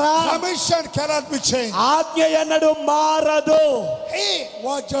మారిపోతుంటారా? Commission cannot be changed. ఆజ్ఞ ఎన్నడూ మారదు. He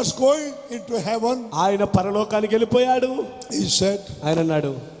was just going into heaven. ఆయన పరలోకానికి వెళ్ళిపోయాడు. He said, ఆయన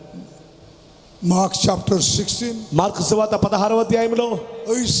అన్నాడు Mark chapter 16. మార్కు సువార్త 16వ అధ్యాయంలో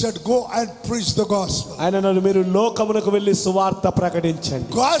He said, go and preach the gospel. ఆయన అన్నాడు మీరు లోకమునకు వెళ్ళి సువార్త ప్రకటించండి.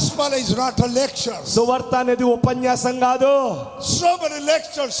 Gospel is not a lecture. సువార్త అనేది ఉపన్యాసం కాదు. So many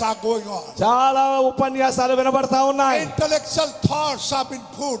lectures are going on. చాలా ఉపన్యాసాలు వినబడతా ఉన్నాయి. Intellectual thoughts have been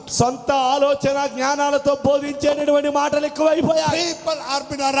put. సొంత ఆలోచన జ్ఞానాలతో బోధించేటటువంటి మాటలు ఎక్కువైపోయాయి. People are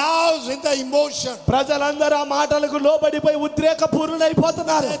been aroused in the emotion. ప్రజలందరూ ఆ మాటలకు లోబడిపోయి ఉద్రేక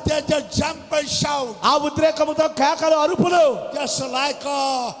పూర్ణులైపోతున్నారు. They just jump and shout. ఆ ఉద్రేకముతో కేకలు, అరుపులు. Just like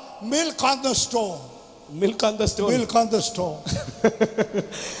milk on the stove. Milk on the stove. Milk on the stove.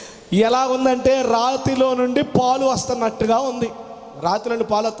 ఎలా ఉందంటే రాతిలో నుండి పాలు వస్తున్నట్టుగా ఉంది. రాతిలో నుండి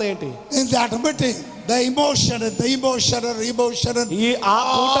పాలు వస్తాయేంటి? In that meeting, the emotion and ఈ ఆ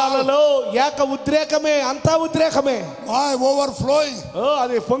కూటాలలో ఏక ఉద్రేకమే, అంతా ఉద్రేకమే. why overflowing?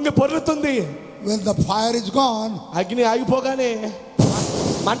 అది పొంగి పొర్లుతుంది. When the fire is gone, అగ్ని ఆగిపోగానే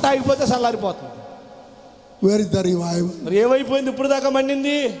మంట ఆగిపోతే చల్లారిపోతుంది. where is the revival? మరి ఏమైపోయింది? ఇప్పుడు దాకా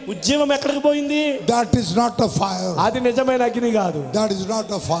మండింది, ఉద్యమం ఎక్కడికి పోయింది? That is not a fire. అది నిజమైన అగ్ని కాదు. That is not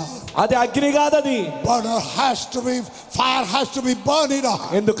a fire. అది అగ్ని కాదది. Fire has to be burning up.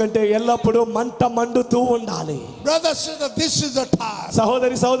 ఎందుకంటే ఎల్లప్పుడూ మంట మండుతూ ఉండాలి. Brother, sister, this is the time.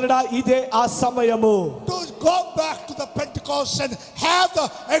 సహోదరి సహోదరుడా, ఇదే ఆ సమయము. To go back to the Pentecost and have the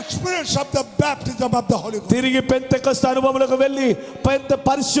experience of the baptism of the Holy Ghost. తిరిగి పెంతెకొస్తు అనుభవములకు వెళ్ళి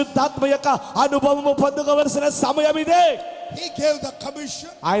పరిశుద్ధాత్మ యొక్క అనుభవము పొందుకోవలసిన సమయం ఇదే. He gave the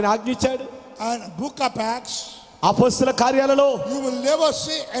commission. ఆయన ఆజ్ఞించాడు. And book of Acts, అపోస్తల కార్యాలలో you will never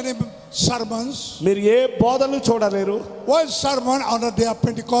see any sermons. మీరు ఏ బోధనలు చూడలేరు. One sermon on the day of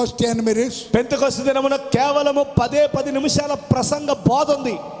Pentecost, 10 minutes. Pentecost దినమున కేవలము 10 నిమిషాల ప్రసంగ బోధ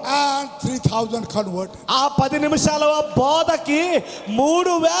ఉంది. And 3,000 converted. ఆ 10 నిమిషాల బోధకి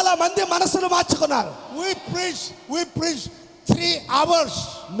 3,000 మంది మనసులు మార్చుకున్నారు. We preach 3 hours.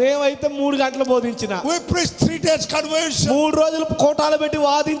 మేమైతే 3 గంటలు బోధించిన. We preached 3 days conversion. 3 రోజులు కోటాలు పెట్టి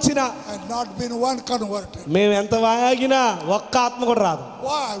వాదించిన. And not been one converted. మేము ఎంత వాగినా ఒక్క ఆత్మ కూడా రాదు.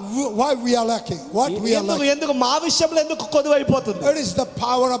 Why we are lacking? What we are lacking? ఎందుకు మా విషయంలో ఎందుకు కొదువైపోతుంది? That is the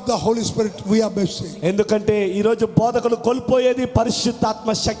power of the Holy Spirit we are missing. ఎందుకంటే ఈ రోజు బోధకులు కోల్పోయేది పరిశుద్ధాత్మ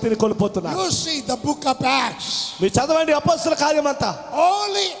శక్తిని కోల్పోతున్నారు. You see the book of Acts. మీరు చదవండి అపోస్తల కార్యమంతా.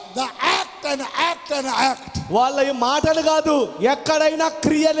 Only the act and act and act. వాళ్ళ ఈ మాటలు కాదు, ఎక్కడైనా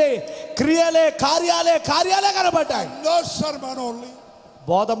క్రియలే కార్యాలే కనబడ్డాయి. No sermon only.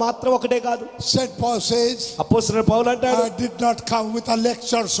 బోధ మాత్రం ఒకటే కాదు. Saint Paul says, అపోస్తలుడు పౌలు అంటాడు, I did not come with a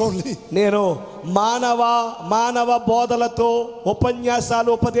lectures only. నేను మానవ బోధలతో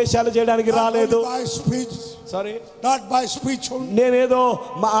ఉపన్యాసాలు చేయడానికి రాలేదు. Not by speech. Sorry, Not by speech only. నేనేదో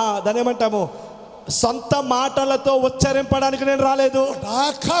దాని ఏమంటాము సొంత మాటలతో ఉచ్చరింపడానికి నేను రాలేదు.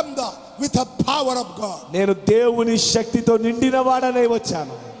 I come with the power of God. నేను దేవుని శక్తితో నిండిన వాడనే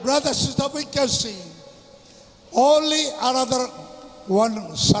వచ్చాను. Brothers, sister, we can see only another one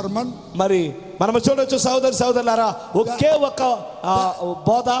sermon. మరి మనం చూడొచ్చు సహోదరులారా, ఒకే ఒక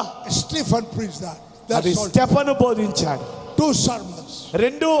బోధ. Stephen preached that. అది స్టెఫను బోధించాడు. 2 sermons.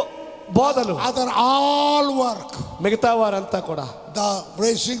 2 బోధలు. Other all work. మిగతా వారంతా కూడా The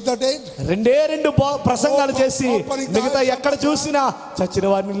raising the dead. 2 ప్రసంగాలు చేసి మిగతా ఎక్కడ చూసినా చచ్చిన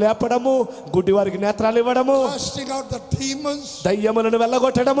వారిని లేపడము, గుడ్డి వారికి నేత్రాలు ఇవ్వడము, Casting out the demons. దయ్యములను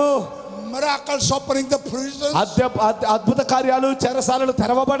వెళ్ళగొట్టడము, Miracles opening the prisons. అద్భుత కార్యాలు, చెరసాలలు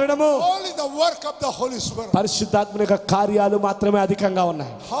తెరవబడడము. Only the work of the Holy Spirit. పరిశుద్ధాత్మ యొక్క కార్యాలు మాత్రమే అధికంగా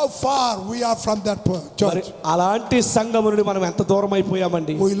ఉన్నాయి. How far we are from that church. అలాంటి సంఘము నుండి మనం ఎంత దూరం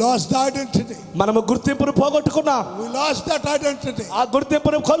అయిపోయామండి. We lost the identity. మనము గుర్తింపును పోగొట్టుకున్నాం. We lost that identity. ఆ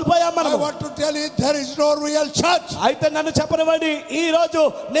గుర్తింపును కోల్పోయాం మనం. I want to tell you, there is no real church. అయితే నన్ను చెప్పనివ్వండి, ఈ రోజు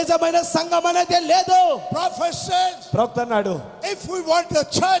నిజమైన సంఘం అనేది లేదు. Prophet says, ప్రవక్త అన్నాడు, if we want the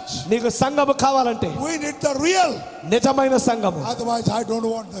church, నీకు సంఘము కావాలంటే we need the real. నిజమైన సంఘము. Otherwise I don't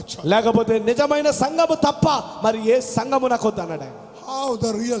want the church. లేకపోతే నిజమైన సంఘము తప్ప మరి ఏ సంఘము నాకు వద్దు అన్నాడు. How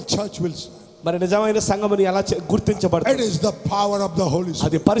the real church will stand? మరి నిజమైన సంఘముని ఎలా గుర్తించబడుతుంది? It is the power of the Holy Spirit.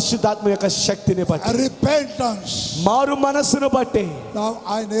 అది పరిశుద్ధాత్మ యొక్క శక్తిని బట్టి, repentance, మారు మనసును బట్టి. Now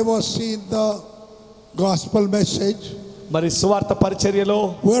I never seen the gospel message మరి సువార్త పరిచర్యలో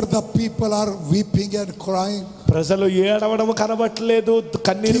where the people are weeping and crying, ప్రజలు ఏడవడం కనబట్లేదు,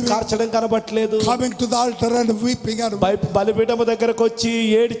 కన్నీరు కార్చడం కనబట్లేదు. coming to the altar and weeping and బలిపీఠము దగ్గరకు వచ్చి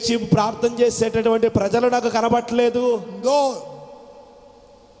ఏడ్చి ప్రార్థన చేసేటటువంటి ప్రజలు నాకు కనబట్లేదు. No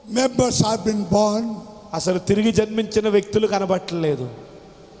members have been born. అసలు తిరిగి జన్మించిన వ్యక్తులు కనబట్లేదు.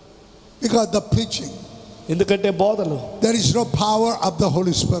 Because the preaching, ఎందుకంటే బోధలు, there is no power of the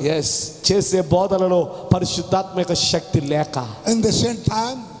Holy Spirit. yes, చేసే బోధలలో పరిశుద్ధాత్మ యొక్క శక్తి లేక. In the same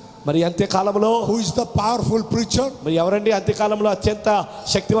time, మరి అంత్యకాలంలో who is the powerful preacher? మరి ఎవరండి అంత్యకాలంలో అత్యంత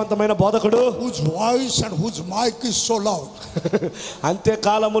శక్తివంతమైన బోధకుడు? Whose voice and whose mic is so loud?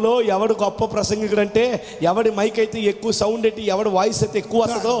 అంత్యకాలములో ఎవడు గొప్ప ప్రసంగికుడు అంటే, ఎవడి మైక్ అయితే ఎక్కువ సౌండ్ ఎట్టి, ఎవడి వాయిస్ అయితే ఎక్కువ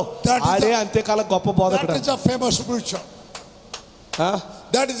వస్తుందో ఆడే అంత్యకాలం గొప్ప బోధకుడు. That is a famous preacher.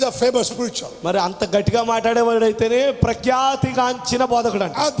 That is a famous preacher. మరి అంత గట్టిగా మాట్లాడేవాడైతేనే ప్రఖ్యాతిగాంచిన బోధకుడు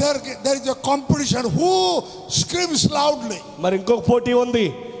అంట. There is a competition who screams loudly. మరి ఇంకొక పోటీ ఉంది,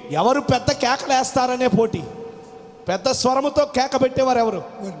 ఎవరు పెద్ద కేకలు వేస్తారనే పోటీ. పెద్ద స్వరముతో కేక పెట్టేవారు ఎవరు?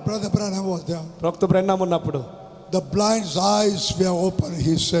 When Brother Branham was there, ప్రవక్త బ్రహ్నాం ఉన్నప్పుడు the blind's eyes were open.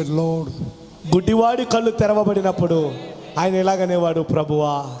 He said, Lord. గుడ్డివాడి కళ్ళు తెరవబడినప్పుడు ఆయన ఎలాగనేవాడు,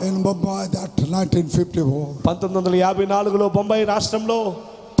 ప్రభువా. In Mumbai, that 1954, 1954లో బొంబాయి రాష్ట్రంలో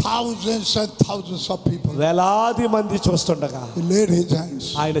thousands and thousands of people, వేలాది మంది చూస్తుండగా he laid his hands.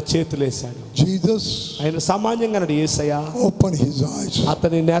 ఆయన చేతులేశాడు. Jesus, ఆయన సామాన్యంగా అన్నాడు, యేసయ్యా open his eyes,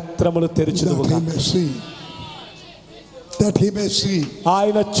 అతని నేత్రములు తెరచునుగా, that he may see. That he may see.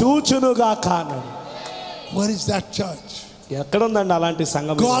 ఆయన చూచునుగా కాను. Where is that church? ఎక్కడ ఉందండి అలాంటి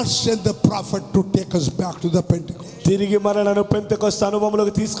సంఘం? God sent the prophet to take us back to the Pentecost. తిరిగి మనలను పెంతెకొస్తు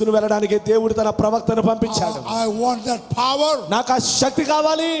అనుభవంలోకి తీసుకుని వెళ్ళడానికి దేవుడు తన ప్రవక్తను పంపించాడు. I want that power. నాకు ఆ శక్తి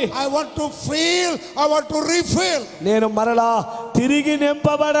కావాలి. I want to feel. I want to refill. నేను మరలా తిరిగి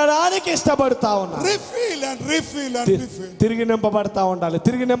నింపబడడానికి ఇష్టపడతా ఉన్నాను. Refill and refill and refill. తిరిగి నింపబడతా ఉండాలి,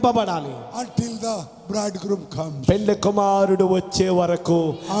 తిరిగి నింపబడాలి. Until the bridegroom comes. పెళ్లి కుమారుడు వచ్చే వరకు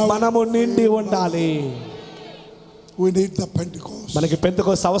మనము నిండి ఉండాలి. We need the Pentecost. మనకి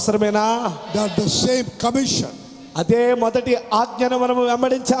పెంతెకొస్తు అవసరమేనా? That the same commission. అదే మొదటి ఆజ్ఞను మనము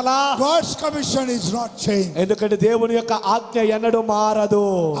వెంబడించాలా? God's commission is not changed. ఎందుకంటే దేవుని యొక్క ఆజ్ఞ ఎన్నడూ మారదు.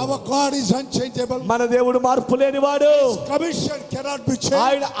 Our God is unchangeable. మన దేవుడు మార్పు లేనివాడు. Commission cannot be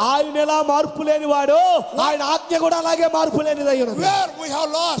changed. ఆయన ఎలా మార్పు లేనివాడు, ఆయన ఆజ్ఞ కూడా అలాగే మార్పు లేనిదై ఉన్నది. Where we have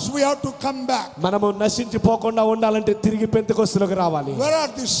lost, we have to come back. మనము నశించిపోకుండా ఉండాలంటే తిరిగి పెంతెకొస్తులోకి రావాలి. Where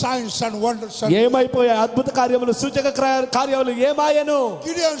are the signs and wonders? ఏమైపోయాయి అద్భుత కార్యములు, సూచక కార్యములు ఏమాయను?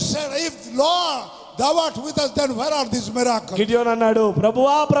 Gideon said, if Lord thou art with us, then where are these miracles? గిడియోను అన్నాడు,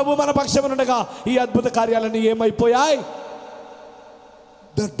 ప్రభువా ప్రభు మన పక్షమునుండగా ఈ అద్భుత కార్యాలన్నీ ఏమైపోయాయి?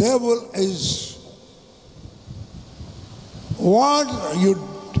 The devil is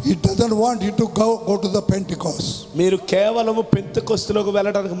he doesn't want you to go to the Pentecost. మీరు కేవలము పెంతెకొస్తులోకి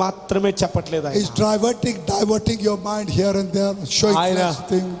వెళ్ళడానికి మాత్రమే చెప్పట్లేదు ఆయన. He's diverting your mind here and there, showing flash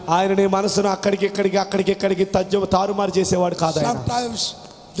thing. ఆయన నీ మనసును అక్కడికి తారుమారు చేసేవాడు కాదు ఆయన. Sometimes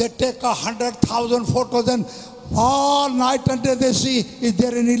they take 100,000 photos and all night until they see, is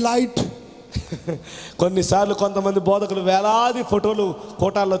there any light? కొన్నిసార్లు కొంతమంది బోధకులు వేలాది ఫోటోలు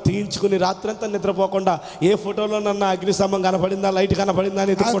కోటాల్లో తీయించుకుని రాత్రంతా నిద్రపోకుండా ఏ ఫోటోలో నన్న అగ్ని స్తంభం కనపడిందా, లైట్ కనపడిందా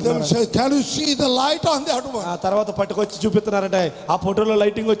అని ఎత్తుకుంటున్నారు. Can you see the light on that one? ఆ తర్వాత పట్టుకొచ్చి చూపిస్తున్నారంటే ఆ ఫోటోలో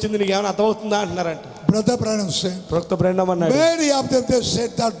లైటింగ్ వచ్చింది, నీకు ఏమైనా అర్థమవుతుందా అంటున్నారంట. Brother Branham said, ప్రవక్త బ్రెండం అన్నాడు, many of them they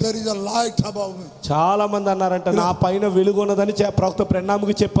said that there is a light above me. చాలా మంది అన్నారంట నా పైన వెలుగు ఉన్నదని ప్రవక్త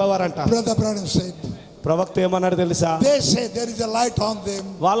బ్రెండంకి చెప్పేవారంట. Brother Branham said, ప్రవక్త ఏమన్నాడు తెలుసా? they say there is a light on them.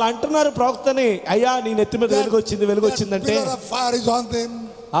 వాళ్ళు అంటున్నారు ప్రవక్తని, అయ్యా నీ నెత్తి మీద వెలుగు వచ్చిందంటే pillar of fire is on them.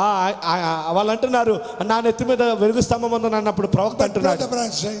 వాళ్ళు అంటున్నారు నా నెత్తి మీద వెలుగు స్తంభం ఉందని అన్నప్పుడు ప్రవక్త అంటున్నాడు, Brother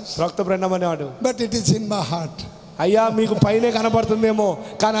Branham says, ప్రవక్త బ్రెండం అనేవాడు, but it is in my heart. అయ్యా మీకు పైనే కనపడుతుందేమో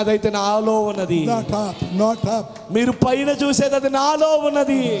కానీ అదైతే నాలో ఉన్నది. Not up. మీరు పైన చూసేది అది నాలో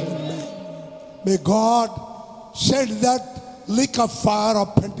ఉన్నది. May God send that lick of fire of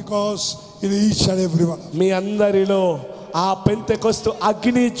Pentecost in each and every one. మీ అందరిలో ఆ పెంతెకొస్తు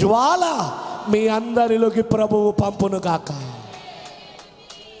అగ్ని జ్వాల మీ అందరిలోకి ప్రభువు పంపును గాక.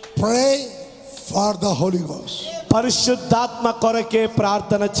 Pray for the Holy Ghost. పరిశుద్ధాత్మ కొరకే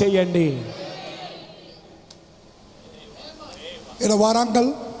ప్రార్థన చేయండి. In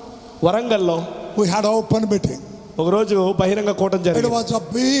వరంగల్లో we had an open meeting. ఒకరోజు బహిరంగ కూటం It జరిగింది. was a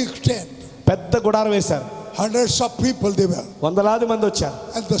big tent. పెద్ద గుడారం వేశారు. Hundreds of people they were. వందలాది మంది వచ్చారు.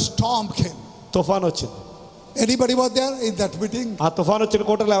 And the storm came. తుఫాన్ వచ్చింది. Anybody was there in that meeting? ఆ తుఫాన్ వచ్చిన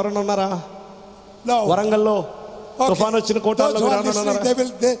కూటలో ఎవరైనా ఉన్నారా? No. వరంగల్లో తుఫాన్ వచ్చిన కూటల్లో Those who are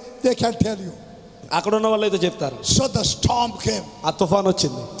listening, they can tell you. అక్కడ ఉన్న వాళ్ళు అయితే చెప్తారు. So the storm came. ఆ తుఫాన్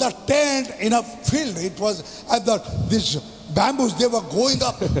వచ్చింది. The tent in a field, it was at this bamboos, they were going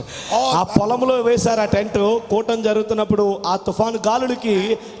up. ఆ పొలంలో వేశారు ఆ టెంట్. కూటం జరుగుతున్నప్పుడు ఆ తుఫాను గాలులకి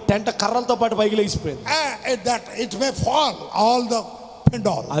టెంట్ కర్రలతో పాటు పైకి లేచిపోయింది. That it may fall all the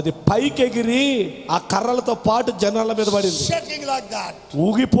pendal. అది పైకి ఎగిరి ఆ కర్రలతో పాటు జనాల మీద పడింది. Shaking like that.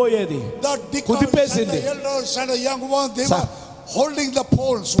 ఊగిపోయేది, కుదిపేసింది. The elders and the young ones, they were holding the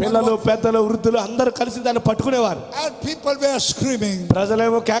poles. పిల్లలు పెద్దలు వృద్ధులు అందరూ కలిసి దాన్ని పట్టుకునేవారు. And people were screaming.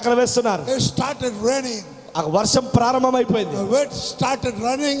 ప్రజలేమో కేకలు వేస్తున్నారు. It started raining. ఆ వర్షం ప్రారంభమైపోయింది. It started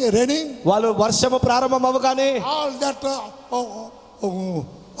raining. వాళ్ళు వర్షము ప్రారంభం అవగానే all that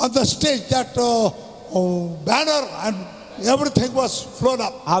on the stage, that banner and everything was flown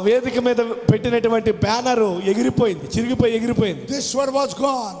up. ఆ వేదిక మీద పెట్టినటువంటి బ్యానర్ ఎగిరిపోయింది, ఎగిరిపోయింది. This one was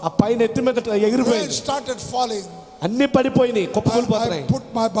gone. ఆ పైన ఎత్తి మీద ఎగిరిపోయింది. Rain started falling. అన్ని పడిపోయినాయి, కుప్పకూలిపోతున్నాయి. I put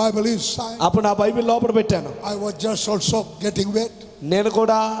my Bible inside. అప్పుడు నా బైబిల్ లోపల పెట్టాను. I was just also getting wet. నేను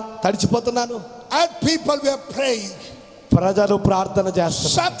కూడా తడిచిపోతున్నాను. And people were praying. ప్రజలు ప్రార్థన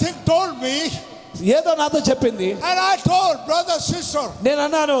చేస్తున్నారు. Something told me. ఏదో నాతో చెప్పింది. And I told brother, sister. నేను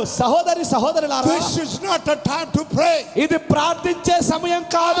అన్నాను, సహోదరులారా, this is not a time to pray. ఇది ప్రార్థించే సమయం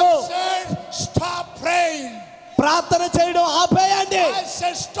కాదు. I said, stop praying. ప్రార్థన చేయడం ఆపేయండి. I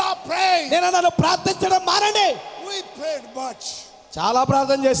said, stop praying. నేను అన్నాను, ప్రార్థించడం మానండి. We prayed much. చాలా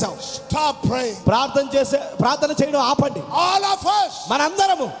ప్రార్థన చేశాం. Stop praying. ప్రార్థన చేయడం ఆపండి. All of us.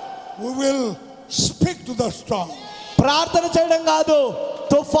 మనందరము we will speak to the storm. ప్రార్థన చేయడం కాదు,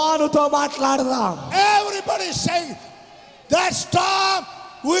 తుఫానుతో మాట్లాడదాం. Everybody saying, that storm,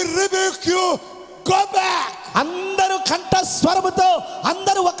 we rebuke you, go back. అందరూ కంఠ స్వరముతో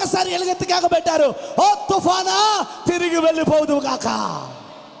అందరూ ఒక్కసారి ఎలుగెత్తి కేకబెట్టారు, ఓ తుఫానా తిరిగి వెళ్ళిపోదువు గాక.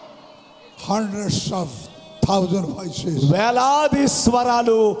 Hundreds of thousand voices. వేలాది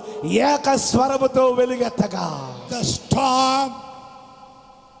స్వరాలు ఏక స్వరముతో వెలుగెత్తగా The storm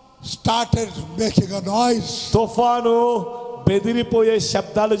started making a noise. తుఫాను బెదిరిపోయే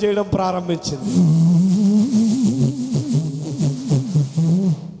శబ్దాలు చేయడం ప్రారంభించింది.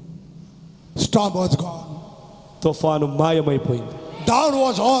 Storm was gone. తుఫాను మాయమైపోయింది. Down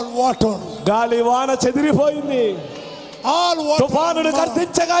was all water. గాలి వాన చెదిరిపోయింది. All water. తుఫానును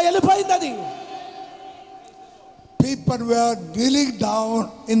గర్జించగా వెళ్ళిపోయింది అది. People were kneeling down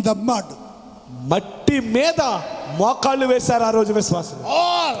in the mud. మట్టి మీద మోకాళ్ళు వేశారు ఆ రోజు విశ్వాసులు.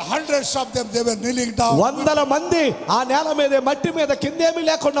 All hundreds of them, they were kneeling down. వందల మంది ఆ నేల మీద మట్టి మీద కిందేమీ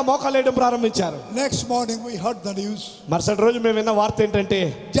లేకుండా మోకాళ్ళు వేయడం ప్రారంభించారు. Next morning we heard the news. మరుసటి రోజు మేము విన్న వార్త ఏంటంటే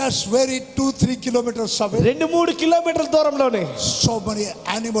Just very 2-3 kilometers away, 2-3 కిలోమీటర్ల దూరంలోనే so many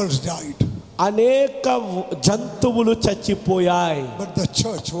animals died. అనేక జంతువులు చచ్చిపోయాయి. But the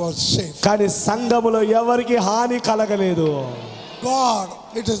church was safe. కానీ సంఘములో ఎవరికి హాని కలగలేదు. God,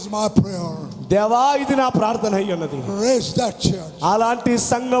 it is my prayer. దేవా ఇది నా ప్రార్థన అయి ఉన్నది. Raise that church. అలాంటి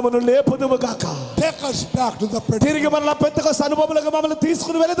సంఘమును లేపుదువు గాక. Take us back to the తిరిగి మనల పెంతెకొస్తు అనుభవములకు మమ్మల్ని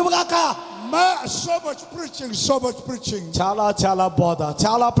తీసుకుని వెళ్ళదువు గాక. So much preaching. చాలా బోధ,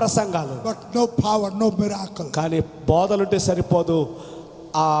 చాలా ప్రసంగాలు, but no power, no miracle. కానీ బోధలుంటే సరిపోదు.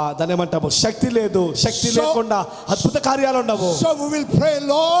 దాని ఏమంటాము, శక్తి లేదు. శక్తి లేకుండా అద్భుత కార్యాలు ఉండవు. So we will pray,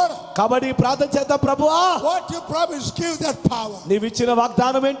 Lord. కాబట్టి ప్రార్థన చేద్దాం, ప్రభువా What you promise, give that power. నీవు ఇచ్చిన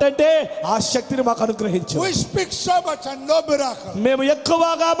వాగ్దానం ఏంటంటే ఆ శక్తిని మాకు అనుగ్రహించు. We speak so much and no miracle. మేము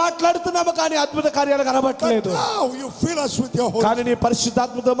ఎక్కువగా మాట్లాడుతున్నాము కానీ అద్భుత కార్యాలు కనబడట్లేదు. But now you fill us with your Holy కానీ నీ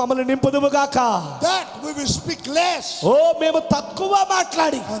పరిశుద్ధాత్మతో మమ్మల్ని నింపుదువు గాక. That we will speak less. ఓ మేము తక్కువ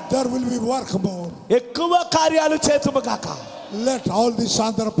మాట్లాడి And there will be work more. ఎక్కువ కార్యాలు చేతుము గాక. Let all this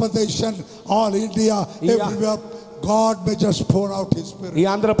Andhra Pradesh and all India, everywhere, God may just pour out His Spirit. ఈ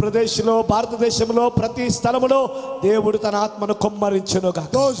ఆంధ్రప్రదేశ్లో, భారతదేశంలో ప్రతి స్థలములో దేవుడు తన ఆత్మను కుమ్మరించును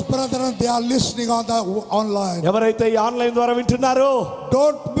గాక. Those brethren, they are listening on the online. ఎవరైతే ఈ ఆన్లైన్ ద్వారా వింటున్నారో,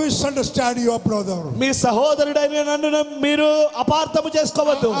 Don't misunderstand your brother. మీ సహోదరుడైన నన్ను మీరు అపార్థము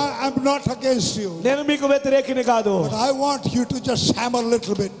చేసుకోవద్దు. I'm not against you. నేను మీకు వ్యతిరేకిని కాదు. But I want you to just hammer a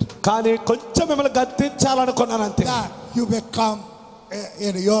little bit. కానీ కొంచెం మిమ్మల్ని గద్దించాలనుకున్నాను అంతే. That you may come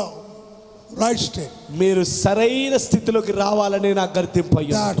in your right state. మీరు సరైన స్థితిలోకి రావాలని నాకు గర్తింపు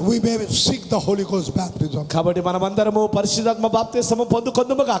అయ్యింది. That we may seek the Holy Ghost baptism. కాబట్టి మనమందరము పరిశుద్ధాత్మ బాప్తిస్మము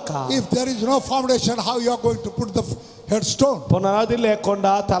పొందుకొందుము గాక. If there is no foundation, how you are going to put the headstone? పునాది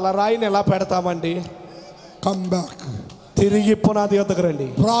లేకుండా తలరాయిని ఎలా పెడతామండి? Come back. తిరిగి పునాది వద్దకు రండి.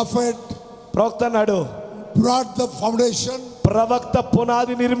 Prophet ప్రవక్త అన్నాడు, brought the foundation. ప్రవక్త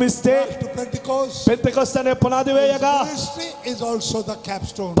పునాది నిర్మిస్తే To Pentecost. పెంతెకొస్తు అనే పునాది వేయగా Ministry is also the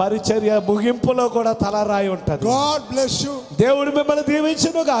capstone. పరిచర్య ముగింపులో కూడా తలరాయి ఉంటది. God bless you. దేవుడు మిమ్మల్ని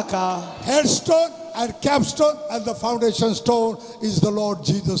దీవించును గాక. Headstone and capstone and the foundation stone is the Lord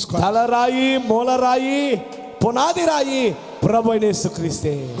Jesus Christ. తలరాయి, మూలరాయి, పునాది రాయి ప్రభు అయిన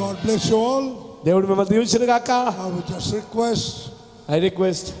యేసుక్రీస్తే. God bless you all. దేవుడు మిమ్మల్ని దీవించును గాక. I would just request I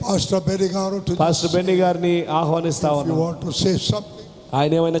request Pastor Benny Garu to pastor just, Benny గారిని ఆహ్వానిస్తా if you ఉన్నాను. want to say something.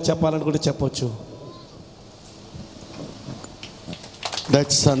 ఆయన ఏమైనా చెప్పాలనుకుంటే చెప్పొచ్చు.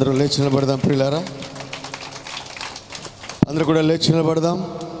 దయచేసి అందరూ లేచి నిలబడదాం ప్రియులారా. అందరూ కూడా లేచి నిలబడదాం.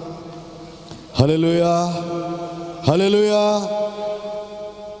 హల్లెలూయా, హల్లెలూయా.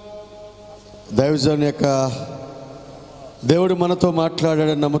 దైవజన్ యొక్క దేవుడు మనతో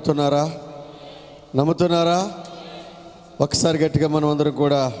మాట్లాడాడని నమ్ముతున్నారా? ఒకసారి గట్టిగా మనం అందరం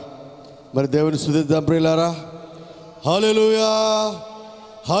కూడా మరి దేవుని స్తుతిద్దాం ప్రియులారా. హల్లెలూయా,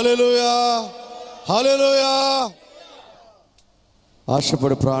 హల్లెలూయా, హల్లెలూయా.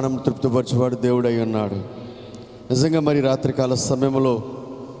 ఆశపడి ప్రాణం తృప్తిపరచువాడు దేవుడై ఉన్నాడు. నిజంగా మరి రాత్రికాల సమయంలో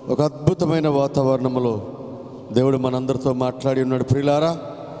ఒక అద్భుతమైన వాతావరణంలో దేవుడు మనందరితో మాట్లాడి ఉన్నాడు ప్రియులారా.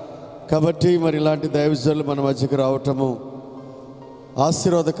 కాబట్టి మరి ఇలాంటి దైవజనులు మన మధ్యకు రావటము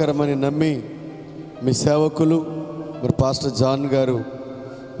ఆశీర్వాదకరమని నమ్మి మీ సేవకులు మరి పాస్టర్ జాన్ గారు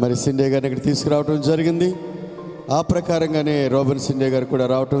మరి సిండే గారిని ఇక్కడ తీసుకురావటం జరిగింది. ఆ ప్రకారంగానే రోబిన్ సిండే గారు కూడా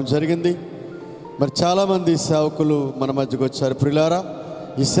రావటం జరిగింది. మరి చాలామంది సేవకులు మన మధ్యకు వచ్చారు ప్రియులారా.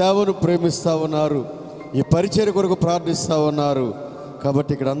 ఈ సేవను ప్రేమిస్తూ ఉన్నారు, ఈ పరిచర్య కొరకు ప్రార్థిస్తూ ఉన్నారు.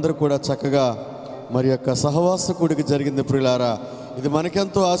 కాబట్టి ఇక్కడ అందరూ కూడా చక్కగా మరి యొక్క సహవాస కూడిక జరిగింది ప్రియులారా. ఇది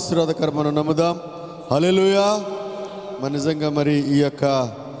మనకెంతో ఆశీర్వాదకరం, మనం నమ్ముదాం. హల్లెలూయా. మరి నిజంగా మరి ఈ యొక్క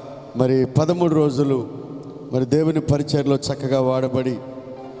మరి 13 రోజులు మరి దేవుని పరిచర్యలో చక్కగా వాడబడి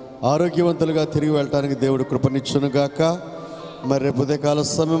ఆరోగ్యవంతులుగా తిరిగి వెళ్ళటానికి దేవుడు కృపనిచ్చునుగాక. మరి రేపు ఉదయకాల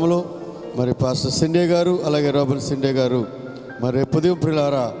సమయంలో మరి పాస్టర్ షిండే గారు అలాగే రాబర్ట్ షిండే గారు మరి రేపు ఉదయం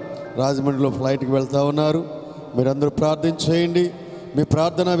ప్రియులారా రాజమండ్రిలో ఫ్లైట్కి వెళ్తూ ఉన్నారు. మీరందరూ ప్రార్థన చేయండి. మీ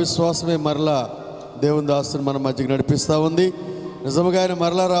ప్రార్థన విశ్వాసమే మరలా దేవుని దాసుని మన మధ్యకి నడిపిస్తూ ఉంది. నిజంగా ఆయన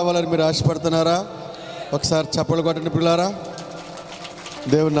మరలా రావాలని మీరు ఆశపడుతున్నారా? ఒకసారి చప్పలు కొట్టండి ప్రియులారా.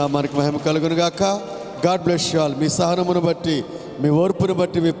 దేవుని నామానికి మహిమ కలుగును గాక. God bless you all. మీ సహనమును బట్టి, మీ ఓర్పును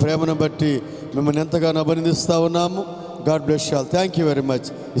బట్టి, మీ ప్రేమను బట్టి మిమ్మల్ని ఎంతగానో అభినందిస్తూ ఉన్నాము. God bless you all. Thank you very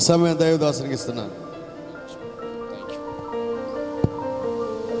much. ఈ సమయం దైవదాసునికి ఇస్తున్నాను.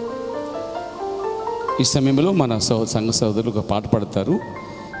 ఈ సమయంలో మన సంఘ సోదరులు ఒక పాట పాడతారు.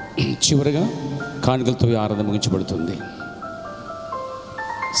 చివరగా కానుకలతో ఆరాధన ముగించబడుతుంది.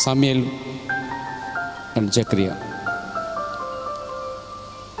 Samuel and Zakriya.